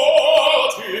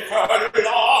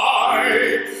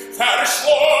 Notikerlei,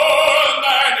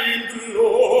 verschwunden in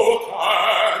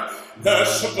Gluten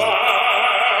des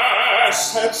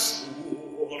Wässerspur,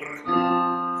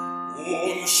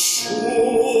 und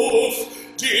schuf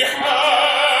die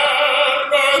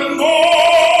herbe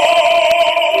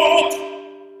Not,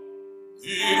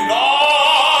 die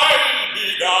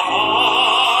neidige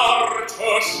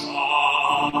harte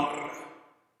Schar.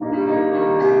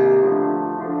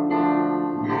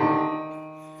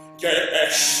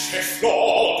 Geächte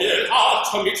Flodel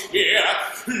hat mit mir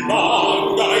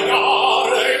lange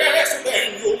Jahre es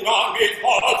den Jungen mit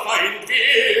Volk ein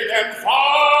wilden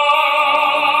Wald.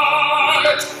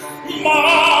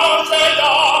 Manche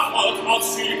Jahre hat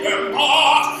sie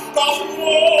gemacht, doch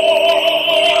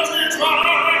nur die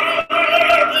Träne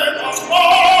das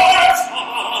Kreuz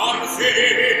an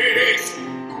sich.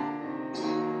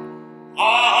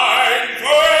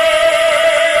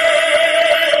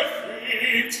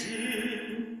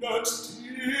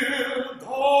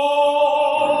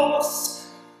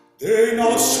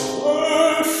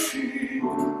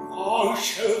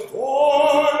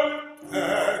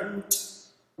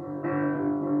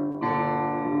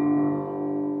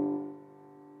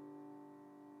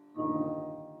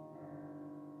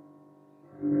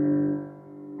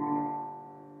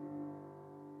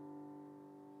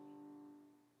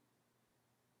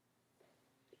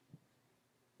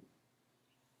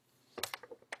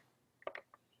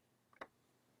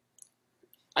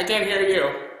 I can't hear you,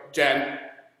 Jen.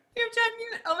 You're Jen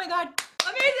mute. Oh my God.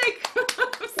 Amazing.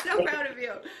 I'm so proud of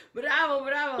you. Bravo,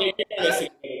 bravo.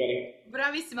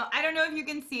 Bravissimo. I don't know if you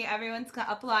can see, everyone's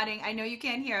applauding. I know you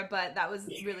can't hear, but that was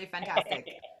really fantastic.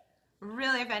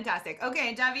 Really fantastic.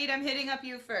 Okay, David, I'm hitting up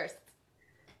you first.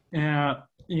 You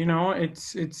know,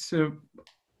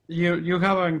 you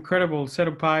have an incredible set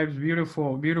of pipes,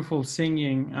 beautiful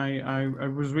singing. I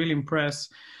was really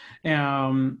impressed.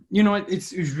 You know,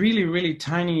 it's really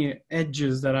tiny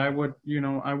edges that I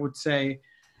would say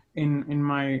in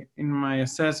my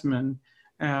assessment.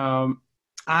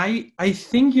 I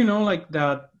think, you know, like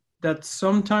that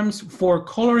sometimes for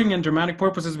coloring and dramatic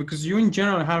purposes, because you in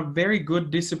general have very good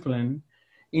discipline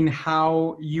in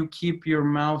how you keep your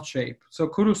mouth shape. So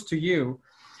kudos to you.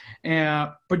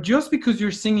 But just because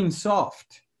you're singing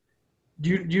soft,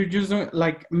 you just don't,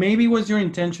 like, maybe was your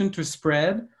intention to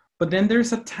spread, but then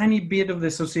there's a tiny bit of the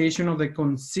association of the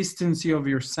consistency of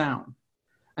your sound.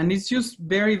 And it's just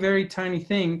very tiny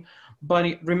thing.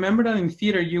 But remember that in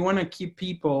theater, you want to keep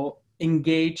people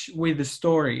engaged with the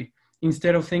story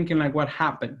instead of thinking like what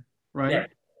happened, right? Yeah.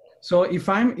 So if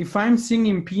I'm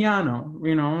singing piano,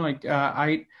 you know, like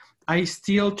I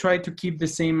still try to keep the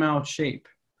same mouth shape.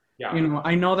 Yeah. You know,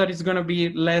 I know that it's going to be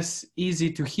less easy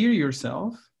to hear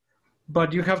yourself,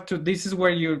 but you have to, this is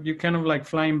where you kind of like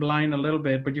flying blind a little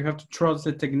bit, but you have to trust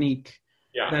the technique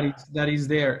that is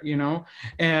there, you know.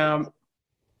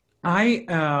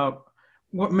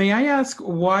 May I ask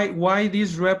why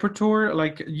this repertoire?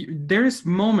 Like, there's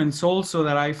moments also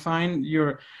that I find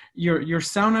your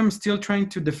sound, I'm still trying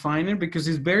to define it because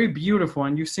it's very beautiful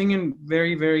and you sing it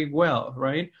very well,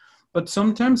 right? But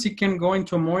sometimes it can go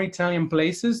into more Italian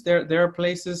places. There are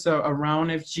places around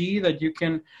FG that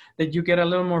you get a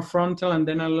little more frontal and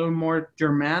then a little more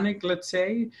Germanic, let's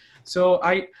say. So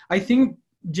I think,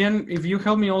 Jen, if you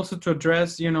help me also to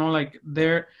address, you know, like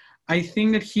I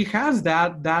think that he has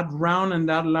that round and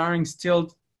that larynx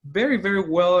still very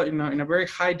well in a very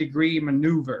high degree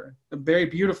maneuver, very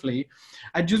beautifully.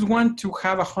 I just want to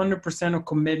have 100% of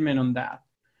commitment on that.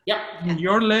 Yeah. In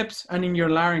your lips and in your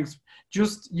larynx,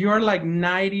 just you're like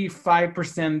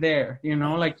 95% there, you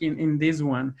know, like in this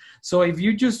one. So if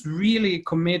you just really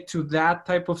commit to that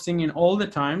type of singing all the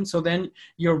time, so then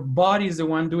your body is the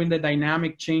one doing the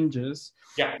dynamic changes.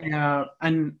 Yeah.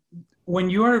 And when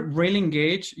you are really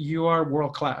engaged, you are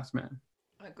world class, man.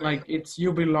 Like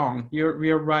you belong.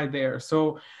 You're right there.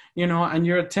 So, you know, and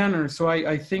you're a tenor. So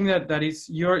I think that is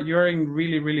you're in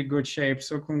really good shape.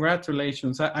 So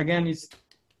congratulations. Again, it's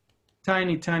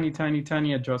tiny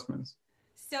adjustments.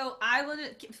 So I will,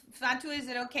 Fatu, is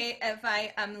it okay if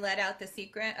I let out the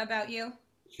secret about you?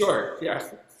 Sure, yeah.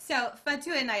 So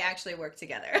Fatu and I actually work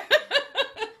together.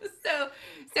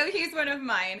 So he's one of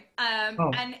mine.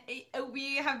 And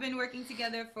we have been working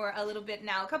together for a little bit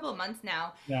now, a couple of months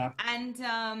now. Yeah.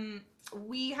 And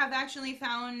we have actually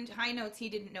found high notes he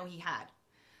didn't know he had.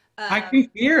 I can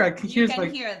hear. You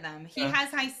can hear them. He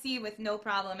has high C with no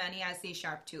problem, and he has C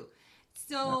sharp too.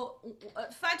 So,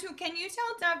 Fatu, can you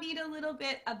tell David a little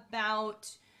bit about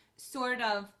sort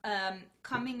of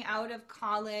coming out of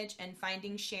college and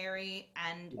finding Sherry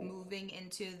and moving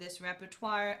into this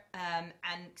repertoire, and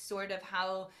sort of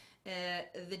how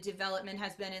the development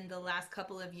has been in the last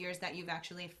couple of years that you've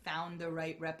actually found the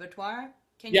right repertoire?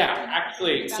 Can you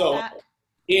actually,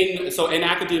 in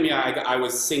academia, I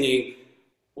was singing.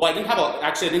 Well,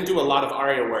 I didn't do a lot of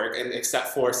aria work, except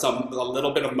for a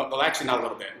little bit of, well, actually not a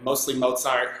little bit, mostly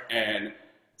Mozart and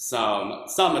some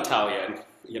Italian,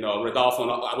 you know,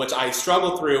 Rodolfo, which I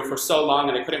struggled through for so long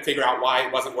and I couldn't figure out why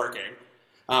it wasn't working.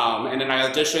 And then I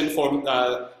auditioned for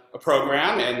a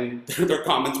program and their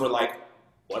comments were like,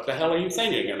 what the hell are you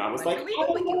singing? And I was like, I'm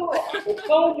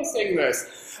going to sing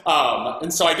this.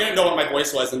 And so I didn't know what my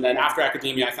voice was. And then after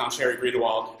academia, I found Sherry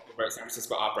Greenewald over at San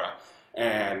Francisco Opera.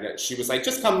 And she was like,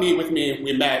 just come meet with me.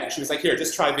 We met, and she was like, here,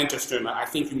 just try Winterström. I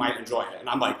think you might enjoy it. And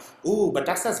I'm like, ooh, but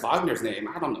that says Wagner's name.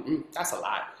 I don't know, that's a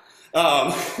lot.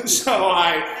 So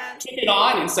I took it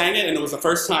on and sang it, and it was the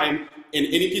first time in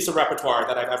any piece of repertoire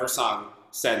that I've ever sung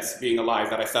since being alive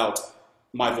that I felt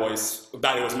my voice,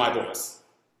 that it was my voice.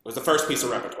 It was the first piece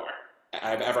of repertoire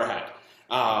I've ever had.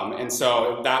 And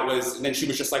so that was, and then she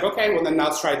was just like, okay, well then now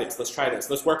let's try this,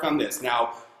 let's work on this.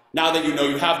 Now that you know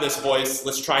you have this voice,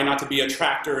 let's try not to be a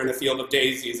tractor in a field of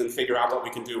daisies and figure out what we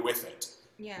can do with it.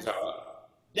 Yeah.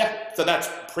 So that's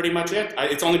pretty much it.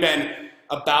 It's only been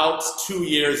about 2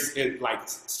 years in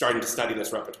starting to study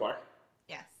this repertoire.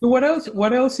 Yes. So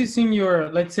what else is in your,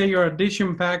 let's say, your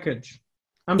audition package?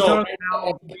 It's kind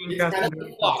of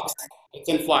in flux. It's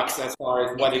in flux as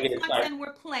far as what it is. And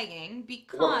we're playing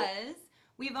because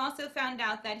we've also found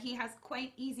out that he has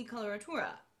quite easy coloratura.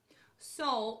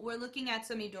 So we're looking at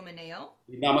Semi-Domineo.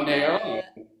 Domineo.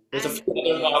 There's a few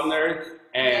other Wagner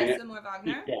and yes, some more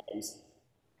Wagner. Grimes.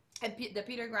 And the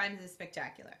Peter Grimes is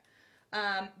spectacular.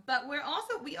 But we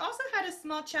also had a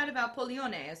small chat about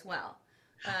Pollione as well.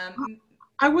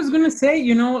 I was gonna say,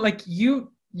 you know, like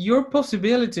your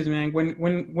possibilities, man.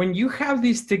 When you have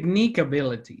this technique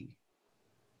ability,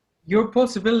 your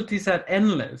possibilities are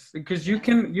endless, because you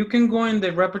can go in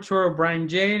the repertoire of Brian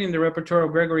Jade, in the repertoire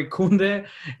of Gregory Kunde,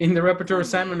 in the repertoire of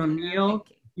Simon O'Neill.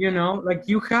 You know, like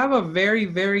you have a very,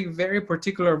 very, very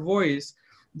particular voice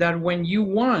that when you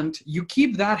want, you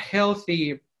keep that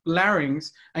healthy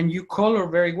larynx and you color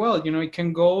very well. You know, it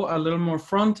can go a little more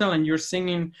frontal and you're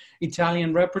singing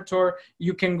Italian repertoire.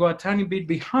 You can go a tiny bit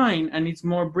behind and it's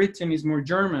more Britain, it's more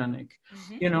Germanic.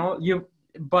 You know,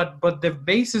 but the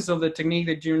basis of the technique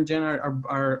that you and Jen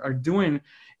are doing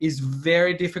is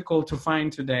very difficult to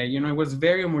find today. You know, it was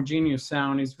very homogeneous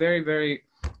sound. It's very, very,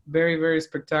 very, very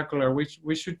spectacular.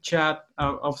 We should chat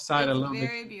offside a little bit.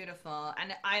 It's very beautiful,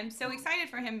 and I'm so excited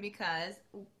for him because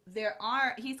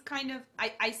he's kind of,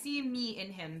 I see me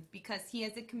in him because he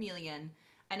is a chameleon,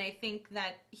 and I think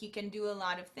that he can do a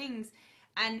lot of things.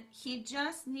 And he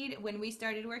just needed, when we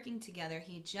started working together,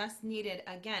 he just needed,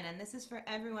 again, and this is for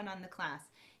everyone on the class,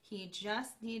 he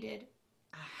just needed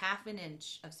a half an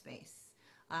inch of space,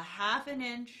 a half an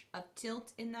inch of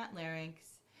tilt in that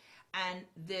larynx, and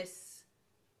this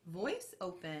voice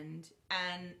opened,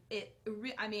 and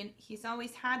I mean, he's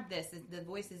always had this, the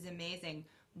voice is amazing,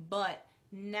 but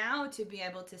now to be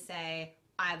able to say,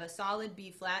 I have a solid B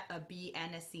flat, a B,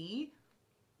 and a C,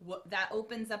 that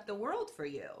opens up the world for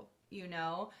you. You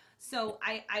know, so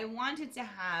I wanted to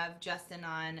have Justin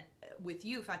on with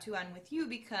you, Fatu on with you,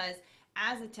 because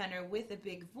as a tenor with a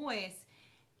big voice,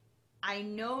 I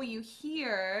know you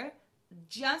hear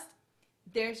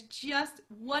there's just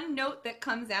one note that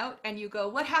comes out and you go,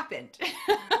 what happened?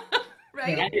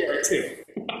 Right? I hear it too.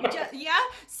 Yeah.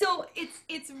 So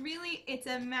it's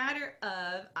a matter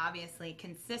of obviously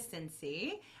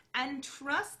consistency and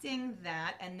trusting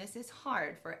that, and this is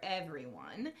hard for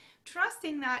everyone,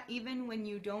 trusting that even when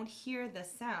you don't hear the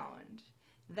sound,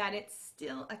 that it's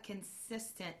still a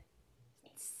consistent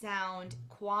sound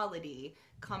quality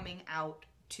coming out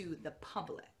to the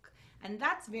public. And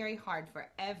that's very hard for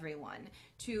everyone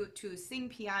to sing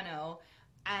piano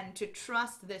and to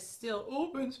trust this still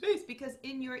open space, because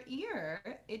in your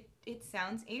ear, it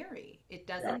sounds airy. It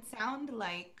doesn't sound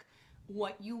like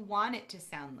what you want it to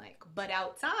sound like, but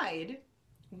outside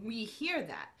we hear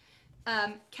that.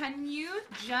 Can you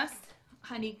just,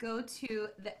 honey, go to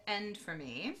the end for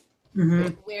me,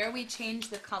 where we change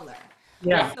the color?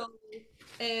 Yeah. So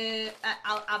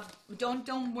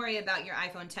don't worry about your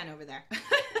iPhone 10 over there.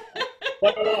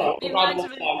 No,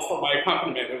 for my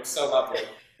compliment. It was so lovely.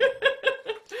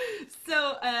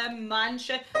 So,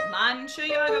 manche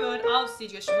Jahre wird auf sie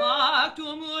geschmackt,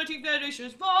 du mutig werde ich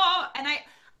es vor. And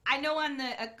I know on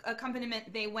the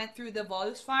accompaniment they went through the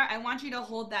Volksfar. I want you to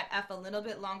hold that F a little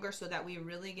bit longer so that we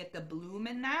really get the bloom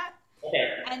in that.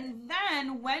 Okay. And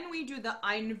then when we do the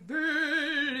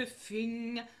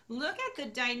Einwürfing, look at the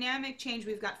dynamic change.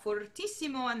 We've got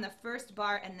fortissimo on the first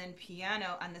bar and then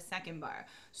piano on the second bar.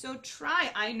 So try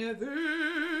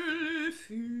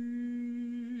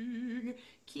Einwürfing.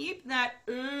 Keep that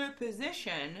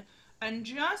position and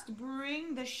just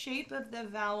bring the shape of the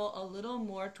vowel a little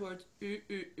more towards the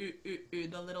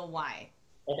little Y.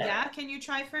 Okay. Yeah, can you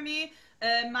try for me?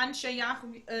 Manche Jahr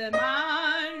wird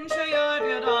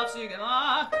auf sie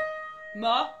gemacht.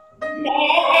 Ma.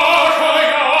 Manche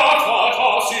Jahr wird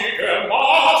auf sie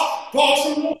gemacht. Das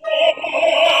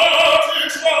Wort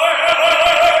ist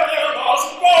das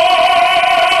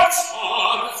Wort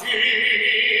an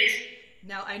sich.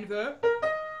 Now ein Verb.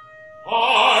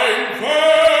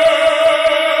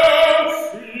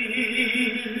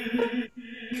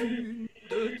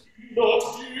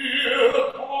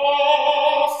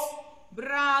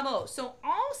 Bravo. So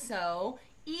also,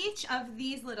 each of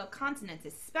these little consonants,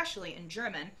 especially in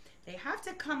German, they have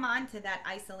to come onto that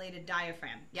isolated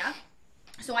diaphragm, yeah?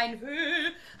 So ein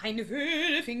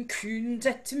Wölfing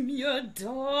kündet mir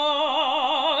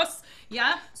das.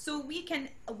 Yeah? So we can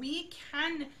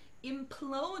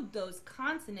implode those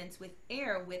consonants with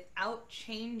air without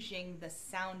changing the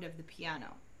sound of the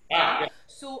piano. Yeah.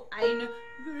 So ein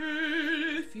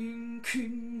Wölfing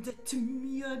kündet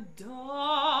mir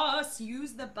das.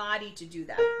 Use the body to do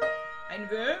that. Ein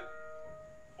Wölfing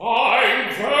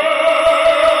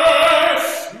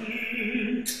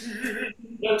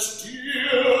kündet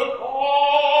dir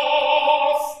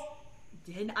das.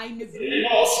 Den eine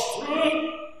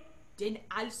Wölfing. Den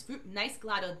als Wö. Nice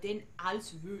glottal. Den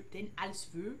als Wö.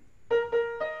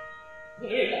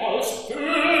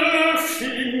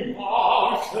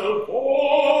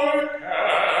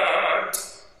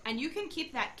 And you can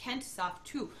keep that Kent soft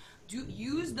too.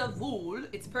 Use the vowel.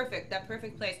 It's perfect. That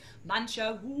perfect place.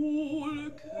 Mancha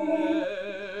Wolke.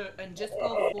 And just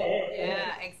go full.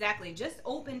 Yeah, exactly. Just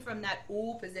open from that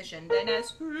O position. Then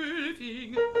as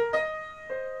surfing.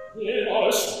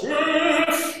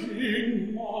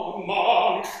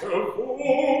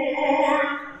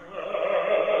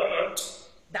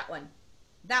 That one.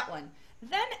 That one.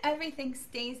 Then everything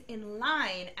stays in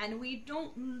line and we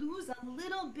don't lose a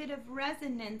little bit of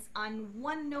resonance on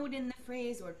one note in the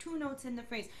phrase or two notes in the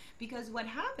phrase, because what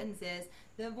happens is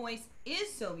the voice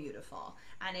is so beautiful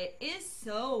and it is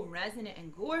so resonant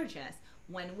and gorgeous.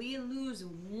 When we lose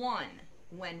one,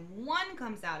 when one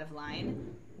comes out of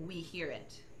line, we hear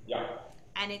it. Yeah.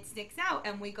 And it sticks out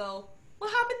and we go,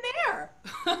 what happened there?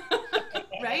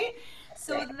 Right?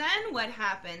 So then what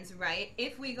happens, right?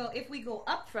 If we go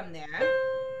up from there,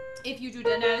 if you do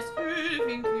the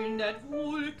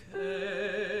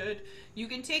you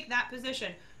can take that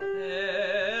position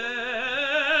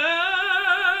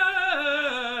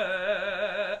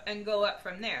and go up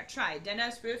from there. Try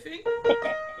Dennis Ruffing.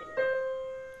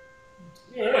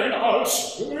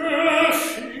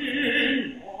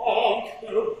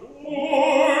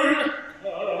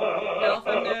 Now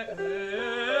from there.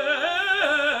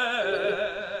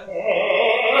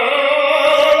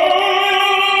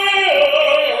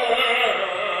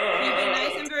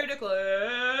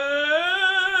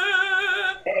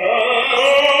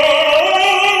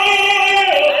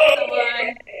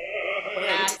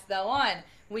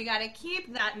 We got to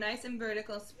keep that nice and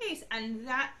vertical space, and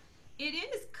that it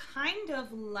is kind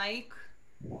of like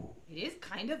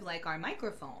our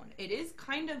microphone. It is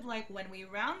kind of like when we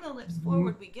round the lips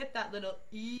forward, we get that little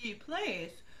E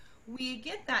place. We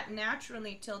get that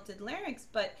naturally tilted larynx,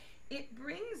 but it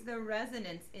brings the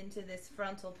resonance into this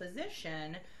frontal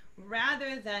position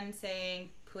rather than saying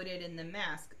put it in the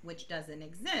mask, which doesn't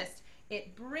exist.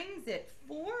 It brings it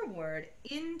forward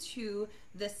into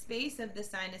the space of the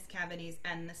sinus cavities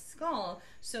and the skull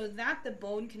so that the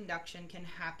bone conduction can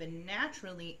happen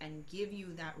naturally and give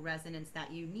you that resonance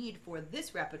that you need for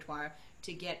this repertoire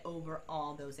to get over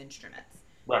all those instruments.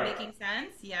 Right. Making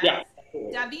sense? Yes?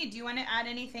 Yeah. David, do you want to add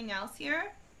anything else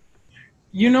here?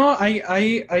 You know,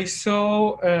 I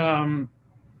saw,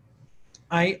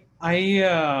 I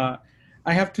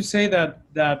have to say that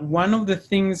one of the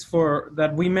things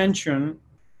that we mentioned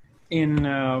in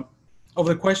of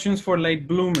the questions for late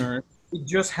bloomers, it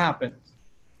just happened.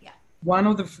 Yeah. One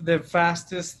of the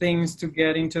fastest things to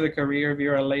get into the career if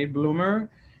you're a late bloomer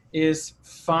is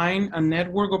find a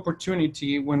network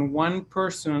opportunity when one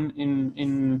person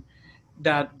in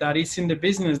that is in the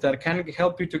business that can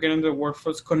help you to get into the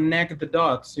workforce, connect the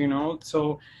dots, you know.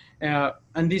 So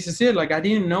and this is it, like I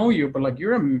didn't know you, but like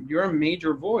you're a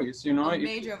major voice, you know. A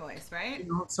major voice, right?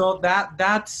 You know, so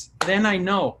that's then I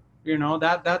know, you know,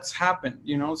 that's happened,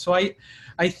 you know. So I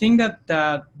think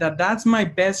that's my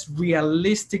best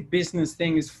realistic business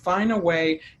thing is find a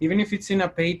way, even if it's in a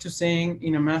paid to sing,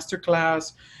 in a master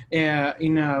class,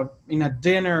 in a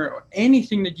dinner, or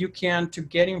anything that you can to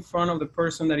get in front of the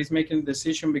person that is making the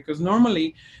decision, because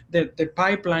normally the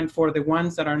pipeline for the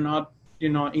ones that are not, you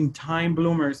know, in time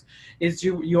bloomers is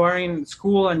you are in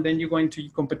school and then you go into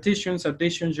competitions,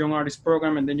 auditions, young artist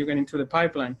program, and then you get into the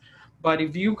pipeline. But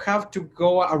if you have to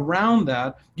go around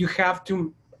that, you have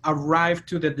to arrive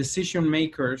to the decision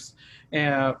makers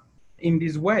in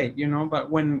this way, you know, but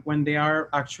when they are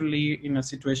actually in a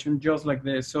situation just like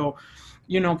this. So,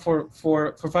 you know, for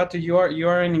Fatu, you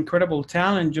are an incredible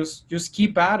talent. Just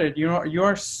keep at it. You know, you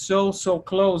are so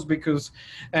close because,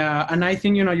 and I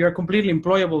think, you know, you're completely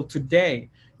employable today.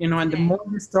 You know, and the more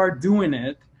you start doing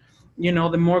it, you know,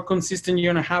 the more consistent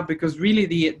you're gonna have, because really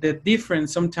the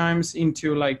difference sometimes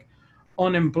into like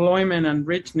unemployment and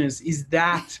richness is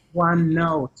that one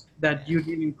note that you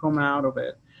didn't come out of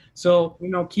it. So, you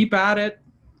know, keep at it.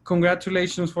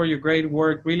 Congratulations for your great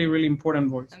work. Really, really important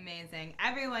voice. Amazing.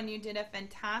 Everyone, you did a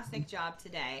fantastic job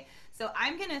today. So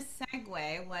I'm going to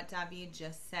segue what David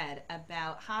just said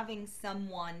about having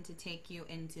someone to take you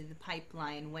into the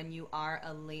pipeline when you are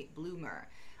a late bloomer.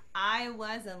 I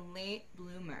was a late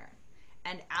bloomer,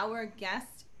 and our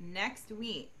guest next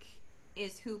week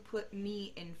is who put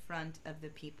me in front of the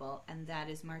people, and that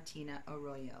is Martina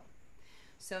Arroyo.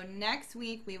 So next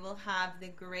week, we will have the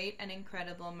great and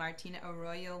incredible Martina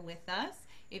Arroyo with us.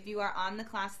 If you are on the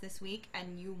class this week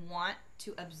and you want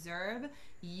to observe,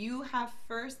 you have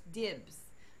first dibs.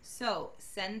 So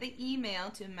send the email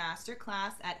to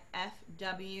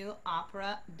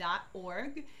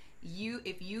masterclass@fwopera.org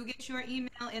If you get your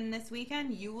email in this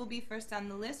weekend, you will be first on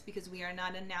the list because we are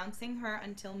not announcing her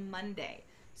until Monday.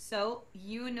 So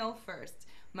you know first.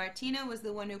 Martina was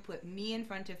the one who put me in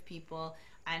front of people,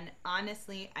 and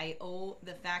honestly, I owe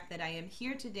the fact that I am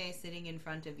here today sitting in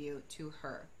front of you to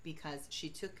her, because she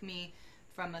took me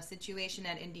from a situation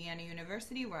at Indiana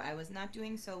University where I was not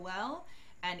doing so well,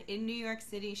 and in New York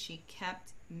City she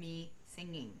kept me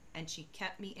singing, and she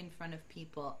kept me in front of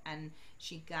people, and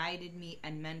she guided me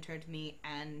and mentored me,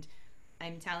 and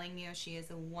I'm telling you, she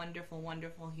is a wonderful,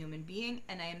 wonderful human being,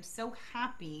 and I am so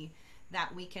happy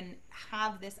that we can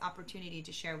have this opportunity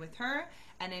to share with her,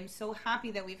 and I'm so happy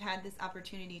that we've had this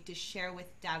opportunity to share with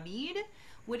David.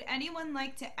 Would anyone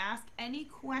like to ask any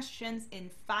questions in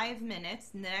 5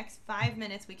 minutes? In the next 5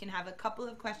 minutes, we can have a couple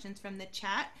of questions from the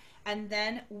chat, and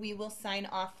then we will sign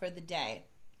off for the day.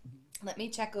 Let me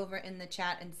check over in the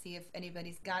chat and see if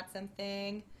anybody's got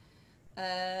something.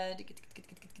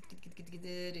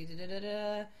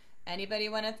 Anybody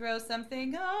want to throw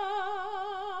something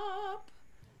up?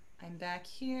 I'm back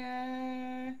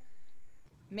here.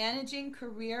 Managing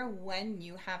career when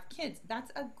you have kids.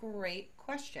 That's a great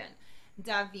question.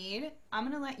 David, I'm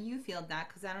going to let you field that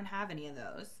because I don't have any of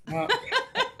those.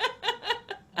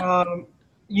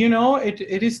 You know, it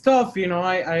is tough. You know,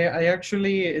 I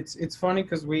actually, it's funny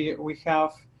because we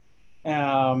have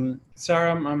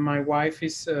Sarah, my wife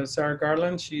is Sarah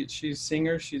Garland. She's a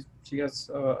singer. She has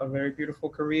a very beautiful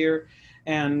career,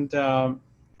 and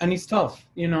it's tough.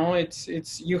 You know,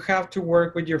 it's you have to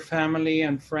work with your family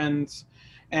and friends,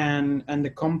 and the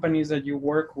companies that you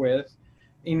work with,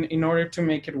 in order to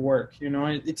make it work. You know,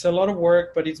 it's a lot of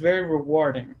work, but it's very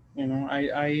rewarding. You know,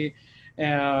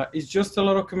 it's just a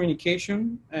lot of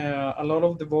communication, a lot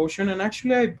of devotion, and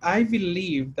actually, I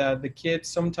believe that the kids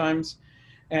sometimes,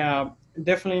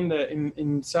 definitely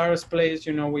in Sarah's place,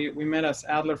 you know, we met as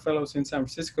Adler Fellows in San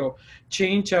Francisco,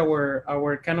 change our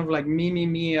kind of like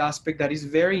me aspect that is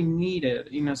very needed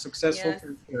in a successful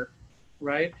career,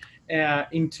 right?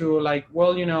 Into like,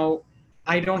 well, you know,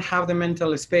 I don't have the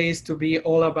mental space to be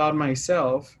all about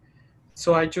myself,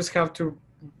 so I just have to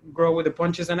grow with the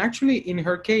punches. And actually in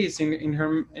her case,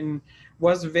 in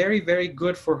was very, very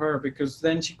good for her, because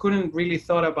then she couldn't really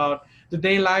thought about, do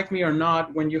they like me or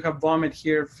not when you have vomit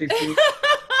here 15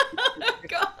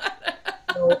 God.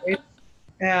 So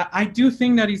I do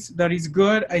think that is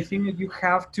good. I think that you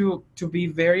have to be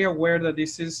very aware that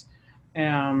this is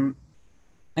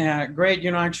great.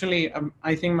 You know, actually,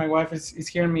 I think my wife is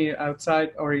hearing me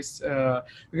outside, or is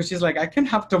because she's like, I can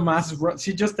have Tomas run.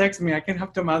 She just texted me, I can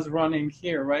have Tomas running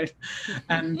here, right?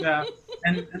 And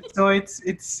so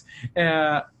it's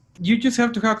you just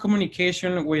have to have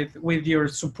communication with your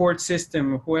support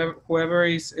system, whoever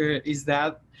is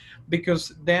that,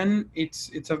 because then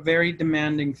it's a very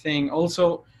demanding thing.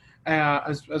 Also,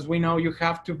 as we know, you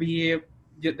have to be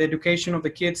the education of the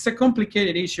kids. It's a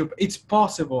complicated issue, but it's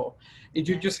possible.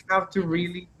 You just have to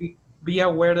really be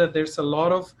aware that there's a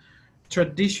lot of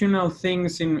traditional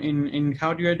things in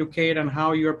how do you educate and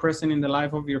how you're present in the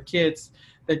life of your kids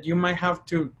that you might have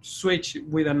to switch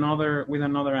with another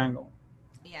angle.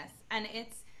 Yes, and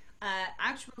it's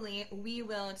actually, we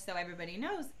will, so everybody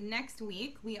knows, next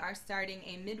week we are starting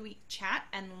a midweek chat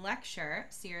and lecture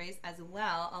series as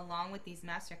well, along with these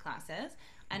master classes.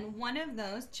 And one of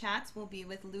those chats will be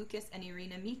with Lucas and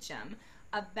Irina Meacham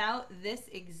about this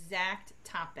exact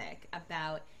topic,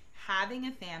 about having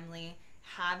a family,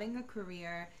 having a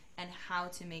career, and how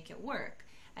to make it work.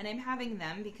 And I'm having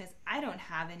them because I don't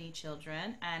have any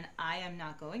children, and I am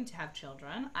not going to have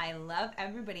children. I love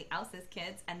everybody else's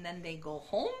kids, and then they go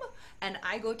home, and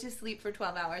I go to sleep for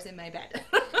 12 hours in my bed.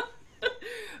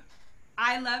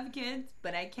 I love kids,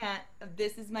 but I can't.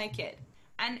 This is my kid.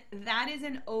 And that is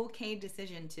an okay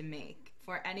decision to make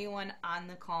for anyone on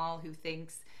the call who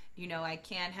thinks, you know, I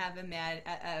can't have a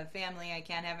family, I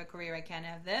can't have a career, I can't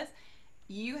have this.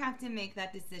 You have to make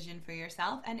that decision for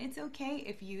yourself, and it's okay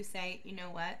if you say, you know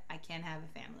what, I can't have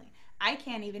a family. I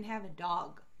can't even have a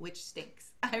dog, which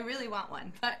stinks. I really want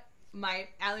one, but my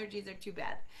allergies are too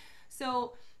bad.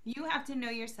 So you have to know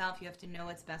yourself, you have to know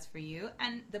what's best for you,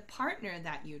 and the partner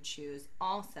that you choose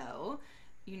also,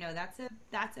 you know,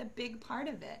 that's a big part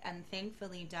of it. And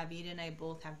thankfully, David and I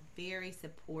both have very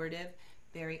supportive,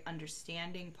 very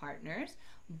understanding partners,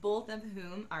 both of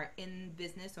whom are in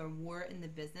business or were in the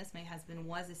business. My husband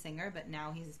was a singer, but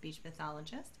now he's a speech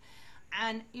pathologist.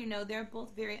 And, you know, they're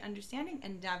both very understanding,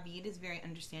 and David is very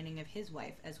understanding of his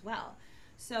wife as well.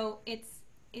 So it's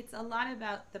a lot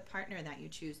about the partner that you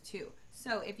choose too.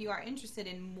 So if you are interested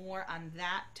in more on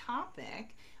that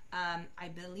topic, I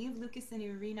believe Lucas and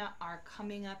Irina are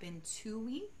coming up in 2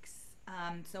 weeks.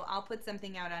 So I'll put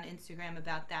something out on Instagram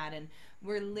about that, and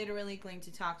we're literally going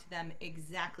to talk to them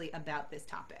exactly about this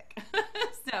topic.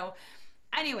 So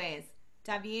anyways,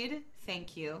 David,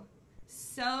 thank you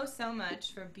so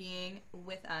much for being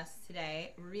with us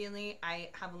today. Really, I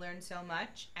have learned so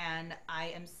much, and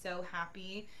I am so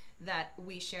happy that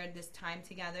we shared this time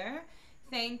together.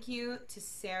 Thank you to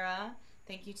Sara.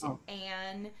 Thank you to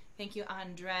Anne. Thank you,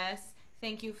 Andres.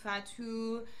 Thank you,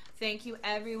 Fatu. Thank you,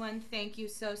 everyone. Thank you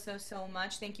so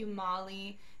much. Thank you,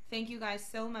 Molly. Thank you guys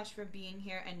so much for being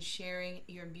here and sharing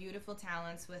your beautiful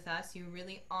talents with us. You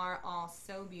really are all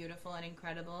so beautiful and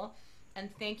incredible. And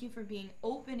thank you for being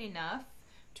open enough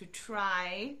to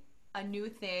try a new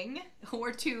thing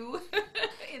or two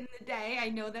in the day. I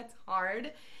know that's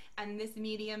hard. And this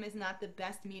medium is not the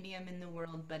best medium in the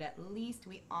world, but at least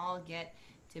we all get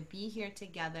to be here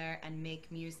together and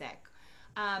make music.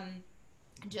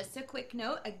 Just a quick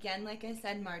note, again, like I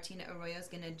said, Martina Arroyo is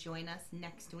going to join us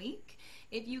next week.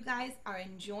 If you guys are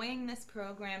enjoying this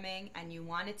programming and you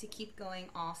want it to keep going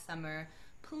all summer,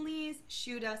 please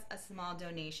shoot us a small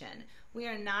donation. We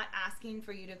are not asking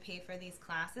for you to pay for these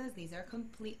classes. These are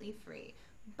completely free.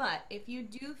 But if you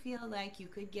do feel like you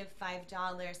could give $5,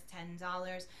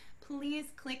 $10, please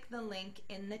click the link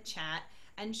in the chat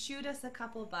and shoot us a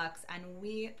couple bucks, and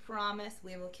we promise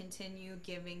we will continue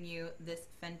giving you this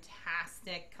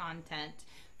fantastic content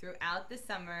throughout the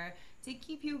summer to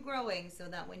keep you growing, so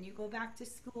that when you go back to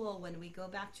school, when we go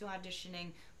back to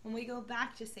auditioning, when we go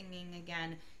back to singing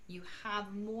again, you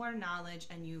have more knowledge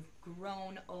and you've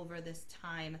grown over this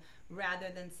time rather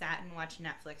than sat and watched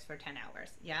Netflix for 10 hours.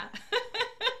 Yeah?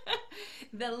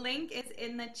 The link is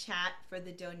in the chat for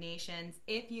the donations.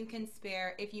 If you can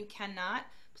spare, if you cannot,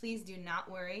 please do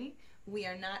not worry. We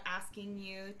are not asking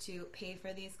you to pay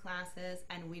for these classes,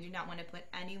 and we do not want to put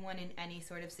anyone in any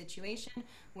sort of situation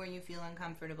where you feel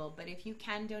uncomfortable. But if you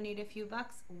can donate a few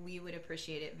bucks, we would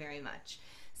appreciate it very much.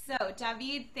 So,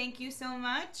 David, thank you so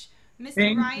much.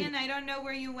 Mr. Ryan, I don't know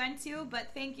where you went to, but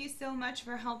thank you so much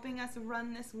for helping us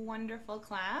run this wonderful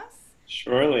class.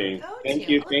 Surely. Thank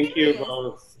you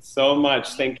both so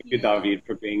much. Thank you, David,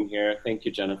 for being here. Thank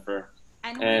you, Jennifer.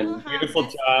 And beautiful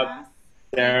job,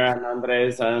 Sara and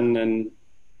Andres and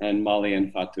Molly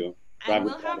and Fatu. And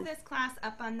we'll have this class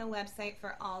up on the website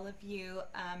for all of you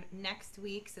next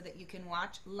week so that you can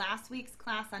watch. Last week's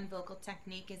class on vocal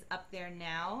technique is up there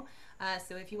now.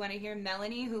 So if you want to hear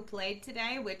Melanie, who played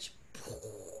today, which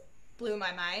blew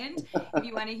my mind, if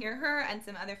you want to hear her and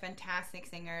some other fantastic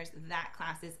singers, that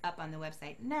class is up on the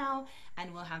website now,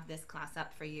 and we'll have this class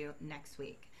up for you next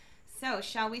week. So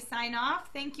shall we sign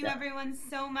off? Thank you, everyone,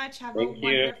 so much. Have a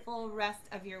wonderful rest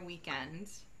of your weekend.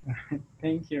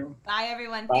 Thank you. Bye,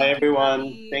 everyone. Bye, everyone.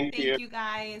 Thank you. Thank you,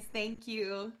 guys. Thank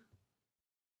you.